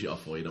not finish it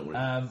off for you, don't worry.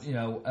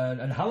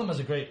 And Hallam has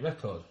a great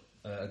record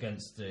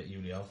against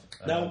Uniov.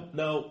 No,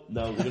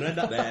 we're going to end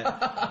up there.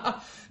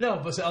 No,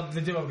 but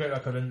they do have a great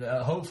record, and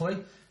hopefully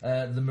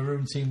the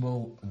Maroon team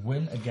will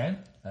win again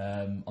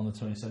on the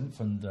 27th,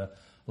 and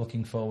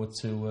looking forward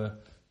to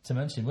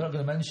mention. We're not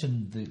going to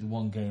mention the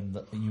one game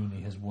that the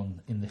Uni has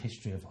won in the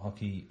history of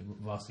hockey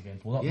varsity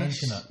games. We'll not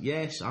mention that.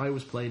 Yes, I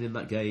was playing in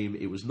that game.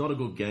 It was not a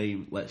good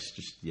game.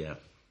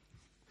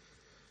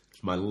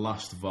 It's my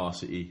last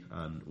varsity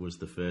and was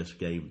the first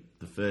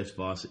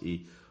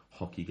varsity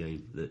hockey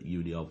game that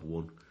Uniov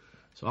won.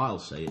 So I'll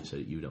say it so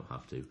that you don't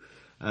have to.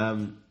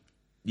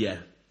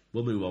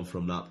 We'll move on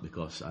from that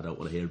because I don't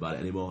want to hear about it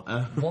anymore.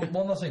 One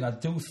last thing, I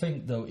do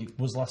think though it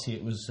was last year.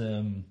 It was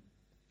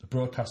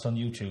broadcast on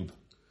YouTube.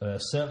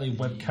 Certainly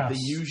webcasts. They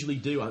usually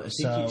do. I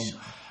think it's,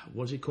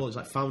 what's it called? It's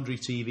like Foundry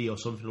TV or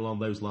something along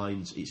those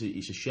lines. It's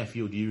a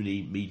Sheffield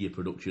Uni media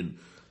production.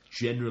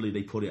 Generally,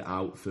 they put it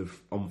out for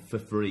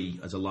free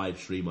as a live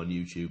stream on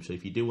YouTube. So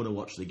if you do want to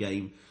watch the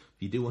game,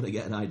 if you do want to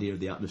get an idea of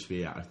the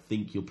atmosphere, I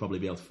think you'll probably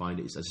be able to find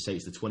it. As I say,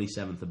 it's the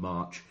 27th of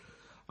March.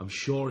 I'm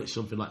sure it's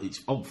something like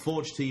it's on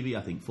Forge TV.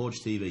 I think Forge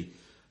TV.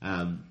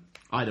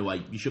 Either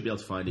way, you should be able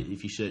to find it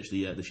if you search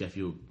the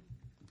Sheffield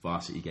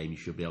varsity game. You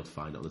should be able to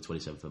find it on the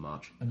 27th of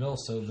March. And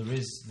also, there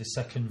is the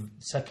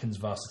seconds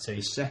varsity.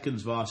 The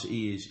seconds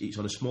varsity it's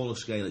on a smaller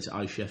scale. It's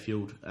at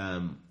Sheffield,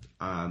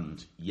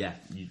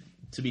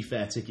 to be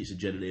fair, tickets are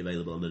generally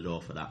available on the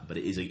door for that. But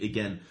it is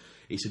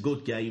it's a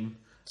good game.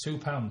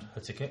 £2 a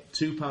ticket.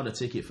 £2 a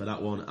ticket for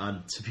that one.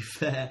 And to be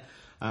fair,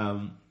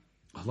 a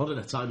lot of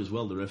the time as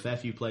well, there are a fair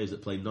few players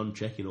that play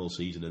non-checking all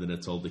season and then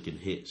are told they can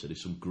hit. So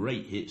there's some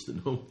great hits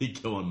that normally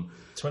go on.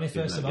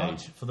 21st of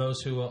March, for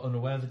those who are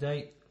unaware of the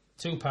date.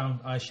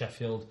 £2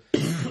 Sheffield.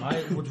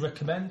 I would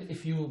recommend,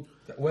 if you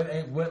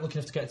weren't lucky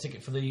enough to get a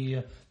ticket for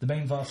the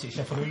main varsity at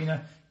Sheffield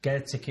Arena, get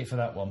a ticket for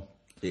that one.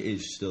 It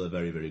is still a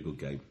very, very good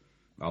game.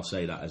 I'll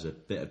say that as a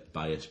bit of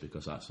bias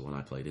because that's the one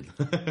I played in.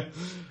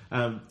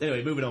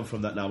 Anyway, moving on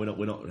from that now, we're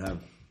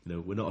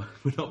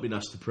not being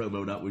asked to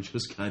promo that. We're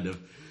just kind of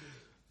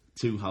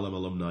two Hallam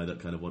alumni that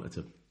kind of wanted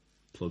to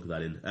plug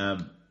that in.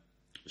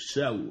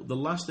 So the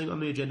last thing on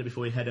the agenda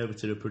before we head over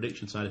to the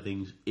prediction side of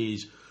things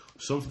is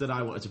something that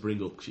I wanted to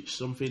bring up because it's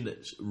something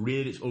that's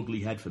reared its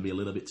ugly head for me a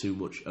little bit too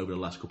much over the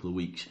last couple of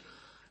weeks.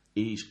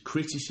 Is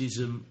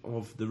criticism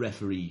of the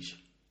referees.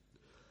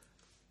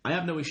 I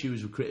have no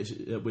issues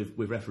with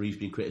referees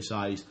being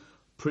criticised.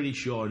 Pretty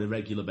sure on a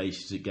regular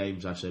basis at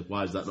games I said,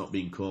 why is that not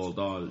being called?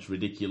 Oh, it's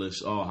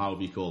ridiculous. Oh, how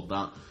have you called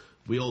that?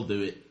 We all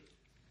do it.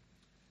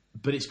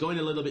 But it's going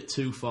a little bit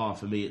too far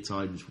for me at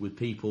times with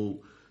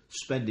people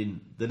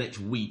spending the next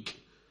week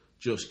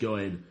just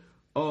going,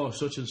 oh,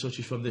 such and such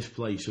is from this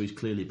place, so he's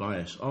clearly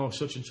biased. Oh,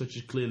 such and such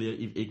is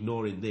clearly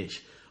ignoring this.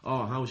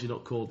 Oh, how is he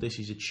not called this?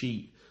 He's a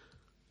cheat.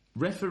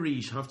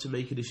 Referees have to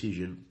make a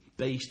decision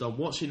based on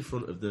what's in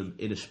front of them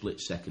in a split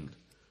second.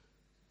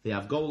 They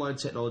have goal line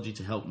technology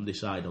to help them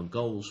decide on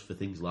goals for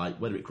things like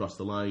whether it crossed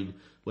the line,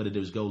 whether there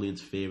was goalie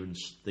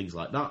interference, things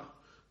like that.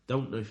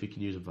 Don't know if you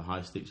can use them for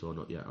high sticks or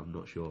not yet. I'm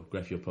not sure.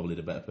 Gref, you're probably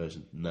the better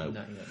person. No.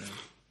 Not yet, no.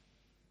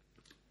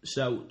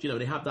 So,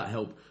 they have that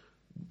help.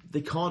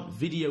 They can't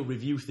video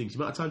review things. The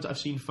amount of times I've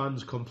seen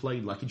fans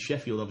complain, like in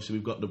Sheffield, obviously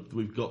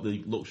we've got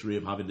the luxury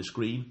of having the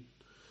screen.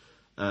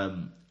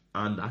 And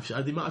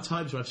the amount of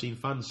times where I've seen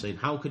fans saying,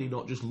 how can he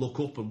not just look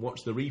up and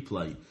watch the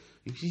replay?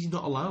 Because he's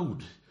not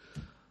allowed.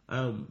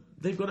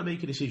 They've got to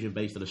make a decision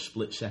based on a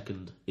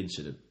split-second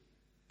incident.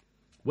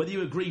 Whether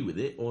you agree with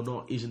it or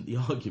not isn't the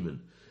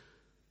argument.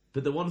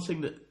 But the one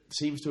thing that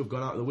seems to have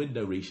gone out the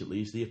window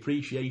recently is the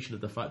appreciation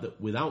of the fact that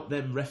without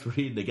them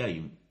refereeing the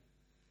game,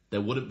 there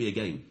wouldn't be a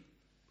game.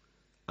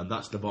 And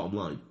that's the bottom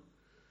line.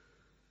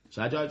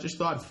 So I just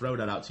thought I'd throw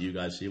that out to you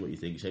guys, see what you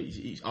think. So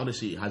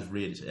honestly, it has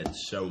reared its head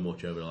so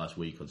much over the last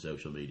week on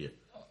social media.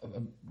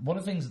 One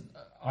of the things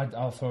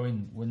I'll throw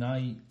in, when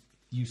I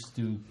used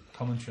to do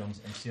commentary on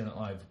MCN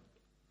Live,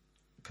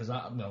 because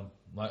I'm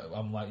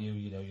like you,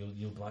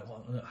 you'll be like,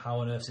 how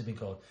on earth has it been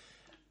called?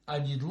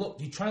 And you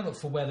try and look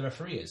for where the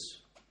referee is.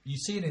 You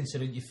see an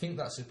incident, you think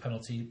that's a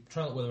penalty, you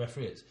try and look where the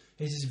referee is.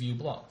 Is his view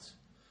blocked?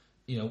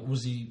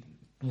 Was he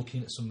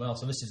looking at somewhere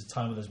else? And this is the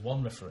time where there's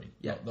one referee,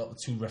 not the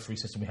two referee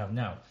system we have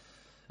now.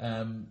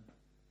 I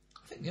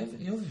think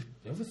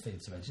the other thing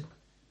to mention,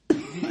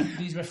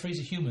 these referees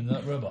are human, they're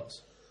not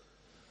robots.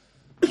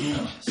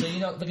 So they're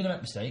going to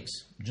make mistakes,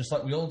 just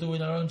like we all do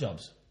in our own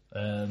jobs.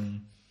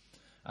 And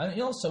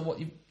also, what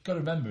you've got to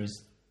remember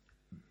is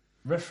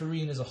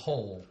refereeing as a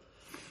whole,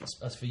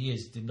 as for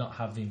years, did not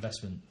have the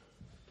investment,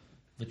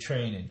 the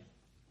training,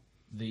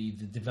 the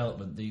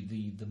development,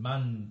 the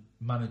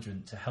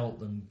management to help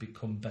them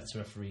become better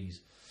referees,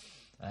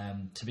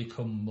 to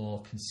become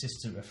more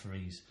consistent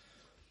referees.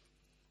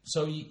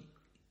 So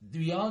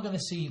we are going to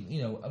see,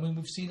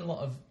 we've seen a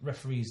lot of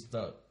referees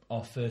that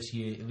are first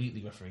year elite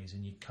league referees,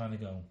 and you kind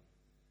of go,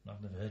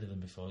 I've never heard of them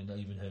before. You've not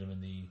even heard of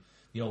them in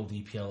the old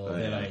EPL or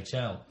the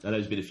IHL. And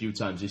there's been a few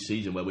times this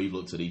season where we've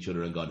looked at each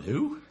other and gone,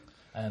 who?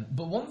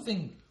 But one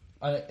thing,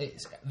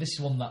 this is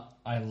one that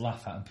I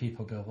laugh at, and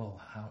people go,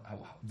 well, how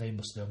they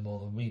must know more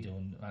than we do,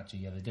 and actually,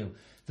 yeah, they do.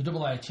 The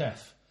IIHF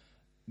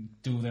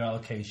do their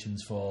allocations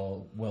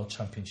for World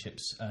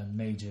Championships and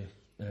major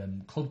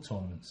club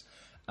tournaments,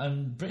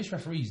 and British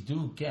referees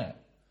do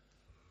get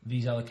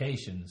these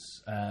allocations.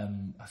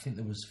 I think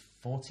there was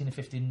 14 or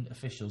 15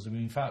 officials. I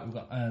mean, in fact, we've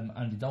got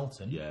Andy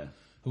Dalton,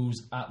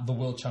 who's at the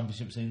World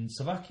Championships in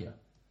Slovakia.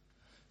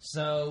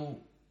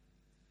 So,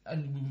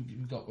 and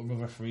we've got other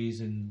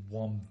referees in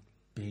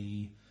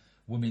 1B,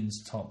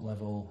 women's top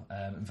level.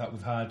 In fact,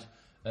 we've had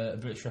a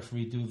British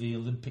referee do the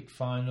Olympic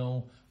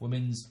final,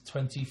 women's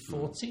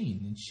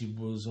 2014, and she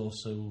was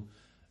also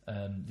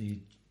the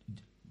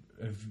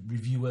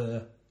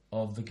reviewer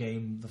of the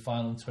game, the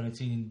final in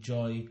 2018,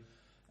 Joy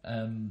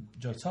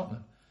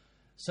Tottenham.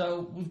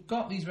 So we've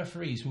got these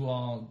referees who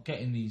are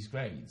getting these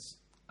grades.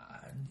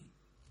 And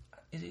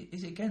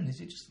is it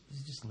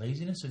just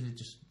laziness, or is it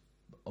just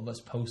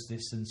let's post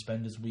this and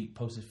spend this week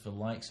post it for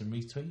likes and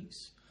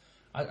retweets?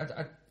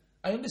 I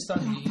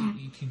understand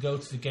you can go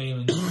to the game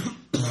and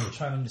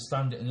try and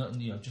understand it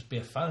and just be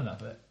a fan of that,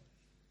 but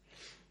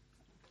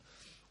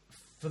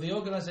for the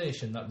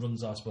organisation that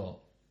runs our sport,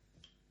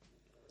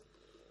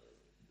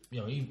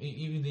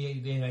 even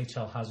the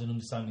NHL has an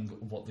understanding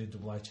of what the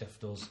IIHF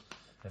does.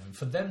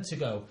 For them to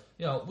go,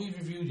 we've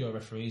reviewed your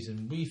referees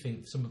and we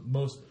think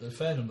a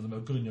fair number of them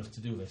are good enough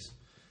to do this.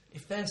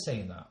 If they're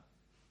saying that,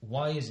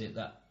 why is it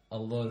that a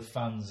lot of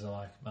fans are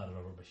like, man,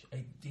 they're rubbish?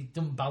 It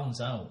doesn't balance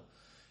out.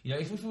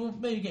 If we were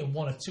maybe getting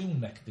one or two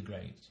make the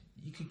grade,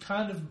 you could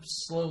kind of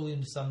slowly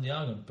understand the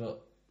argument.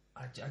 But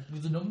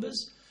with the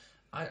numbers,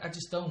 I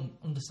just don't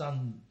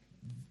understand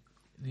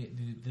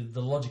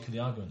the logic of the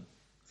argument.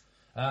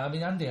 I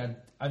mean, Andy,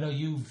 I know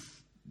you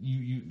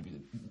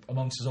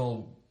amongst us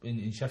all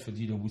in Sheffield,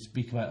 we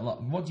speak about it a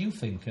lot. What do you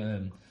think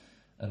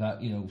about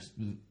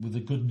with the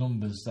good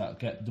numbers that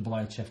get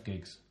IIHF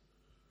gigs?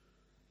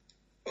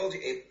 Well,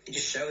 it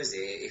just shows it.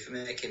 If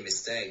you're making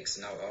mistakes,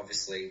 and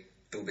obviously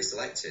you'll be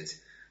selected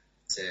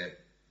to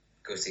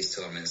go to these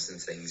tournaments and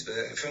things.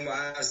 But from what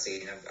I've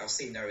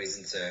seen no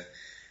reason to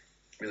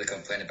really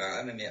complain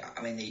about it.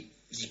 I mean,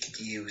 you could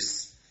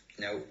use,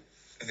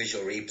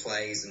 visual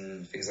replays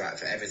and things like that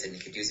for everything. You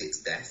could use it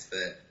to death.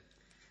 But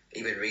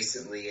even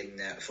recently in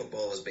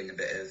football, there's been a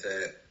bit of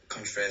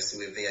controversy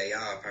with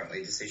VAR.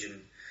 Apparently, a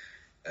decision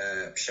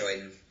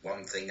showing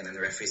one thing and then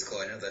the referees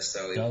calling another.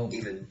 So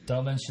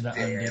don't mention that.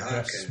 Andy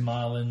Greff's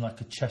smiling like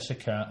a Cheshire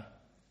cat.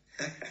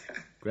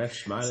 Greff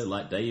smiling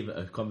like Dave at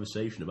a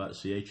conversation about the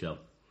CHL.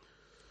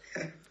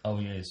 Oh,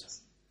 he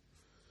is.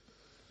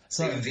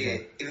 So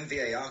even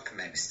VAR can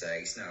make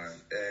mistakes. No,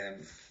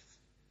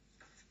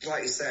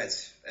 like you said,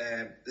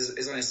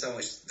 there's only so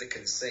much they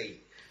can see.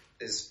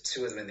 There's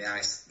two of them on the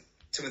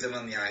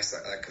ice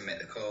that can make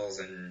the calls,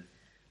 and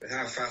with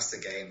how fast the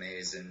game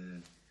is,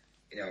 and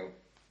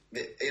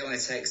it only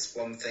takes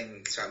one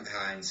thing to happen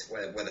behind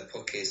where the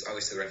puck is.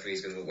 Obviously, the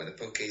referee's going to look where the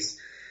puck is.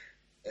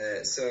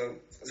 So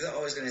they're not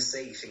always going to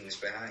see things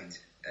behind,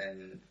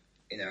 and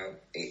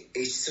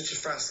it's such a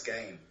fast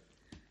game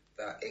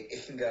that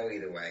it can go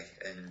either way.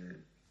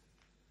 And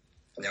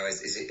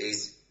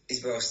as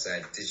both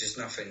said, there's just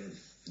nothing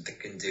they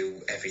can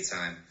do every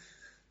time.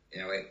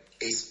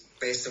 It's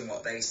based on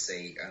what they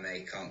see, and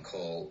they can't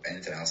call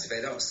anything else. If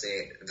they don't see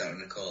it, they're not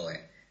going to call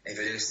it. If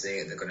they do see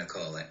it, they're going to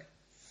call it.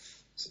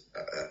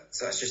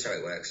 So that's just how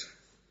it works.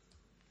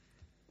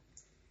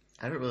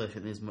 I don't really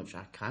think there's much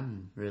I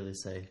can really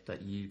say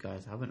that you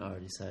guys haven't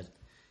already said.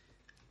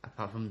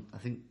 Apart from, I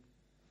think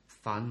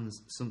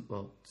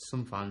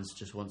some fans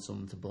just want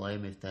someone to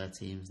blame if their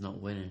team's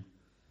not winning.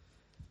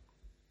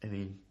 I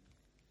mean,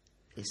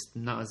 it's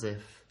not as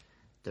if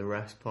the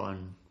refs put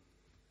on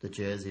the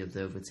jersey of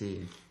the other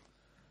team.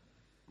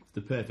 It's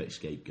the perfect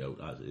scapegoat,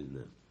 isn't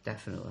it?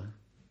 Definitely.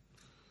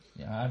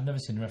 Yeah, I've never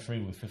seen a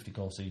referee with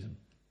 50-goal season.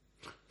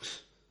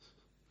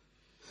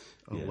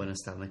 Or win a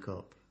Stanley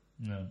Cup.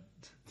 No.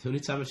 The only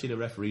time I've seen a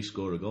referee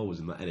score a goal was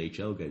in that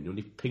NHL game. They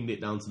only pinged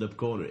it down to the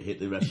corner, it hit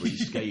the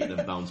referee's skate and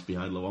then bounced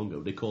behind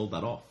Luongo. They called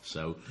that off,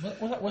 so...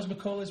 Was that Wes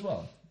McCauley as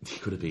well?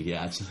 It could have been,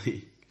 yeah,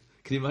 actually.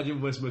 Can you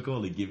imagine Wes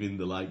McCauley giving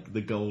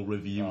the goal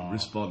review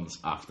response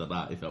after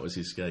that, if that was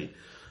his skate?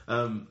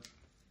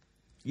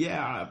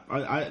 Yeah,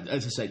 I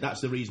as I say,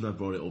 that's the reason I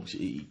brought it up.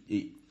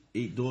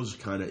 It does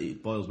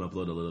it boils my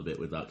blood a little bit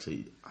with that.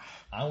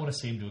 I want to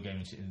see him do a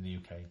game in the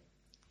UK.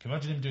 Can you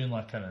imagine him doing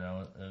I don't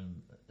know,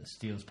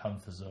 Steelers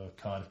Panthers or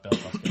Cardiff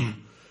Belfast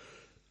game?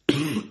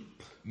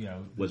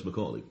 Wes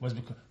McCauley. Wes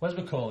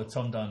McCauley,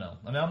 Tom Darnell.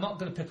 I mean, I'm not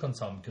going to pick on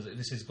Tom because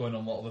this is going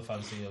on what other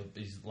fans he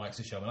likes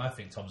to show, and I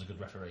think Tom's a good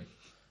referee.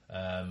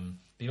 But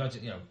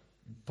imagine,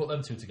 put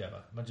them two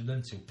together. Imagine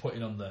them two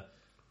putting on the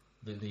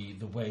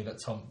way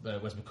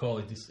that Wes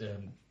McCauley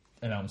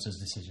announces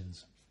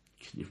decisions.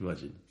 Can you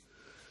imagine?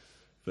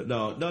 But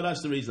no,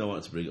 that's the reason I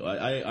wanted to bring it.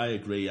 I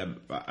agree. Do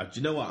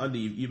you know what, Andy?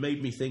 You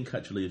made me think,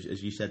 actually,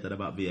 as you said that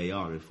about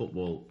VAR in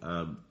football.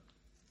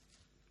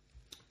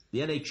 The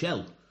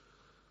NHL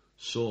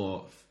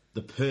saw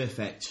the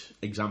perfect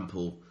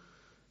example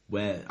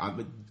where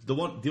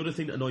the other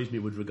thing that annoys me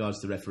with regards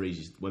to referees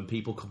is when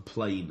people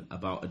complain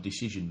about a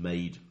decision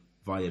made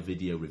via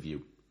video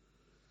review.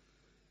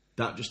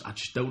 I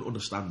just don't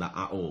understand that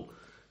at all.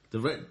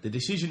 The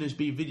decision has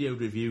been video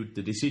reviewed.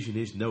 The decision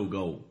is no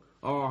goal.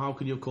 Oh, how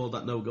can you call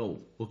that no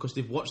goal? Well, because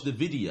they've watched the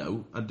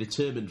video and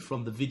determined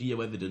from the video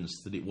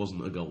evidence that it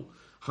wasn't a goal.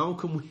 How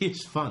can we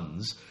as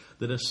fans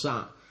that are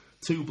sat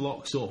 2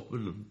 blocks up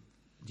and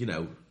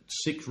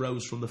 6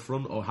 rows from the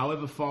front, or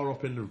however far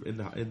up in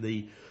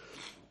the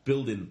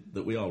building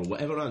that we are, or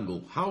whatever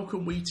angle, how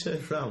can we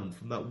turn around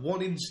from that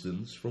one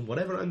instance, from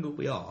whatever angle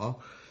we are,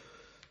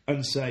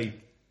 and say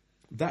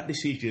that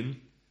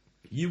decision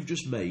you've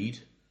just made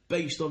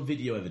based on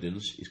video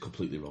evidence is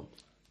completely wrong?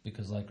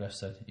 Because, like Greff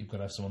said, you've got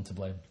to have someone to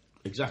blame.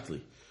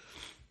 Exactly.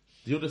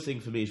 The other thing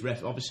for me is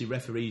obviously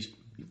referees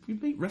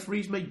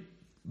may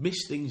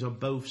miss things on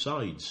both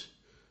sides.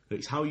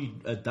 It's how you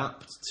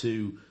adapt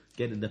to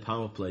getting the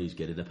power plays,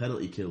 getting the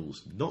penalty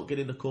kills, not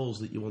getting the calls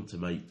that you want to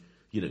make,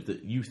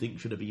 that you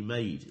think should have been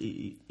made.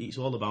 It's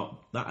all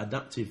about that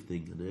adaptive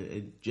thing.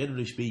 And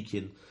generally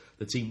speaking,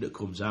 the team that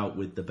comes out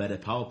with the better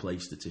power play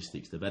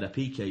statistics, the better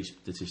PK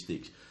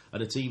statistics, are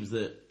the teams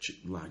that,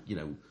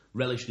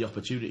 relish the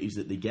opportunities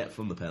that they get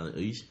from the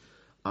penalties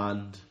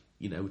and,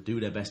 do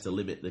their best to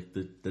limit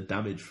the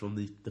damage from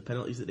the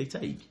penalties that they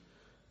take.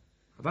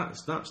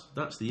 That's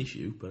the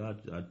issue, but I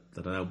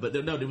don't know. But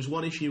no, there was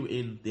one issue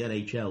in the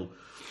NHL.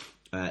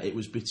 It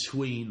was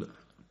between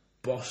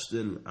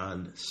Boston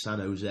and San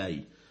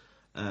Jose.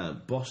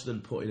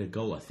 Boston put in a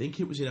goal. I think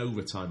it was in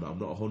overtime, but I'm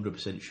not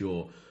 100%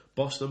 sure.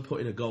 Boston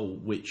put in a goal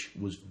which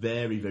was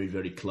very, very,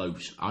 very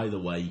close. Either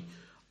way,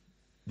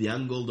 the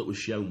angle that was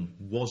shown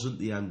wasn't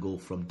the angle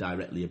from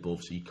directly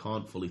above, so you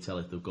can't fully tell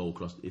if the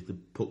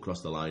puck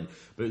crossed the line.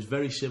 But it was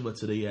very similar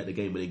to the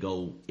game-winning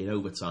goal in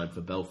overtime for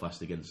Belfast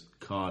against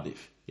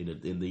Cardiff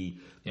in the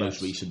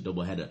most recent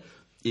doubleheader.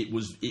 It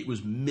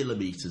was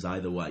millimetres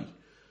either way.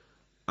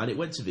 and it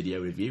went to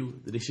video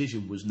review. The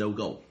decision was no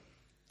goal.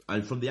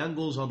 And from the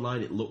angles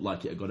online, it looked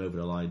like it had gone over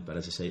the line, but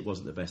as I say, it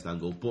wasn't the best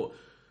angle. But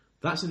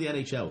that's in the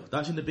NHL.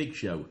 That's in the big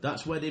show.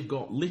 That's where they've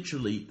got,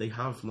 literally, they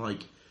have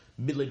like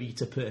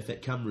millimetre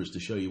perfect cameras to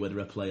show you whether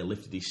a player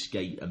lifted his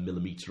skate a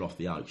millimetre off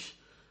the ice.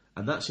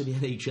 And that's in the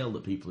NHL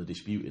that people are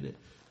disputing it.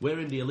 We're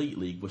in the Elite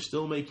League, we're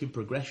still making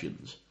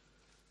progressions,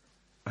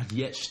 and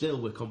yet still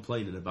we're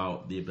complaining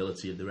about the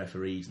ability of the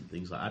referees and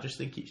things like that. I just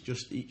think it's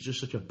just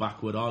such a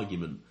backward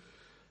argument.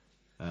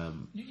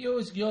 You're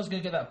always going to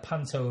get that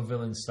panto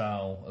villain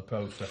style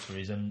approach to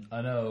referees, and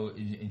I know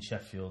in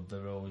Sheffield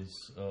they're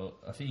always.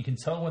 I think you can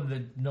tell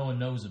when no one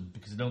knows them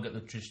because they don't get the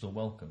traditional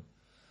welcome.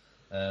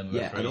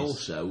 Yeah, and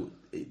also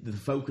the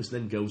focus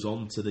then goes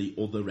on to the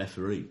other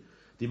referee.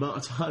 The amount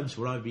of times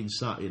where I've been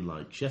sat in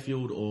like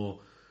Sheffield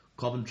or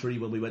Coventry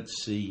when we went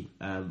to see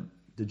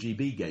the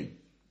GB game,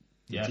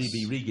 the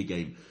GB Riga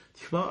game,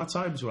 the amount of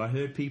times where I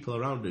heard people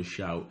around us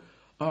shout,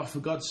 "Oh, for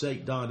God's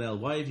sake, Darnell,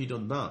 why have you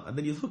done that?" And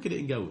then you look at it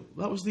and go,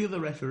 that was the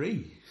other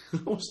referee.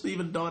 That wasn't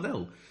even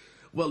Darnell.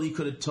 Well, he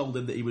could have told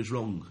him that he was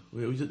wrong.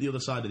 He was at the other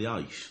side of the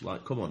ice.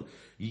 Like, come on.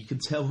 You can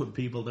tell when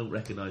people don't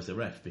recognise the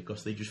ref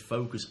because they just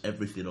focus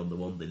everything on the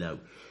one they know.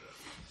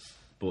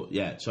 But,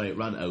 yeah, sorry, it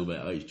ran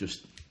over. It's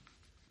just...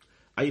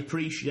 I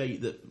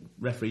appreciate that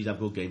referees have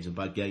good games and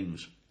bad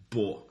games,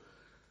 but...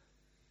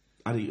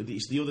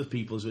 it's the other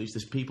people, it's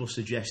the people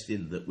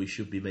suggesting that we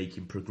should be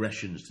making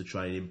progressions to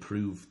try and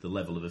improve the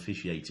level of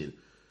officiating.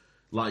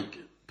 Like,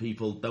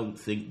 people don't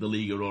think the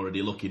league are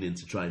already looking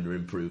into trying to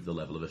improve the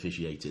level of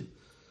officiating.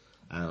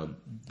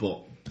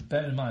 But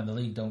bear in mind, the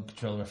league don't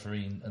control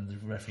refereeing and the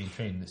refereeing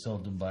training. It's all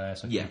done by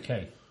ISOC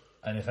UK.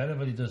 And if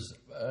anybody does,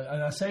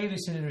 and I say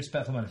this in a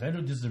respectful manner, if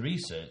anybody does the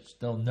research,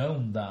 they'll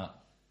know that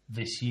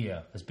this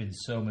year has been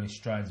so many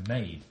strides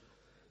made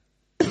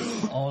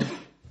on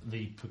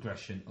the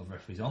progression of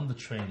referees, on the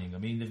training. I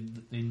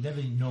mean, they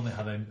never normally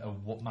have a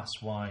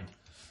mass-wide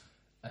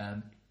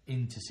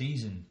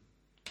inter-season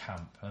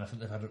camp, and I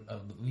think they've had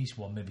at least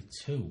one, maybe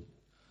two.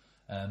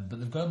 But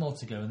they've got them all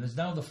together, and there's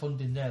now the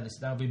funding there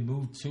that's now been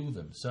moved to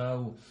them.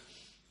 So,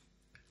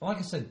 like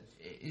I said,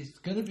 it's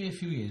going to be a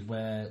few years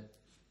where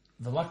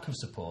the lack of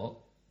support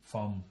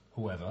from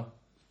whoever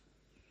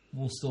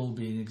will still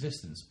be in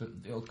existence, but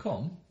it'll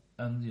come,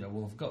 and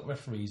we've got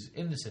referees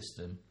in the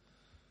system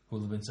who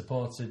have been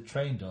supported,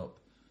 trained up.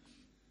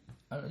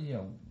 Like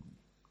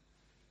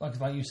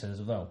you said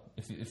as well,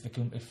 if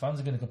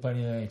fans are going to complain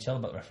in the NHL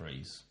about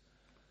referees,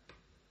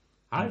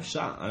 I've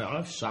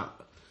sat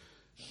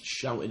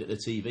shouting at the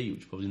TV,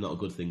 which is probably not a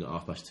good thing at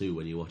 2:30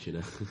 when you're watching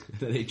an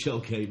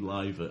NHL game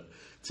live at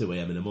 2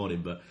 a.m. in the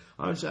morning. But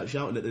I've sat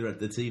shouting at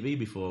the TV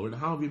before, and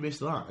how have you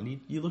missed that? And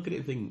you look at it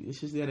and think,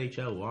 this is the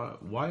NHL.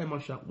 Why am I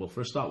shouting? Well,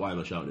 for a start, why am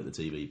I shouting at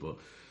the TV? But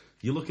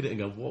you look at it and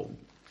go, whoa.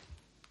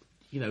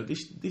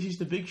 This is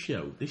the big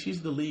show. This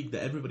is the league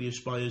that everybody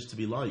aspires to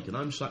be like, and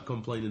I'm sat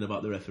complaining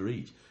about the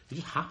referees. It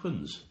just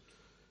happens.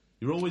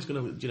 You're always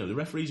going to, the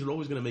referees are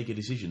always going to make a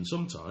decision.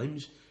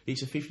 Sometimes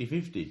it's a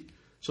 50-50.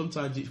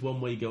 Sometimes it's one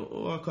where you go,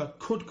 oh, I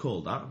could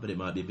call that, but it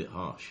might be a bit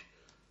harsh.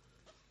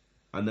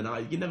 And then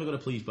you're never going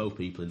to please both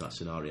people in that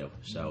scenario.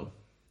 So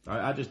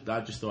I just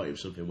thought it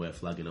was something worth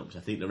flagging up,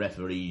 because I think the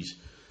referees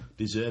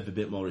deserve a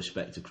bit more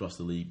respect across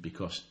the league,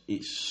 because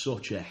it's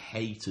such a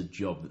hated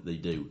job that they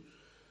do.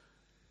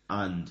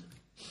 And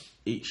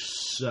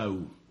it's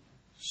so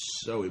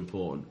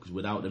important, because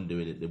without them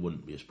doing it, there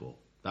wouldn't be a sport.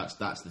 That's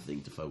the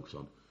thing to focus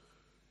on.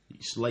 You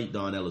slate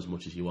Darnell as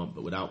much as you want,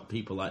 but without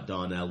people like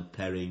Darnell,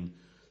 Perring,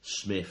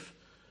 Smith,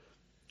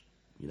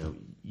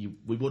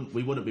 we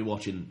wouldn't be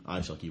watching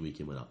ice hockey week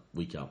in,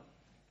 week out.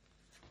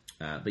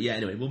 But yeah,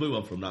 anyway, we'll move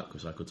on from that,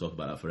 because I could talk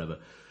about that forever.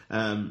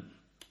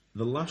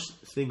 The last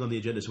thing on the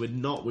agenda, so we've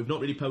not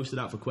really posted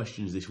out for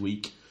questions this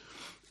week.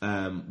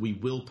 We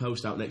will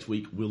post out next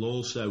week. We'll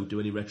also do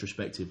any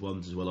retrospective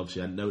ones as well.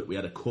 Obviously, I know that we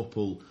had a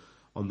couple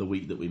on the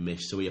week that we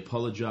missed, so we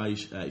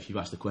apologise if you've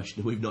asked a question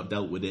and we've not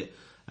dealt with it.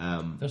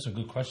 There's some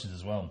good questions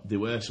as well. There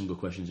were some good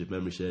questions, if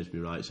memory serves me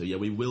right. So yeah,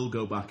 we will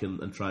go back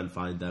and try and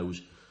find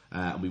those,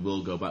 and we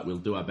will go back. We'll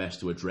do our best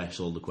to address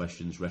all the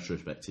questions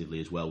retrospectively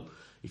as well.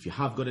 If you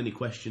have got any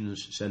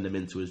questions, send them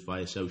in to us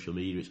via social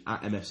media. It's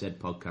at MFZ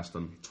Podcast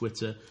on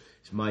Twitter.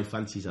 It's My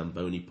Fancy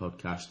Zamboni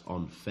Podcast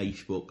on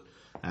Facebook.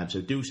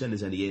 So do send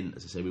us any in.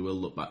 As I say, we will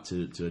look back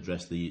to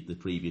address the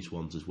previous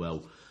ones as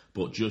well.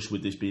 But just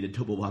with this being a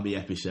double whammy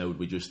episode,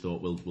 we just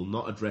thought we'll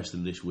not address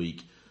them this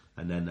week,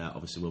 and then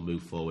obviously we'll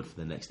move forward for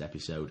the next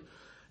episode.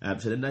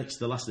 So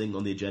the last thing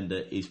on the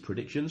agenda is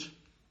predictions.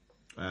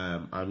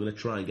 I'm going to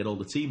try and get all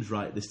the teams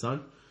right this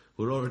time.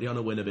 We're already on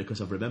a winner because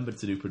I've remembered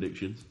to do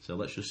predictions. So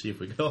let's just see if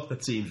we get all the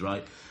teams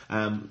right.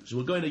 So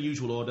we'll go in a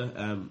usual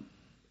order.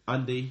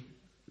 Andy,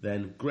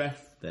 then Gref,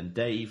 then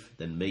Dave,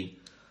 then me.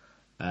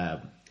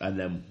 And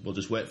then we'll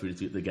just work through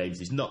the games.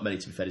 There's not many,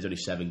 to be fair. There's only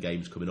 7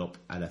 games coming up,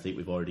 and I think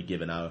we've already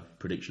given our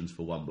predictions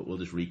for one, but we'll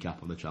just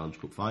recap on the Challenge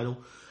Cup final.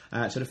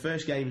 So the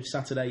first game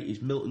Saturday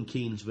is Milton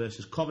Keynes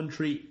versus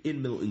Coventry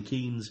in Milton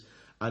Keynes.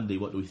 Andy,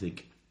 what do we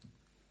think?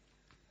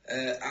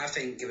 I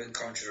think, given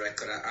Coventry's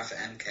record, I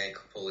think MK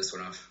could pull this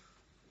one off.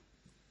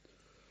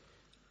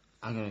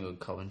 I'm going to go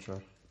Coventry.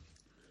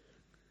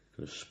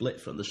 Kind of split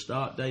from the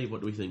start. Dave,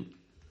 what do we think?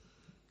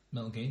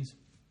 Milton Keynes.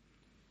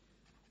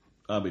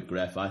 I'm with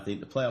Greff. I think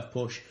the playoff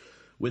push,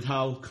 with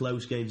how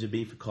close games have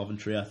been for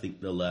Coventry, I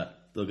think they'll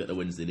get the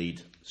wins they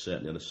need,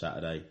 certainly on a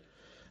Saturday.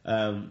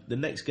 The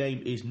next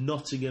game is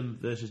Nottingham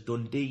versus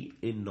Dundee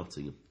in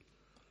Nottingham.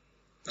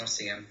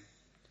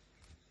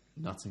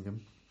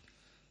 Nottingham.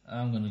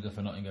 I'm going to go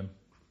for Nottingham.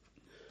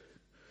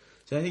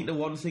 So I think the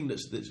one thing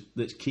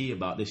that's key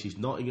about this is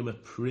Nottingham are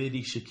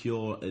pretty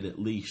secure in at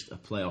least a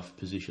playoff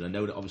position. I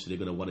know that obviously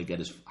they're going to want to get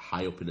as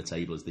high up in the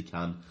table as they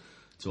can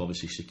to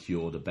obviously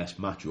secure the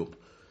best matchup.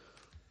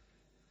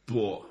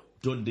 But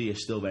Dundee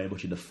is still very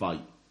much in the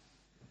fight.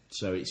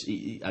 So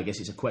I guess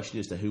it's a question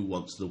as to who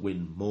wants to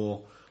win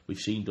more. We've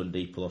seen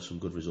Dundee pull off some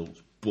good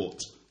results. But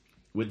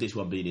with this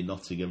one being in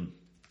Nottingham,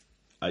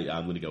 I'm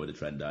going to go with the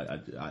trend.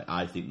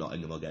 I think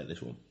Nottingham will get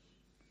this one.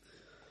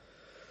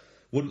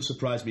 Wouldn't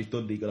surprise me if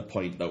Dundee got a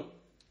point, though.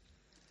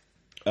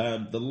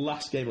 The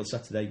last game on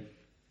Saturday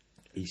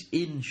is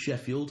in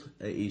Sheffield.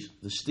 It is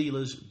the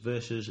Steelers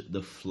versus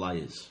the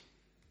Flyers.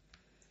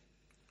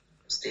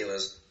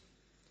 Steelers.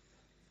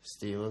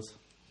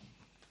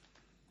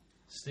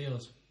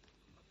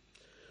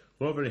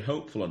 We're all very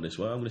hopeful on this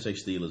one. I'm going to say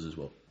Steelers as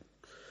well.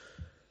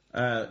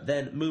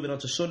 Then moving on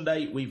to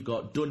Sunday, we've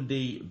got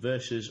Dundee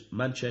versus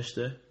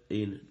Manchester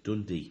in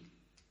Dundee.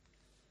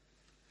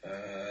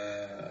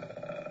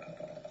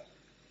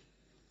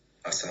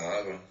 That's a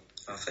hard one,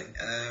 I think.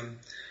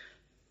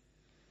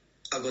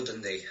 I'll go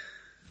Dundee.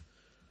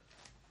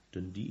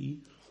 Dundee.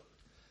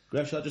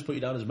 Greg, shall I just put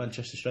you down as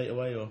Manchester straight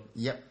away, or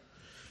Yep.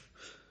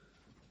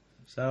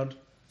 sound?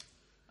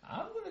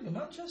 I'm going to go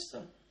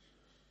Manchester.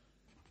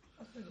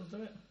 I think they'll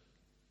do it.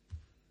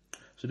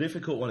 It's a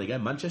difficult one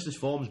again. Manchester's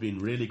form's been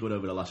really good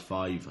over the last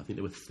 5. I think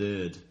they were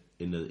third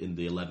in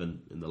the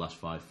 11 in the last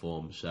 5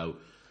 forms. So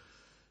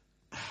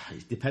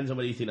it depends on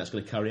whether you think that's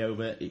going to carry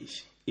over.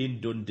 It's in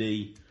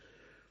Dundee.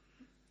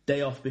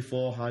 Day off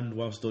beforehand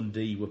whilst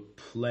Dundee were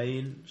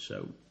playing.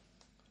 So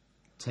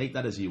take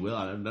that as you will.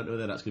 I don't know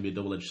whether that's going to be a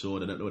double-edged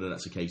sword. I don't know whether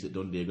that's the case that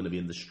Dundee are going to be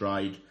in the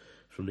stride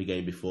from the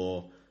game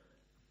before.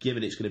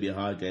 Given it's going to be a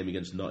hard game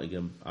against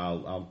Nottingham,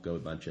 I'll go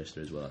with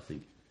Manchester as well, I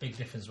think. Big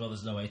difference as well,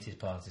 there's no 80s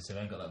party, so they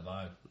ain't got that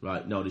vibe.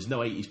 Right, no, there's no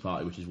 80s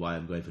party, which is why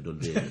I'm going for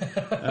Dundee.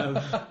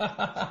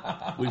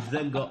 We've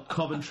then got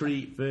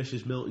Coventry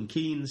versus Milton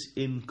Keynes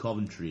in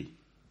Coventry.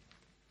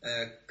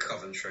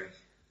 Coventry.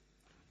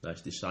 Nice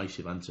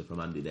decisive answer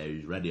from Andy there,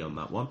 who's ready on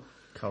that one.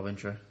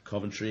 Coventry.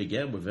 Coventry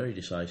again, we're very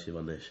decisive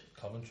on this.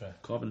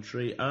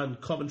 Coventry.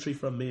 And Coventry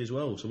from me as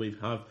well. So we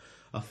have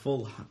a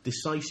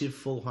decisive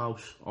full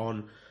house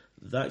on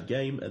that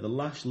game. The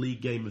last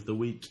league game of the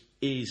week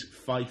is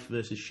Fife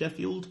versus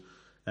Sheffield.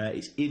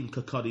 It's in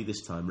Kirkcaldy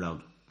this time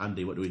round.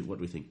 Andy, what do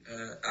we think?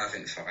 I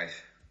think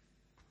 5.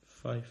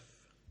 Fife.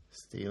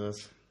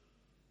 Steelers.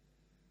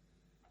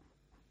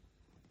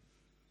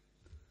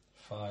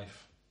 5.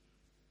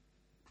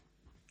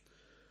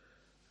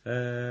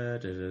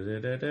 I'm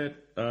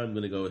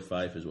going to go with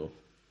 5 as well.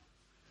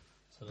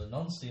 So the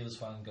non-Steelers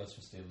fan goes for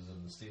Steelers,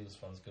 and the Steelers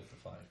fans go for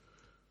 5.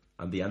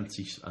 And the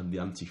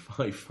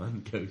anti-5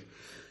 fan goes,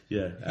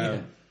 yeah.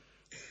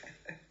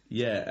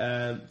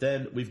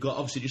 Then we've got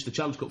obviously just the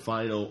Champs Cup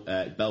final,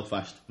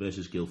 Belfast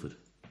versus Guildford.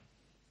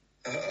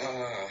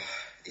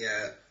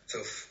 Yeah,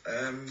 tough.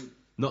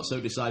 Not so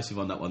decisive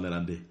on that one then,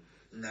 Andy.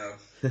 No.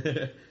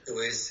 It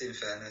is, in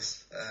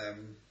fairness.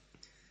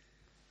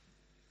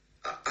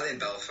 I think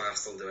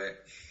Belfast will do it.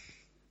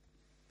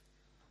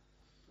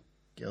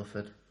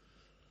 Guildford.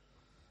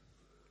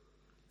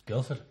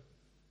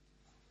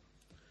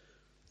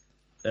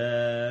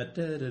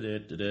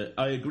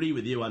 I agree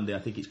with you, Andy. I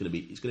think it's going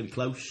to be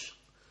close.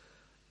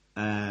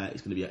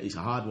 It's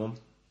a hard one.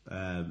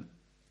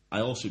 I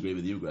also agree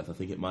with you, Griff. I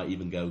think it might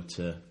even go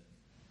to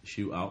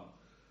shootout.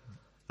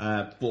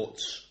 But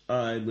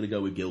I'm going to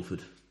go with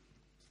Guildford.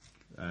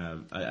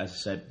 As I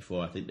said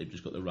before, I think they've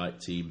just got the right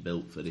team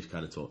built for this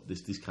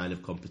kind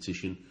of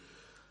competition.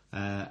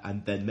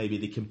 And then maybe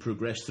they can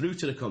progress through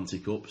to the Conti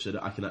Cup so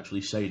that I can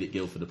actually say that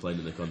Guildford are playing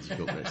in the Conti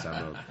Cup next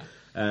time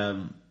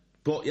round.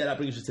 But yeah, that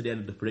brings us to the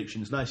end of the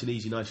predictions. Nice and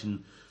easy, nice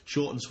and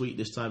short and sweet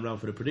this time round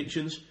for the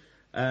predictions.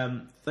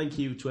 Thank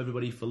you to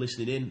everybody for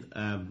listening in.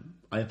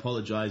 I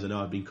apologise, I know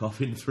I've been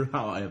coughing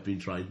throughout. I have been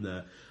trying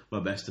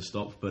my best to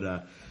stop,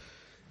 but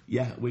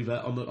yeah, we've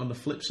on the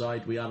flip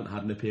side, we haven't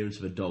had an appearance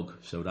of a dog,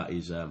 so that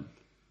is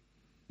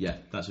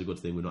that's a good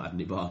thing. We're not had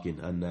any barking,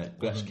 and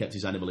Greff's kept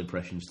his animal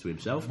impressions to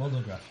himself. Well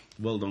done, Greff.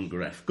 Well done,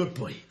 Greff. Good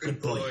boy.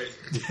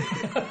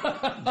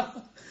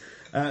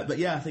 But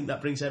yeah, I think that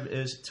brings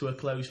us to a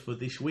close for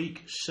this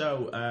week.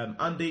 So,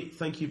 Andy,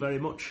 thank you very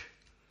much.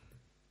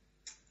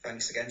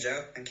 Thanks again,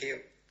 Joe. Thank you.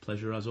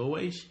 Pleasure as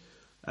always.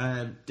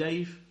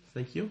 Dave,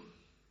 thank you.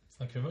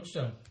 Thank you very much,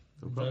 Joe.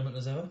 Enjoyment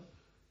as ever.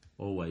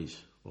 Always.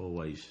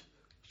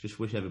 Just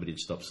wish everybody would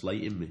stop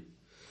slating me.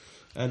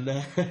 And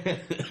well,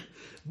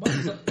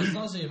 as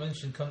long as you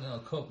mentioned Continental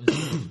Cup,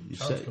 it's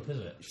Challenge Cup,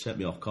 isn't it? You set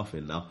me off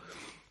coughing now.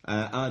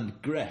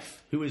 And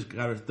Greff, who is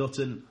Gareth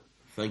Dutton,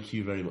 thank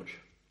you very much.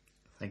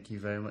 Thank you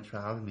very much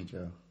for having me,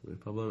 Joe. No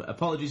problem.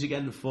 Apologies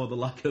again for the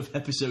lack of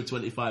episode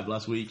 25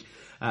 last week,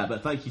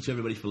 but thank you to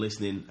everybody for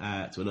listening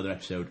to another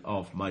episode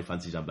of My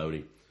Fantasy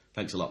Zamboni.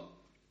 Thanks a lot.